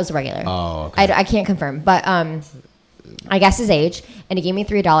 I don't know if it was a regular. Oh, okay. I can't confirm, but I guessed his age, and he gave me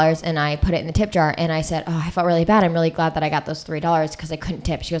 $3, and I put it in the tip jar, and I said, "Oh, I felt really bad. I'm really glad that I got those $3 because I couldn't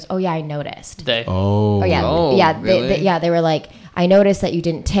tip." She goes, "Oh yeah, I noticed." They. Oh. Oh yeah, Oh, yeah, really? they were like, "I noticed that you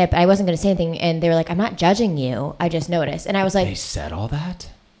didn't tip." I wasn't going to say anything, and they were like, "I'm not judging you. I just noticed." And I was They like, said all that.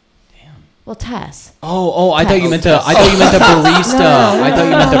 "Well, Tess." Oh, I thought you Tess. meant the. I thought you meant the barista. No. I thought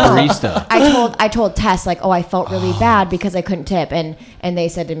you meant the barista. I told Tess like, "Oh, I felt really bad because I couldn't tip," and they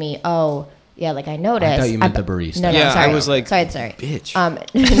said to me, "Oh, yeah, like I noticed." I thought you meant the barista. No, Yeah, sorry. I was like, sorry. bitch.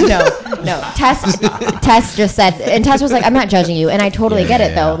 No. Tess just said, and Tess was like, "I'm not judging you," and I totally Yeah, get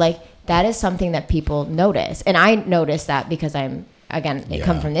it yeah. though. Like that is something that people notice, and I noticed that because I'm again, it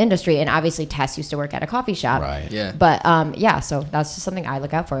come Yeah. from the industry, and obviously Tess used to work at a coffee shop. Right. Yeah. But yeah, so that's just something I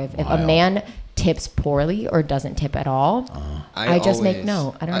look out for. If a Wild. man tips poorly or doesn't tip at all, I just make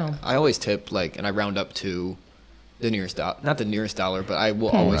note. I don't know. I always tip like, and I round up to the nearest dollar. Not the nearest dollar, but I will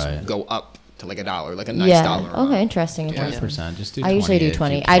Okay. always Right. go up to like $1, like a nice yeah. dollar. amount. Okay. Interesting. Yeah. Interesting. 20%. Just do. I usually do 20 if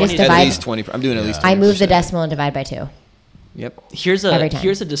 20. you I just can. At divide- least 20. I'm doing at least. I move the 20%. decimal and divide by 2. Yep. Here's Every time.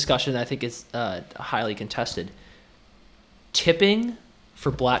 a discussion I think is highly contested. Tipping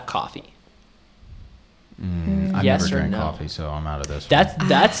for black coffee. I've Yes never or drank no? coffee, so I'm out of this. one.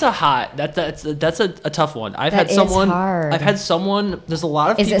 That's a hot that's a tough one. I've That had is someone hard. I've had someone. There's a lot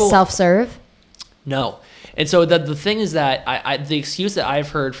of Is people. it self serve? No. And so the thing is that the excuse that I've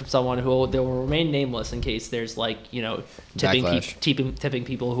heard from someone who they will remain nameless in case there's like, you know, tipping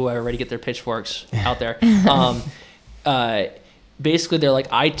people who are ready to get their pitchforks out there. Basically they're like,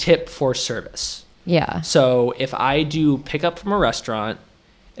 I tip for service. Yeah. So if I do pick up from a restaurant,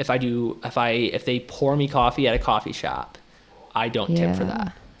 if they pour me coffee at a coffee shop, I don't tip for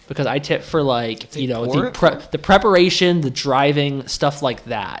that. Because I tip for like, you know, the preparation, the driving, stuff like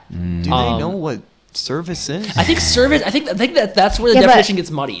that. Do they know what service is? I think that's where the definition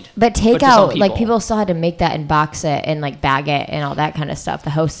gets muddied. But takeout, like people still had to make that and box it and like bag it and all that kind of stuff. The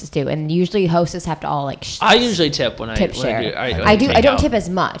hostess do, and usually hostess have to all like. I usually tip when tip I share. do. I don't tip as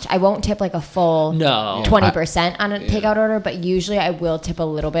much. I won't tip like a full 20% on a takeout order, but usually I will tip a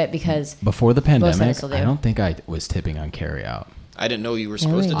little bit because before the pandemic, I don't think I was tipping on carryout. I didn't know you were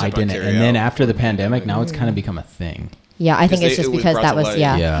supposed to tip on carryout. And then after the pandemic, now it's kind of become a thing. Yeah, I think it's just because that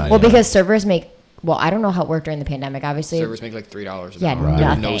was because servers make. Well, I don't know how it worked during the pandemic. Obviously, servers make like $3 an hour. Yeah, There were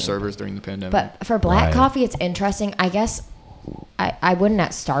no nothing. servers during the pandemic. But for black coffee, it's interesting. I guess I wouldn't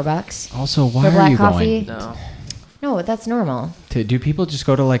at Starbucks. Also, why for black are you coffee. going? No, that's normal. Do people just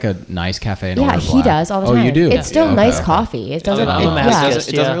go to like a nice cafe and yeah, order he black? does all the time. Oh, you do? It's still nice coffee. It doesn't.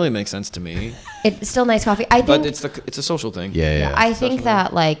 It doesn't really make sense to me. It's still nice coffee. I think, but it's a social thing. Yeah. I think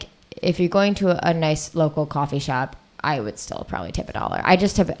that like if you're going to a nice local coffee shop, I would still probably tip $1. I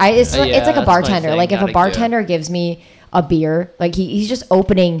just tip. It's like a bartender. Like if a bartender gives me a beer, like he's just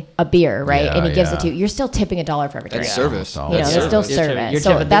opening a beer, right? And he gives it to you. You're still tipping $1 for every drink. That's service. You know, it's still service.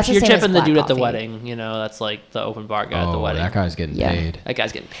 So that's the you're same as tipping the black dude at the coffee. wedding. You know, that's like the open bar guy at the wedding. That guy's getting paid. That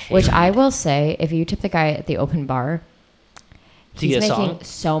guy's getting paid. Which I will say, if you tip the guy at the open bar, he's making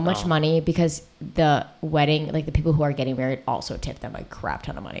so much money because the wedding, like the people who are getting married, also tip them a crap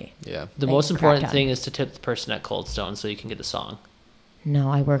ton of money. Yeah. The most important thing is to tip the person at Cold Stone so you can get a song.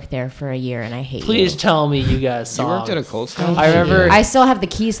 No, I worked there for a year and I hate Please tell me you got a song. You worked at a Cold Stone? I remember. I still have the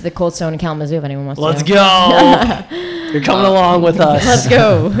keys to the Cold Stone in Kalamazoo if anyone wants to. Let's go. You're coming along with us. Let's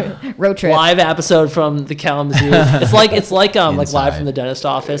go. Road trip. Live episode from the Kalamazoo. It's like live from the dentist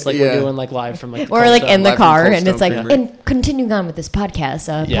office. Like we're doing like live from like the or Cold like Stone. in the Live car from and it's like, Creamery. and continuing on with this podcast,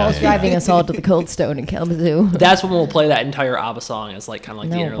 Paul's driving us all to the Cold Stone in Kalamazoo. That's when we'll play that entire ABBA song as like kind of like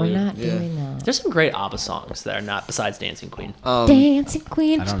the No, interlude. we're not doing that. There's some great ABBA songs that are not besides Dancing Queen. Dancing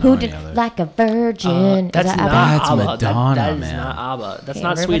Queen, I don't know who any did others. like a virgin. Is That's that not ABBA? That's ABBA. Madonna, that is man. not ABBA. That's Okay,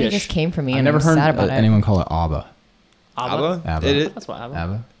 not everybody Swedish. just came for me I've and never I'm heard sad about it. anyone call it ABBA. ABBA? ABBA. It, That's what ABBA.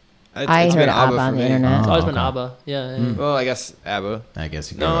 ABBA. I it's heard been ABBA for on the me. internet. It's always Oh, been okay. ABBA. Yeah. Well, I guess ABBA. I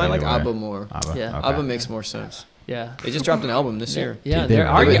guess you No, go I like either way. ABBA more. ABBA. Yeah. Okay. ABBA makes more sense. Yeah. They just dropped an album this year. Yeah, They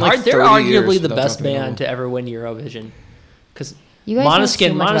they're, were really- like they're 30 arguably years the without best dropping an band album. to ever win Eurovision. Because You guys know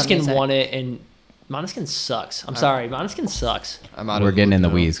too much about Måneskin music. won it, and Måneskin sucks. I'm sorry, Måneskin sucks. I'm out We're of getting the in the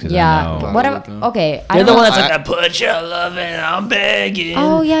loop now. weeds because Yeah. I know. What? Wow. Okay. I They're the don't- one that's like, I put your love in, I'm begging.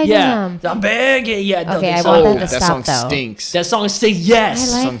 Oh, yeah, I know yeah. them. I'm begging. Yeah. No, Okay, they I suck. want them to That stop song though. stinks. That song say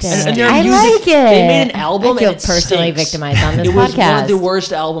yes. I liked Song it. And their I music- like it. They made an album I feel and it personally stinks. victimized on this It was one podcast. of the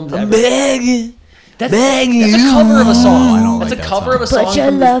worst albums ever. Begging. That's a cover of a song. I don't That's like a that cover song. of a song Put your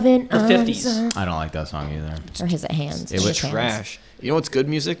from loving the 50s. arms I don't like that song either. Or his hands. It was His hands. Trash. You know what's good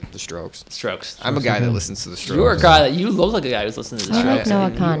music? The Strokes. Strokes. I'm a guy that listens to the Strokes. You are a guy that you look like a guy who's listening to this. I like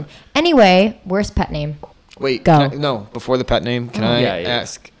track. Noah Khan. Anyway, worst pet name. Wait, Go. no, before the pet name, can I Yeah, yeah.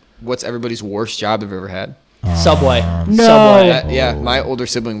 ask what's everybody's worst job they've ever had? Subway. No. Subway. Yeah, my older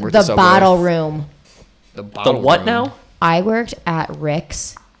sibling worked The at Subway. bottle room. The The bottle what room. now? I worked at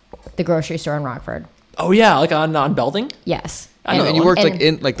Rick's, the grocery store in Rockford. Oh yeah, like on Belding. Yes. I know And that you one. worked like And-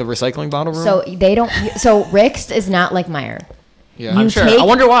 in like the recycling bottle room? So they don't. So Rick's is not like Meyer. yeah. I'm you sure. take- I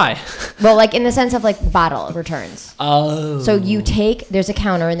wonder why. Well, like in the sense of like bottle returns. Oh. So you take, there's a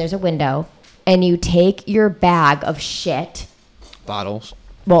counter and there's a window, and you take your bag of shit. Bottles.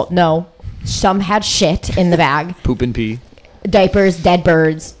 Well, no, some had shit in the bag. Poop and pee. Diapers, dead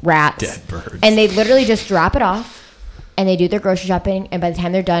birds, rats. Dead birds. And they literally just drop it off, and they do their grocery shopping, and by the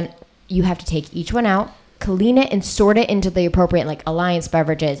time they're done, you have to take each one out, clean it, and sort it into the appropriate, like, Alliance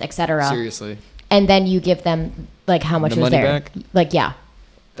beverages, etc. Seriously. And then you give them, like, how much The was money there. back? Like, yeah.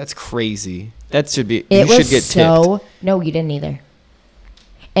 That's crazy. That should be. It you was should get so... tipped. No, you didn't either.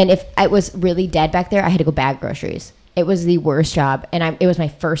 And if it was really dead back there, I had to go bag groceries. It was the worst job, and it was my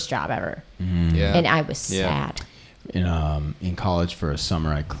first job ever. Yeah. And I was Yeah. sad. In college for a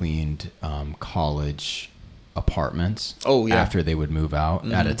summer, I cleaned college apartments. Oh, yeah. After they would move out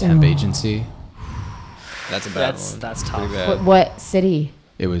at a temp agency. That's a bad That's one. that's Pretty tough. bad. What city?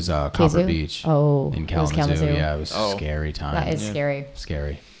 It was Copper Kalamazoo? Beach. Oh, in it was Kalamazoo. Kalamazoo. Yeah, it was Oh. a scary time. That is Yeah. scary.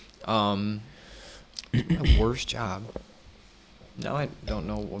 Scary. A worst job. Now I don't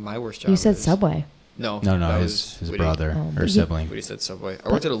know what my worst job You said is. Subway. No. No, that his was Woody. brother Oh, or but you- sibling. Woody said Subway.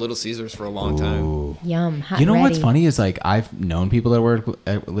 I worked at a Little Caesars for a long time. Ooh. Yum. Hot You know and what's ready. funny is like I've known people that work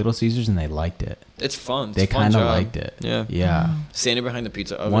at Little Caesars and they liked it. It's fun. It's They a fun kind of job. liked it. Yeah. Yeah. Standing behind the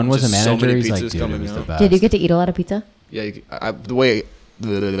pizza oven. One was a just manager. So many He's like, pizzas dude, it coming was the out. best. Did you get to eat a lot of pizza? Yeah. The way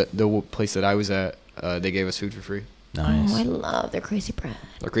the place that I was at, they gave us food for free. Nice. Oh, I love their crazy bread.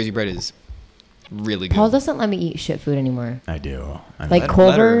 Our crazy bread is really good. Paul doesn't let me eat shit food anymore. I do. I Like mean,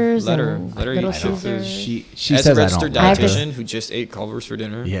 Culver's let her and eat Little junk food. Caesars. she As says a I registered don't like have it. to- dietitian who just ate Culver's for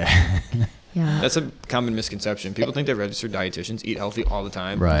dinner. Yeah. Yeah. That's a common misconception. People think that registered dietitians eat healthy all the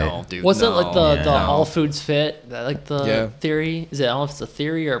time. Right. No, dude. What's it no. like the Yeah. all foods fit? That, like the Yeah. theory? Is it? I don't know if it's a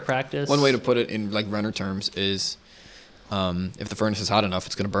theory or a practice. One way to put it in like runner terms is, if the furnace is hot enough,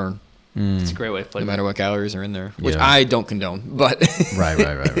 it's gonna burn, It's a great way to put no it. matter what calories are in there. Which Yeah. I don't condone, but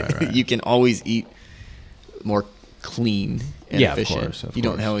Right. you can always eat more clean and Yeah, of efficient. course, of you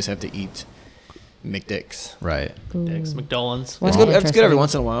don't course. always have to eat McDicks. Right. Dicks, McDonald's. Well, It's good interesting. every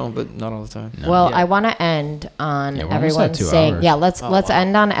once in a while, but not all the time. No. Well, Yeah. I want to end on Yeah, we're almost everyone at 2 saying, hours. yeah, let's Oh, wow.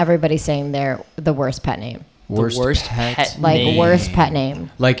 end on everybody saying the worst pet name. The worst pet Like name. worst pet name.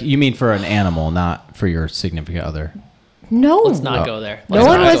 Like you mean for an animal, not for your significant other. No. Let's not go there. No Let's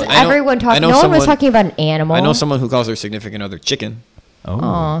one not was go there. I know- everyone I talking know no one was someone- talking about an animal. I know someone who calls their significant other chicken. Oh.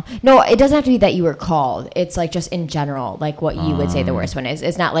 Aw. No, it doesn't have to be that you were called. It's like just in general, like what you would say the worst one is.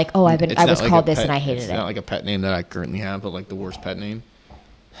 It's not like, oh, I It's was not like called a this pet- and I hated it's it. not like a pet name that I currently have, but like the worst pet name.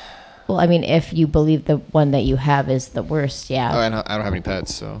 Well, I mean, if you believe the one that you have is the worst, yeah. Oh, I don't have any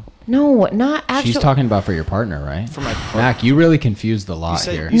pets, so. No, not actually. She's talking about for your partner, right? For my Mac, you really confused the lot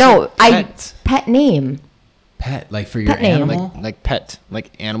said- here. you No, said pet. pet name. Pet, like for your Pet name. animal, Like pet,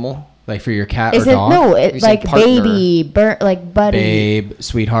 like animal. like for your cat Is or it dog. no? You It's said like partner. baby, like buddy. Babe,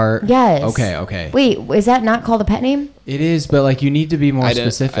 sweetheart. Yes. Okay. Wait, is that not called a pet name? It is, but like you need to be more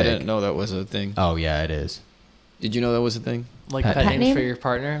specific. I didn't know that was a thing. Oh yeah, it is. Did you know that was a thing? Like Pet pet, name? names for your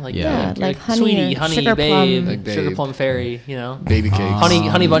partner? Like, Yeah. Yeah, like honey sweetie, or honey, sugar babe, plum. Like sugar babe. plum fairy, you know? Baby cakes.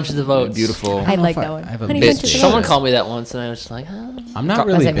 Honey bunches of oats. Beautiful. I know like if that one. I have a Honey bitch. bunches of Someone Someone oats. called me that once, and I was just like, I'm not Does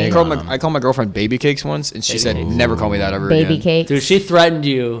really it mean- big I on called, them. I called my girlfriend baby cakes once, and she Baby said, cakes. "Never call me that ever Baby again." cake. dude, she threatened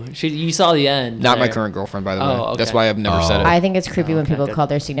you. You saw the end. Not my there. current girlfriend, by the way. Oh, okay. That's why I've never said it. I think it's creepy when Okay, people good. call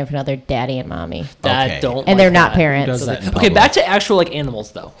their significant other daddy and mommy. Dad Okay. don't. And they're like not that. parents. Who does that in Okay, public? back to actual like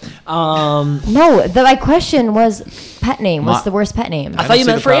animals though. No, my question was pet name. What's the worst pet name? I thought you don't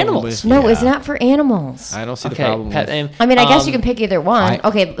see meant the for problem animals. with- No, it's Yeah. not for animals. I don't see the Okay, problem. pet with- name. I mean, I guess you Um, can pick either one. I-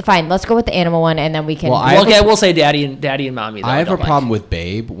 Okay, fine. Let's go with the animal one, and then we can. Well, I Well, have okay, a- I will say daddy and mommy. Though, I have a don't like. problem with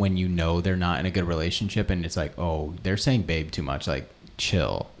babe when you know they're not in a good relationship and it's like, oh, they're saying babe too much. Like,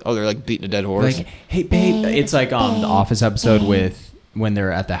 chill. Oh, they're like beating a dead horse. Like, hey, babe. Babe, It's like the babe, Office episode babe. with when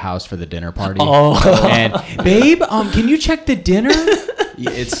they're at the house for the dinner party. Oh. And babe, can you check the dinner? Yeah,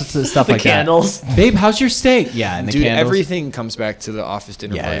 it's stuff The like candles. that. Babe, how's your steak? Yeah, and the Dude, candles. everything comes back to the office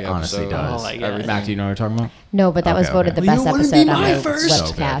dinner Yeah, party it honestly episode. does. Oh my God. Everything. Mac, do you know what we're talking about? No, but that was Okay, voted okay. the Well, best you wanna episode be on my the first? So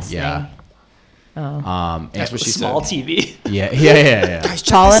good, Switchcast yeah. thing. Oh. That's what she Small said. TV. Yeah.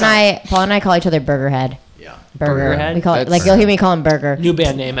 Paul and I call each other Burgerhead. Yeah. Burger. Burgerhead? We call it That's- like you'll hear me call him Burger. New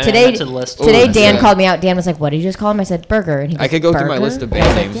band name. I Today, add that to the list. today Ooh, Dan yeah. called me out. Dan was like, "What did you just call him?" I said, "Burger." And he I goes, could go through my "Burger?" list of And I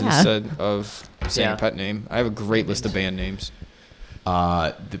was band like, names "Yeah." instead of saying Yeah. a pet name. I have a great list of band names.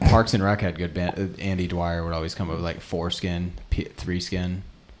 The Parks and Rec had good band. Andy Dwyer would always come up with like Foreskin, Three Skin.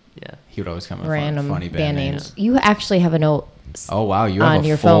 Yeah. He would always come up with Random funny band names. You actually have a note. Oh wow, you have On a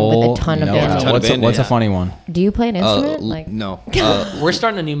your phone with a full ton of note. band names. What's Ton of what's a band funny one? Do you play an instrument? Like No. We're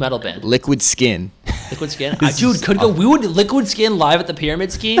starting a new metal band. Liquid Skin. Liquid Skin. Dude, could go. We would Liquid Skin live at the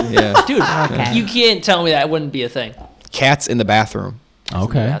Pyramid Scheme. Yeah. Dude, Okay. you can't tell me that wouldn't be a thing. Cats in the bathroom. In the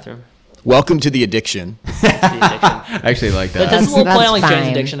Okay, bathroom. Welcome to the addiction. The addiction. I actually like But that. that's a little play That's on like Jane's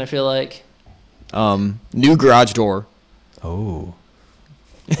fine. Addiction. I feel like. New garage door. Oh,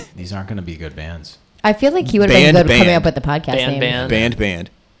 these aren't going to be good bands. I feel like he would have been Band, good coming band. up with the podcast name. Band.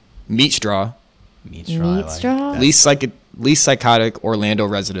 Meat straw. Meat straw. I Meat like straw? that. Least psychotic Orlando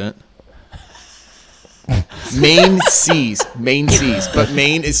resident. Maine C's. But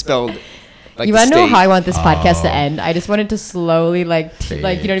Maine is spelled like You the want to know state. how I want this podcast to end? I just wanted to slowly, like you know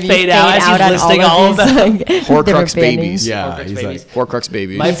what I mean? Fade out as he's on listing all of these, them. like, Horcrux different band babies. names. Yeah, Horcrux he's babies. like, Horcrux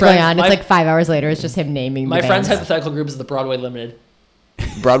babies. My What's friends- going on? my- It's like 5 hours later. It's just him naming. My the friend's bands. hypothetical group is the Broadway Limited.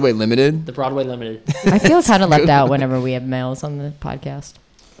 Broadway Limited. The Broadway Limited. I feel kind of left out whenever we have males on the podcast.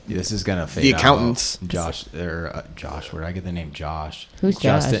 this is gonna fade The out. accountants. Josh, or Josh. Where did I get the name Josh? Who's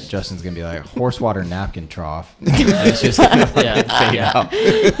Justin? Josh? Justin's gonna be like horsewater napkin trough. And it's just gonna Yeah. fade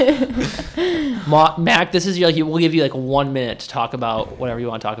out. Mac, this is we'll give you like 1 minute to talk about whatever you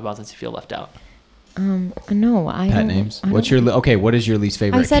want to talk about since you feel left out. No, I Pet don't. names. I What's don't- your okay? What is your least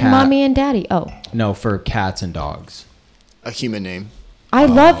favorite? I said cat? mommy and daddy. Oh, No, for cats and dogs. A human name. I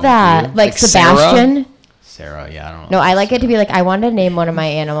love that. dude. Like Like Sarah? Sebastian. Sarah. Yeah, I don't know. No, I like it to be like I wanted to name one of my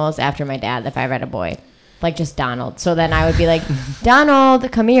animals after my dad if I ever had a boy. Like just Donald. So then I would be like,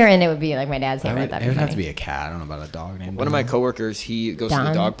 Donald, come here, and it would be like my dad's name. It would have to be a cat. I don't know about a dog name. One of my coworkers, he goes to Don.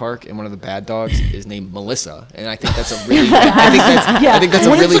 the dog park, and one of the bad dogs is named Melissa, and I think that's a really, I think that's a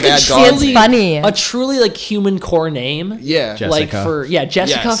When it's really like a bad truly- dog. It's funny. A truly like human core name. Yeah. Like Jessica. for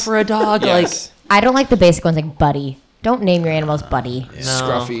Jessica Yes. for a dog. Yes. I don't like the basic ones like Buddy. Don't name your animals Buddy. Like no.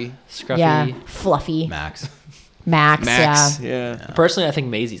 Scruffy. Scruffy. Yeah, Fluffy. Max. Max. Max. Yeah. Yeah. Personally, I think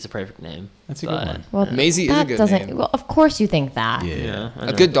Maisie's a perfect name. That's a good one. Well, Maisie is a that good doesn't. name. Well, of course you think that. Yeah. I A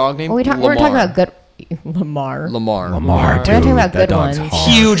know. good dog name. Well, we're talking about good. Lamar. Lamar. Lamar, We're dude. talking about that good dog's ones.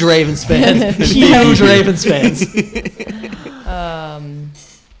 hard. Huge Ravens fan. Huge Ravens fans.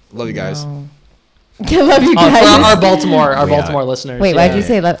 Love you guys. No. I love you For guys. our Baltimore, Yeah. Baltimore listeners. Wait, yeah. why'd you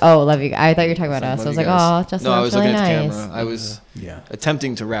say love? Oh, love you. I thought you were talking about us. I Love was you like, guys. oh, Justin, No, I that's was really looking at the nice. camera. I was Yeah.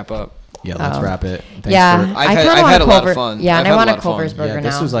 attempting to wrap up. Yeah, let's Oh. wrap it. Thanks Yeah, for- I I've kind of had want a a lot of Culver. fun. Yeah, I've and I had a want a lot of fun. Culver's burger yeah,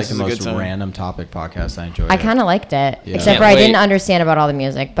 this now. was like This the is a most good time. random topic podcast. I enjoyed I it. kind of liked it, Yeah. except Can't for I didn't wait. understand about all the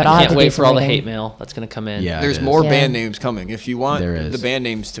music. But I'll I have can't to wait do for all the some hate reading. mail that's gonna come in. Yeah. There's it is. more Yeah. band names coming. If you want There is. the band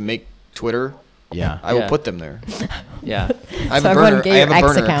names to make Twitter, Yeah. I will Yeah. put them there. Yeah. I have So a everyone burner. get I have your a X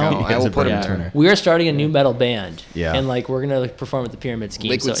burner account. account. He I has will a put them burner. there. We are starting a new metal band. Yeah. And like we're gonna perform at the Pyramid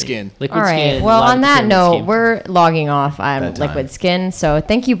Scheme. Liquid Skin. Liquid All right. Skin. Well, live at on the that Pyramid note, Scheme. we're logging off. I'm Bedtime. Liquid Skin. So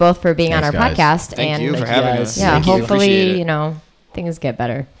thank you both for being on our Thanks, guys. podcast. Thank and you for Thank you having guys. us. yeah, Thank you. hopefully, Appreciate it. you know, things get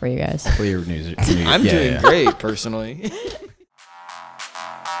better for you guys. Clear news. I'm yeah, doing yeah. great personally.